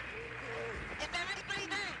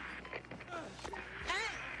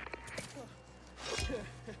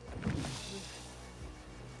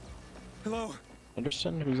 Hello?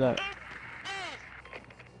 Anderson? Who's that?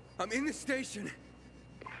 I'm in the station.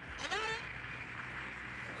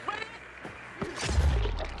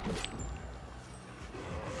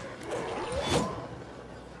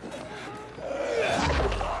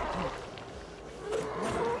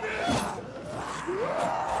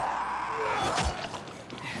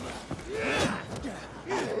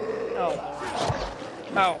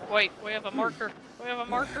 Oh, wait, we have a marker. We have a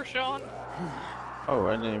marker, Sean. Oh,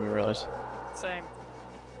 I didn't even realize. Same.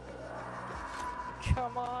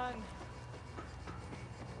 Come on.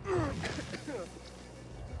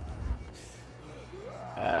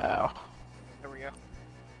 Ow. There we go.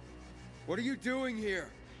 What are you doing here?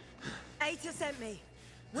 Aita sent me.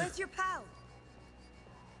 Where's your pal?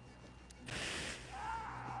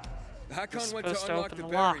 Hakon went supposed to to unlock open the the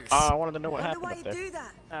lock. barriers. I wanted to know what Wonder happened why up you there. do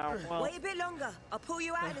that. Oh, well. Wait a bit longer. I'll pull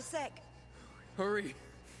you out in a sec. Hurry.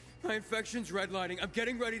 My infection's redlining. I'm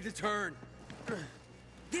getting ready to turn.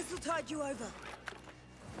 This'll tide you over.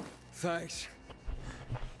 Thanks.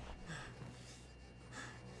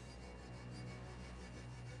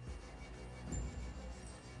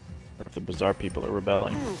 What if the bizarre people are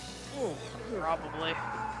rebelling? Probably.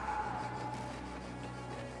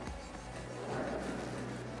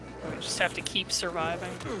 We just have to keep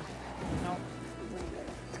surviving. No.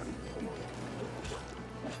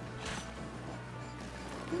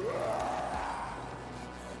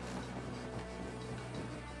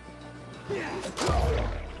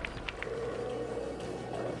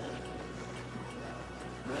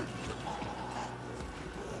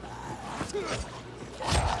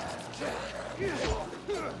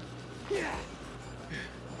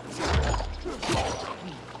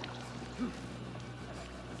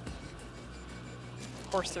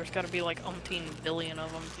 Of course, there's got to be like umpteen billion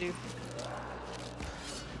of them too.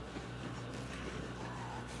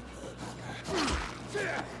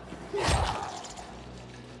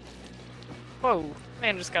 Whoa,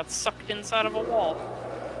 man just got sucked inside of a wall.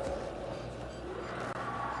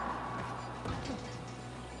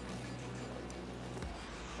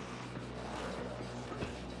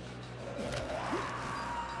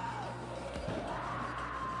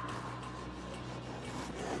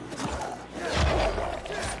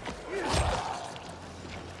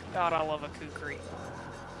 God, I love a kukri.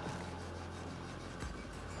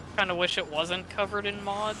 Kinda wish it wasn't covered in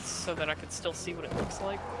mods so that I could still see what it looks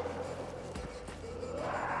like.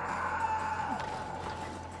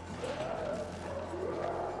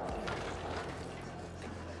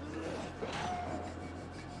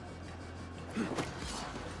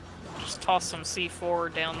 Just toss some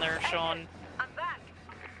C4 down there, Sean. I'm back.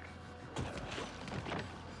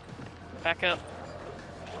 Back up.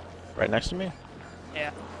 Right next to me?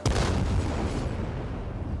 Yeah.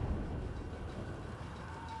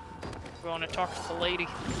 We want to talk to the lady.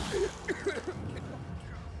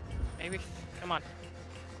 Maybe? Come on.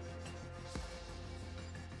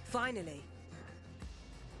 Finally.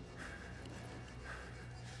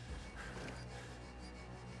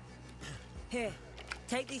 Here,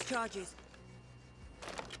 take these charges.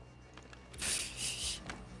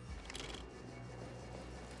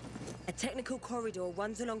 A technical corridor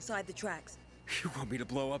runs alongside the tracks. You want me to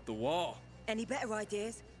blow up the wall? Any better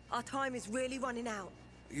ideas? Our time is really running out.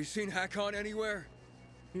 You seen Hakon anywhere?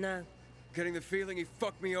 No. Getting the feeling he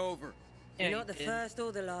fucked me over. Yeah, You're not the you did. first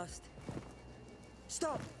or the last.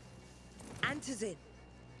 Stop. Anta's in.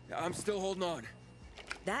 I'm still holding on.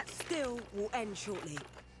 That still will end shortly.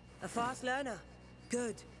 A fast learner.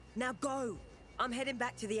 Good. Now go. I'm heading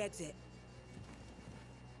back to the exit.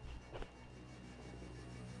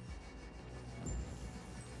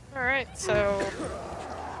 Alright, so...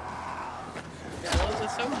 Blow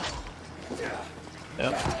this open. Yep.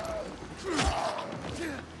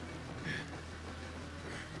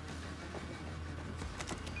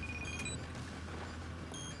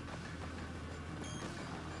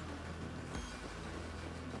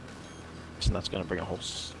 And that's gonna bring a whole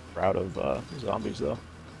sprout of zombies, though.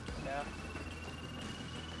 Yeah.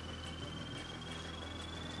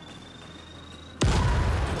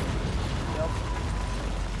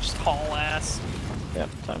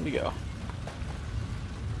 Time to go.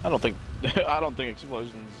 I don't think I don't think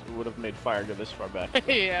explosions would have made fire go this far back.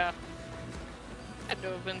 Yeah. Had to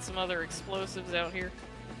have been some other explosives out here.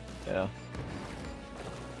 Yeah.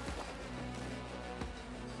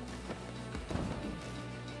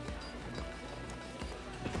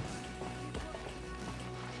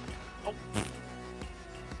 Oh.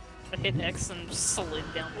 I hit X and just slid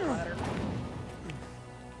down the ladder.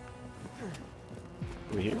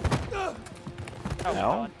 We here? Oh, Ow.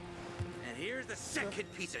 God. And here's the second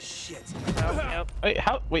piece of shit. Oh,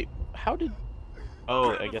 yep. Wait, how did...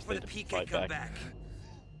 Oh, I guess Before they the didn't PK fight come back.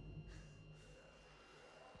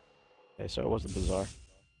 Okay, so it wasn't bizarre.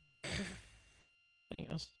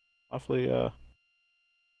 Anything else? Awfully,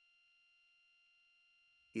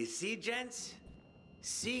 You see, gents?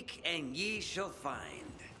 Seek and ye shall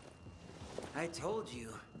find. I told you,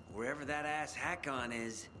 wherever that ass Hakon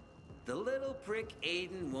is, the little prick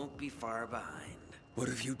Aiden won't be far behind. What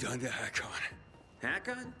have you done to Hakon?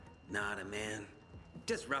 Hakon? Not a man.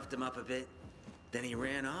 Just roughed him up a bit. Then he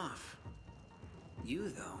ran off. You,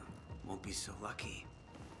 though, won't be so lucky.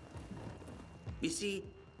 You see,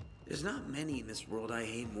 there's not many in this world I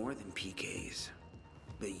hate more than PKs.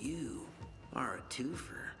 But you are a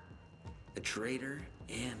twofer. A traitor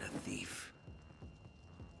and a thief.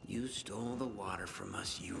 You stole the water from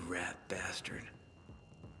us, you rat bastard.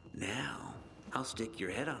 Now, I'll stick your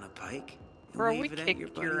head on a pike and Bro, we wave it at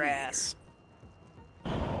kicked buddy your later. ass.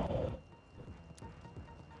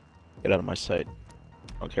 get out of my sight.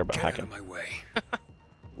 I don't care about Get out hacking. of my way.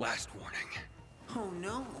 Last warning. Oh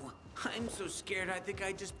no, I'm so scared I think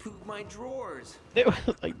I just pooped my drawers.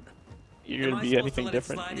 Like, you're Am gonna I be supposed anything to let it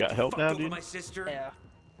different? slide You got that help fucked now, over dude? my sister? Yeah.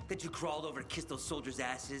 That you crawled over to kiss those soldiers'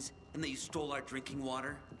 asses, and that you stole our drinking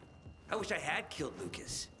water? I wish I had killed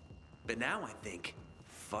Lucas. But now I think,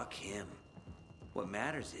 fuck him. What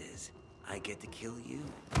matters is, I get to kill you.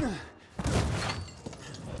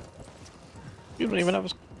 You don't even have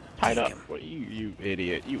us tied up. What, you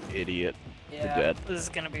idiot. You idiot. You're Yeah, dead. this is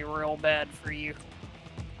gonna be real bad for you.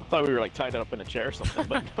 I thought we were like tied up in a chair or something,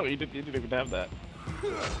 but no, you didn't even have that.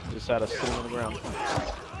 You just had us sitting on the ground.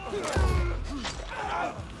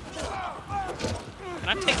 Can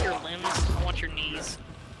I take your limbs? I want your knees.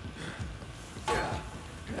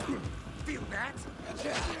 Feel that?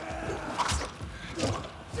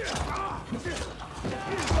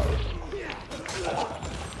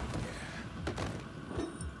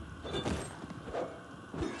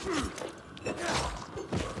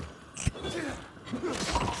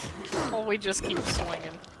 Oh, we just keep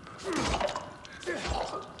swinging.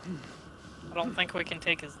 I don't think we can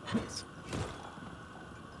take his limbs.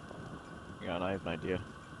 Hang on, I have an idea.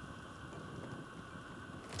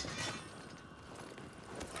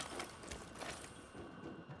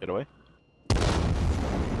 Get away.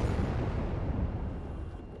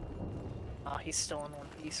 Ah, he's still in one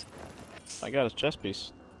piece. I got his chest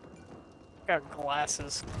piece. Got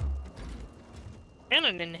glasses. And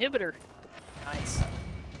an inhibitor. Nice.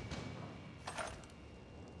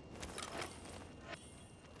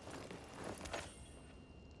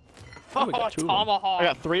 Oh, we got two of them. tomahawk. I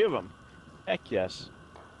got 3 of them. Heck yes.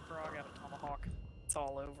 Bro, I got a tomahawk. It's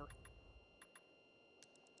all over.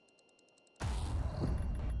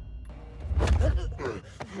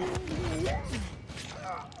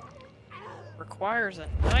 Requires a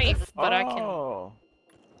knife, but Oh.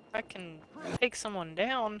 I can take someone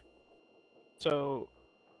down. So,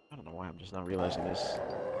 I don't know why I'm just not realizing this.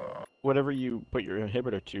 Whatever you put your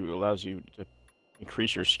inhibitor to allows you to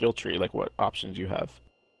increase your skill tree, like what options you have.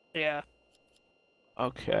 Yeah.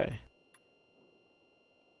 Okay.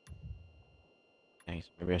 Thanks.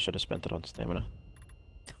 Maybe I should have spent it on stamina.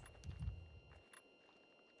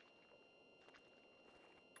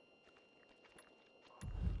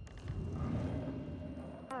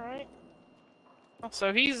 Alright.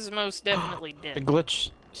 So he's most definitely The dead.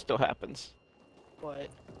 glitch still happens. What?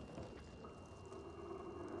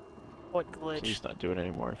 What So glitch? he's not doing it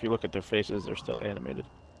anymore. If you look at their faces, they're still animated.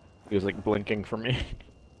 He was like blinking for me.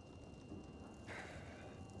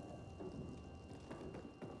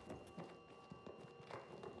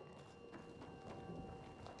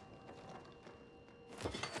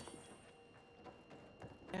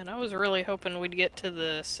 And I was really hoping we'd get to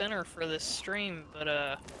the center for this stream,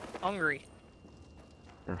 but hungry.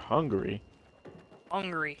 You're hungry.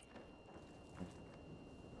 Hungry.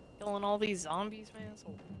 Killing all these zombies, man.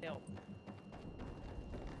 So hell.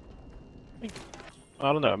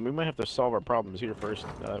 I don't know. We might have to solve our problems here first.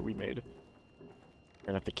 We made. We're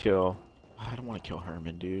gonna have to kill. I don't want to kill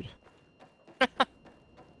Herman, dude.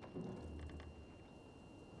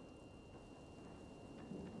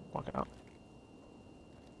 Walking out.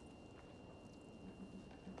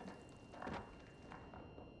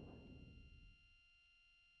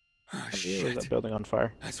 you? Or is that building on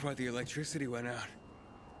fire? That's why the electricity went out.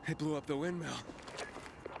 It blew up the windmill.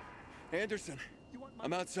 Anderson,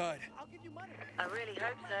 I'm outside. I really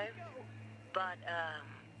hope so. But,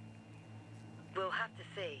 we'll have to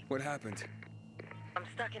see. What happened? I'm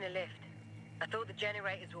stuck in a lift. I thought the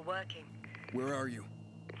generators were working. Where are you?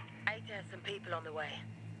 Ada has some people on the way.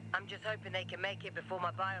 I'm just hoping they can make it before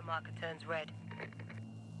my biomarker turns red.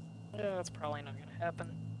 Yeah, that's probably not gonna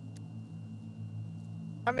happen.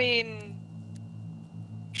 I mean...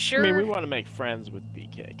 Sure. I mean, we want to make friends with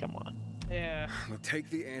BK, come on. Yeah. We'll take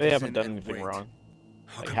the Anderson. They haven't done and anything wait. wrong.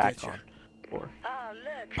 I'll Like come hack get ya. on. Or Oh,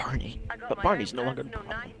 look. Barney. I got But my Barney's own no longer personal the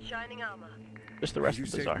problem. knight in shining armor. Just the rest You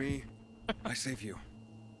of the save Bazaar. me, I save you.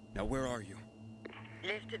 Now where are you?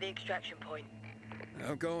 Lift to the extraction point. I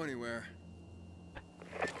don't go anywhere.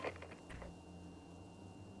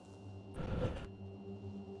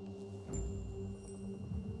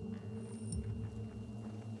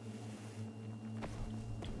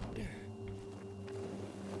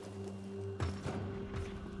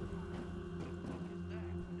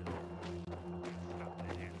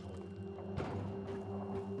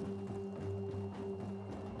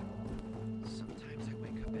 Sometimes I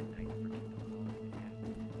wake up at night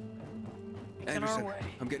Making our Anderson, way.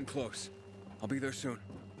 I'm getting close. I'll be there soon.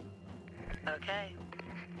 Okay.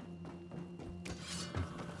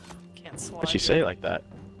 Can't slide. Why'd she say it like that?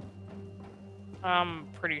 I'm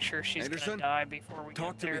pretty sure she's Anderson, gonna die before we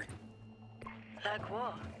talk get to there. me. Like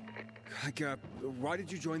what? Like, why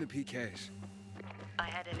did you join the PKs? I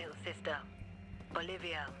had a little sister,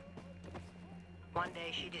 Olivia. One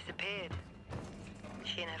day she disappeared.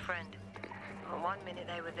 She and her friend. Well, one minute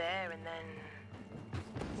they were there and then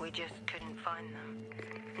we just couldn't find them.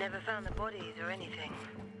 Never found the bodies or anything.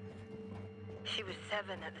 She was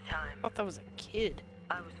 7 at the time. I thought that was a kid.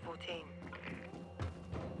 I was 14.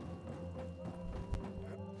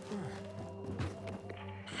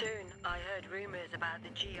 Soon, I heard rumors about the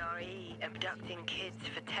GRE abducting kids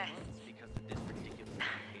for tests.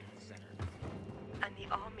 And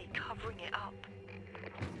the army covering it up.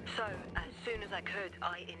 So, as soon as I could,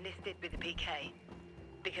 I enlisted with the PK.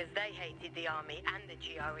 Because they hated the army and the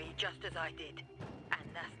GRE just as I did. And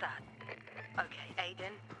that's that. Okay,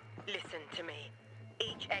 Aiden, listen to me.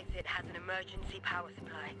 Each exit has an emergency power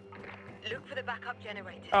supply. Look for the backup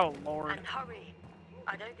generator. Oh, Lord. And hurry.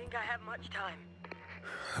 I don't think I have much time.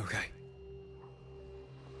 Okay.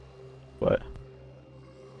 What?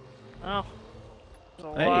 Oh. There's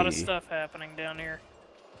a lot of Hey. stuff happening down here.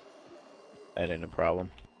 That ain't a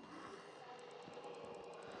problem.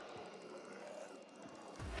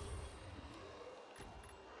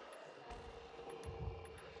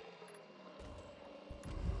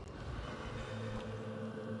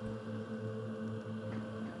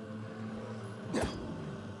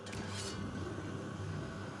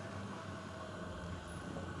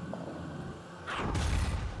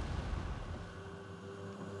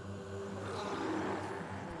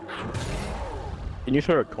 Can you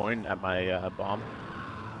throw a coin at my bomb?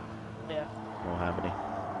 Yeah. I don't have any.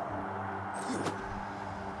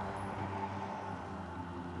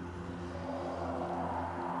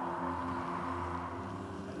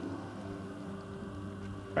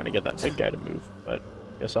 Trying to get that big guy to move, but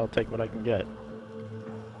guess I'll take what I can get.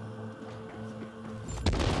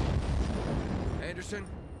 Anderson,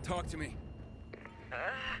 talk to me.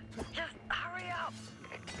 Just hurry up.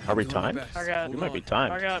 Are we doing my timed? best. I got. We might be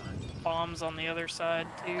timed. I got bombs on the other side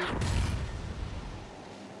too.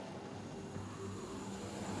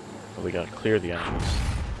 Well, we gotta clear the enemies.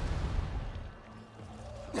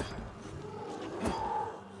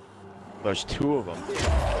 There's 2 of them.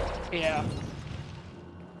 Yeah.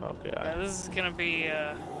 Okay. Yeah, this is gonna be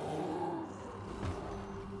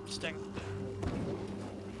interesting.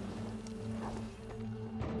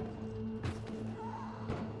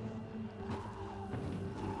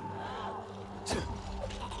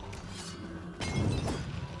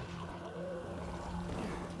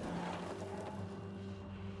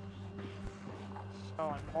 Oh,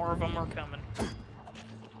 and more of them are coming.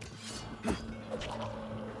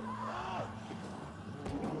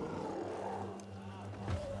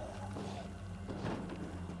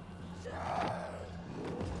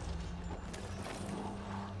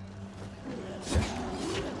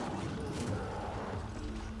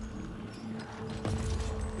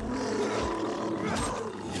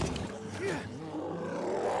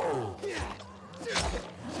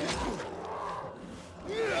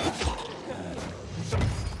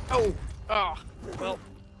 Oh! Oh! Well,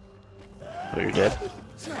 Oh, you're dead?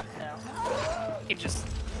 no. He just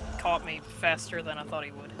caught me faster than I thought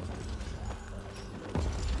he would.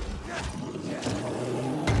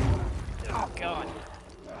 Oh, God.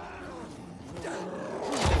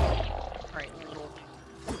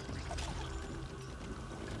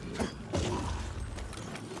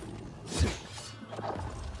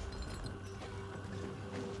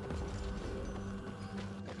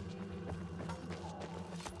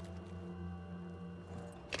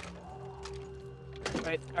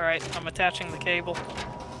 Wait, alright, I'm attaching the cable.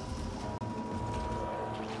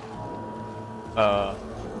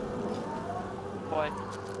 What?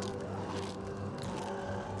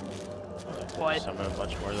 What? Summon a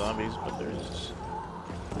bunch more zombies, but there's...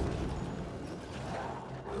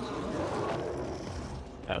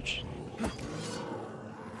 Ouch.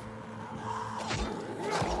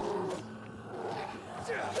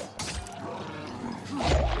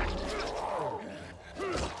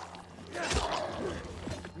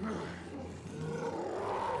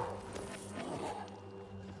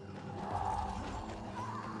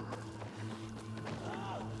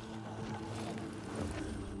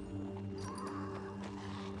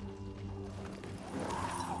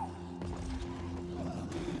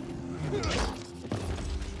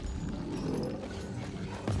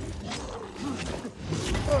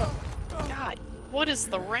 God, what is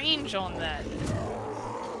the range on that?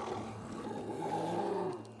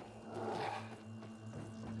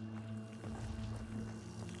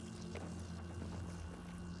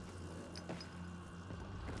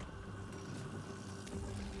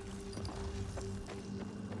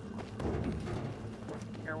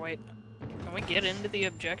 Here, wait. Can we get into the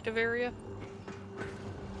objective area?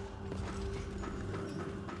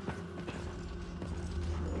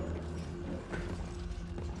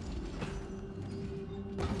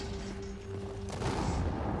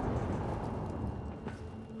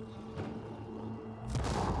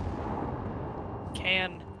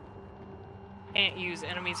 Can't use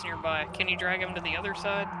enemies nearby. Can you drag them to the other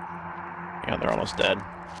side? Yeah, they're almost dead.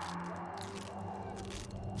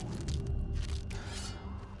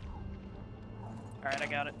 Alright, I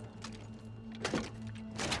got it.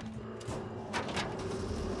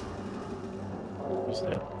 Who's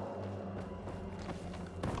dead?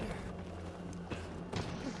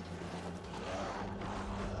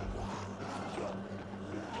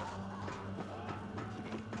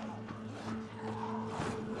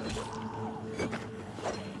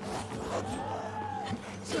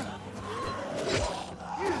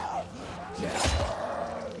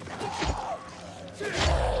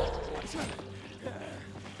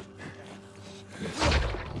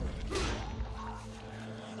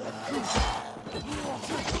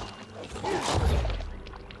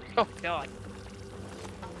 Oh god.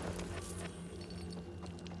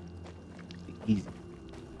 Easy.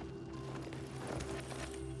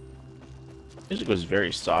 Music was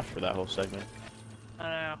very soft for that whole segment. I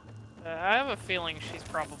know. I have a feeling she's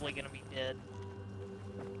probably gonna be dead.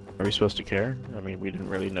 Are we supposed to care? I mean, we didn't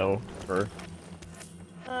really know her.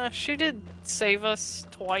 She did save us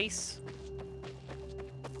twice.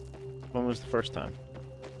 When was the first time?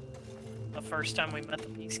 The first time we met the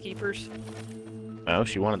Peacekeepers. Oh,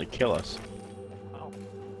 she wanted to kill us. Oh.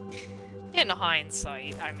 In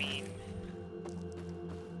hindsight, I mean...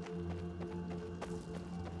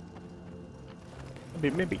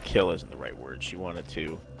 Maybe kill isn't the right word. She wanted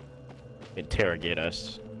to interrogate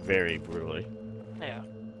us very brutally. Yeah.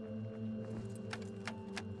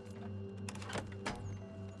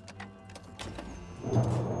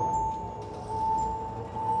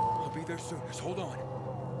 I'll be there soon. Just hold on.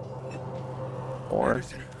 Or...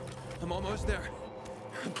 Anderson, I'm almost there.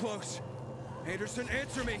 I'm close. Anderson,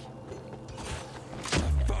 answer me!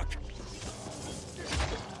 Fuck!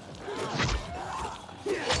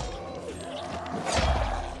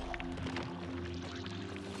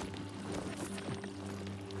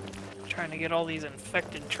 Trying to get all these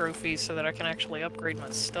infected trophies so that I can actually upgrade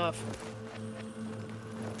my stuff.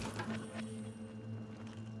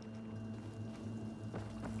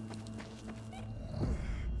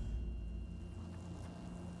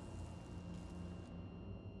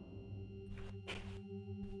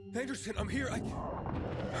 Anderson, I'm here.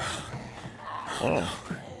 Oh.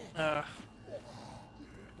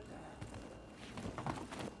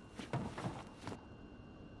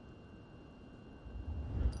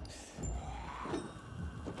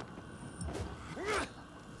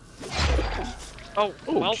 Oh,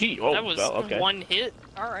 well, gee. Oh, that was well, okay. one hit.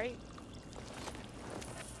 Alright.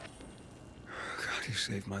 God, you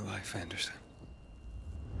saved my life, Anderson.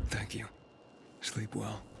 Thank you. Sleep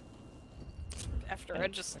well. After I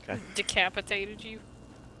just decapitated you.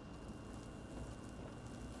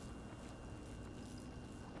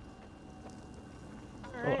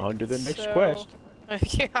 Well, on to the next so... quest.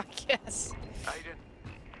 Yeah, I guess. Aiden,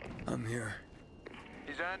 I'm here.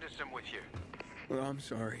 is Anderson with you? Well, I'm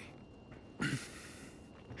sorry.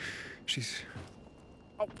 She's...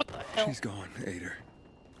 Oh, what the hell? She's gone, Ader.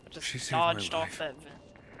 I just She saved my dodged off life. that vent.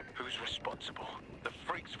 Who's responsible? The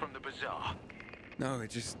freaks from the bazaar. No, it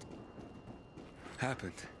just...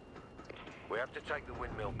 happened. We have to take the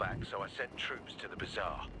windmill back, so I sent troops to the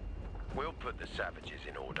bazaar. We'll put the savages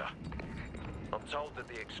in order. I'm told that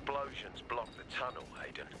the explosions blocked the tunnel,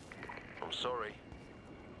 Aiden. I'm sorry.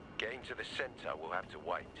 Getting to the center will have to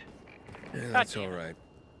wait. Yeah, that's all right.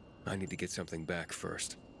 I need to get something back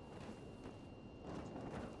first.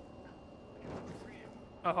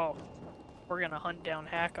 Oh, we're gonna hunt down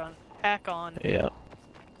Hakon. Yeah.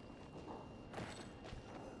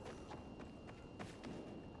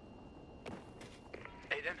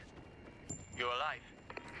 Aiden, you're alive.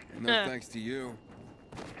 No thanks to you.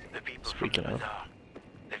 The people Speaking from the of. bazaar,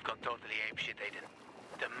 they've gone totally apeshit, Aiden.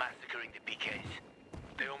 They're massacring the PKs.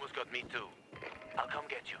 They almost got me too. I'll come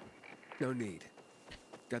get you. No need.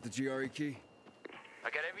 Got the GRE key? I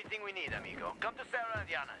got everything we need, amigo. Come to Sarah and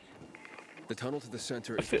Yana's. The tunnel to the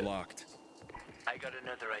center is blocked. I got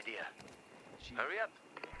another idea. Hurry up.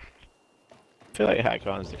 I feel like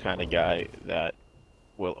Hakon's the kind of guy that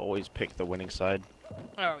will always pick the winning side.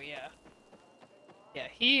 Oh, yeah. Yeah,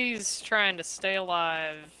 he's trying to stay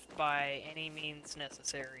alive by any means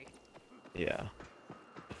necessary. Yeah.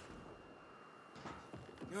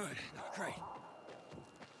 Good. Great.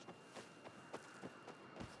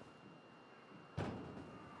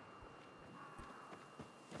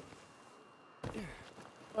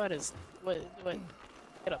 What?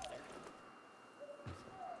 Get up there.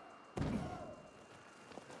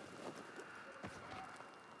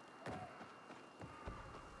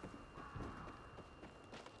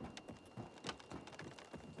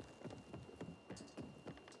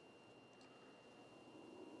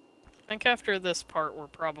 I think after this part, we're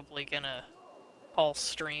probably gonna all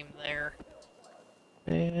stream there.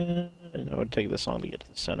 And it would take this long to get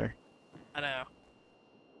to the center. I know.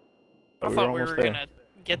 But I we're thought we almost were there. gonna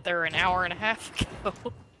get there an hour and a half ago.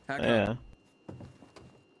 Yeah.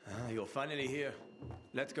 You're finally here.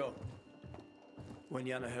 Let's go. When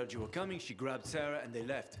Yana heard you were coming, she grabbed Sarah and they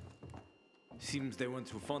left. Seems they weren't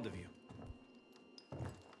too fond of you.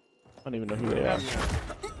 I don't even know who they are.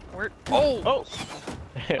 Where? Oh! Oh!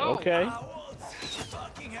 Okay.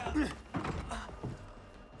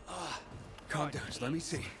 Calm down. Let me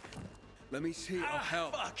see. Let me see. I'll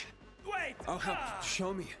help. Fuck! Wait! I'll help.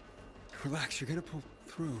 Show me. Relax. You're gonna pull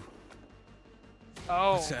through.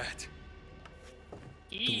 Oh. What's that?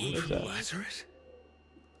 The wound What's from that? Lazarus?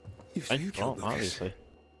 You killed Lucas. Obviously.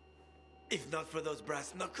 If not for those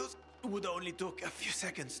brass knuckles, it would only took a few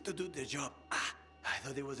seconds to do the job. I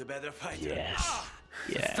thought he was a better fighter. Yes.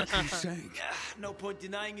 Yes. What are you saying? No point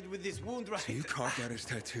denying it with this wound, right? So you carved out his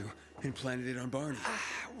tattoo and planted it on Barney.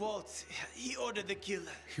 Waltz, he ordered the kill.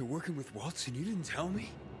 You're working with Waltz and you didn't tell me?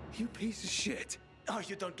 You piece of shit. Oh,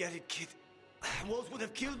 you don't get it, kid. Waltz would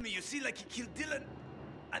have killed me, you see, like he killed Dylan.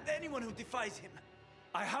 And anyone who defies him.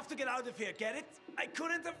 I have to get out of here, get it? I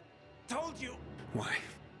couldn't have told you. Why?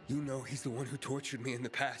 You know he's the one who tortured me in the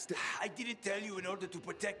past. I didn't tell you in order to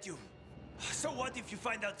protect you. So what if you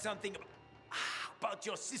find out something about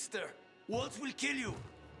your sister? Waltz will kill you.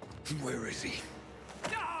 Where is he?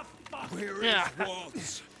 Ah, fuck! Where is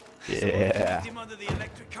Waltz? Yeah. Put him under the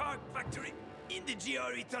electric car factory in the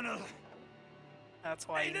GRE tunnel. That's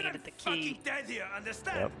why you Then I'm needed the fucking key. dead here,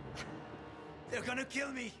 understand? Yep. They're gonna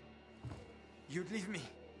kill me. You'd leave me.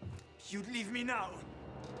 You'd leave me now.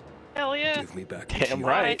 Hell yeah. Give me back Damn the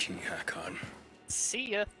right. key, Hakon.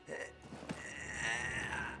 See ya.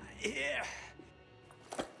 Here.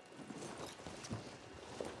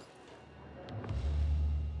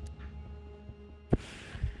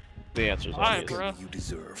 The answer's Alright, obvious. bro. You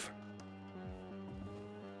deserve.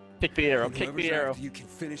 Kick the arrow, And kick whoever's the arrow. after you can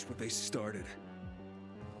finish what they started.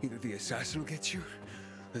 Either the assassin will get you,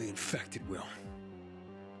 or the infected will.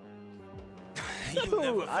 You'll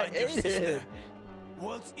never I find your ate sister. it.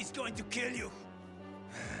 Waltz is going to kill you.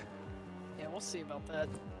 Yeah, we'll see about that.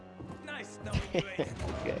 Nice knowing you,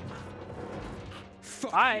 Aiden. Okay.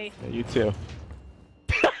 Bye. Yeah, you too.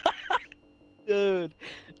 Dude.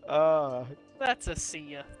 That's a see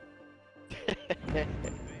ya.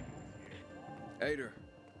 Ader.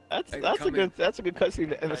 That's Hey, that's a come good in. that's a good cutscene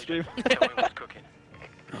to end the stream.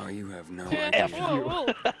 Oh, you have no Yeah, idea. we'll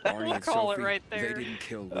Barney we'll and call it Sophie, right there. They didn't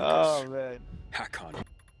kill Lucas. Oh man. Hakon.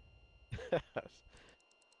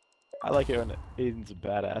 I like it when Aiden's a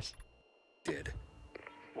badass. Did.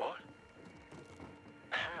 What?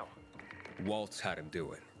 How? Waltz had him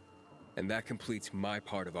do it. And that completes my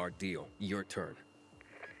part of our deal. Your turn.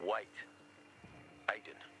 Wait.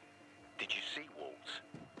 Aiden, did you see Waltz?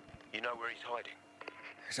 You know where he's hiding?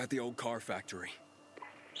 He's at the old car factory.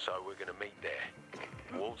 So we're gonna meet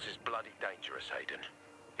there. Waltz is bloody dangerous, Aiden.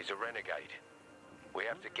 He's a renegade. We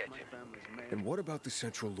have to get him. And what about the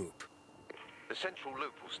central loop? The central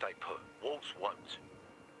loop will stay put. Waltz won't.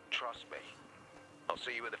 Trust me. I'll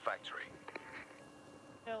see you at the factory.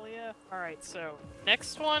 Hell yeah. Alright, so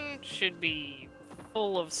next one should be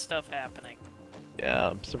full of stuff happening. Yeah,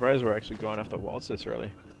 I'm surprised we're actually going after Waltz this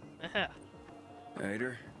early.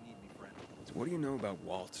 Ader, so what do you know about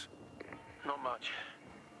Waltz? Not much.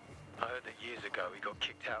 I heard that years ago he got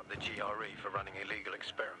kicked out of the GRE for running illegal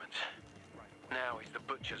experiments. Now he's the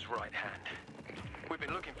Butcher's right hand. We've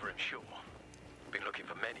been looking for him, sure. Been looking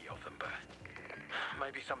for many of them, but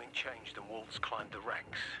maybe something changed and Waltz climbed the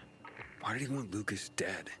ranks. Why did he want Lucas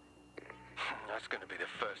dead? That's going to be the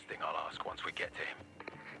first thing I'll ask once we get to him.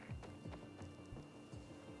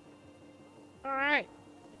 Alright.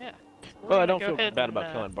 Yeah. Well, I don't feel bad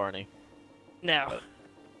about killing Barney. No.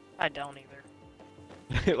 I don't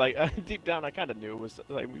either. Like, deep down, I kind of knew it was,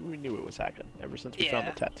 like, we knew it was happening ever since we found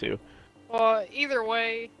the tattoo. Well, either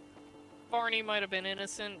way, Barney might have been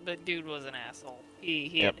innocent, but dude was an asshole.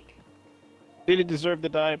 He had to... Did he deserve to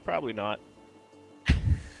die? Probably not.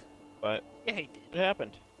 But yeah, he did. It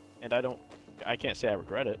happened. And I can't say I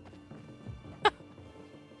regret it.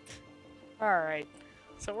 Alright.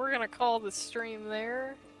 So we're gonna call the stream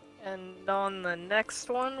there, and on the next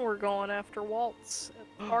one, we're going after Waltz at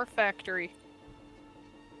the car factory.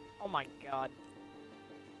 Oh my god.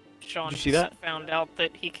 Sean Did you see that? found out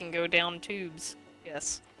that he can go down tubes.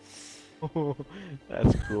 Yes.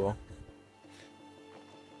 That's cool.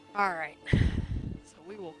 Alright. So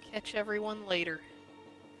we will catch everyone later.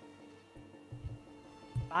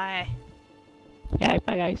 Bye. Yeah,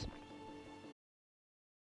 bye guys.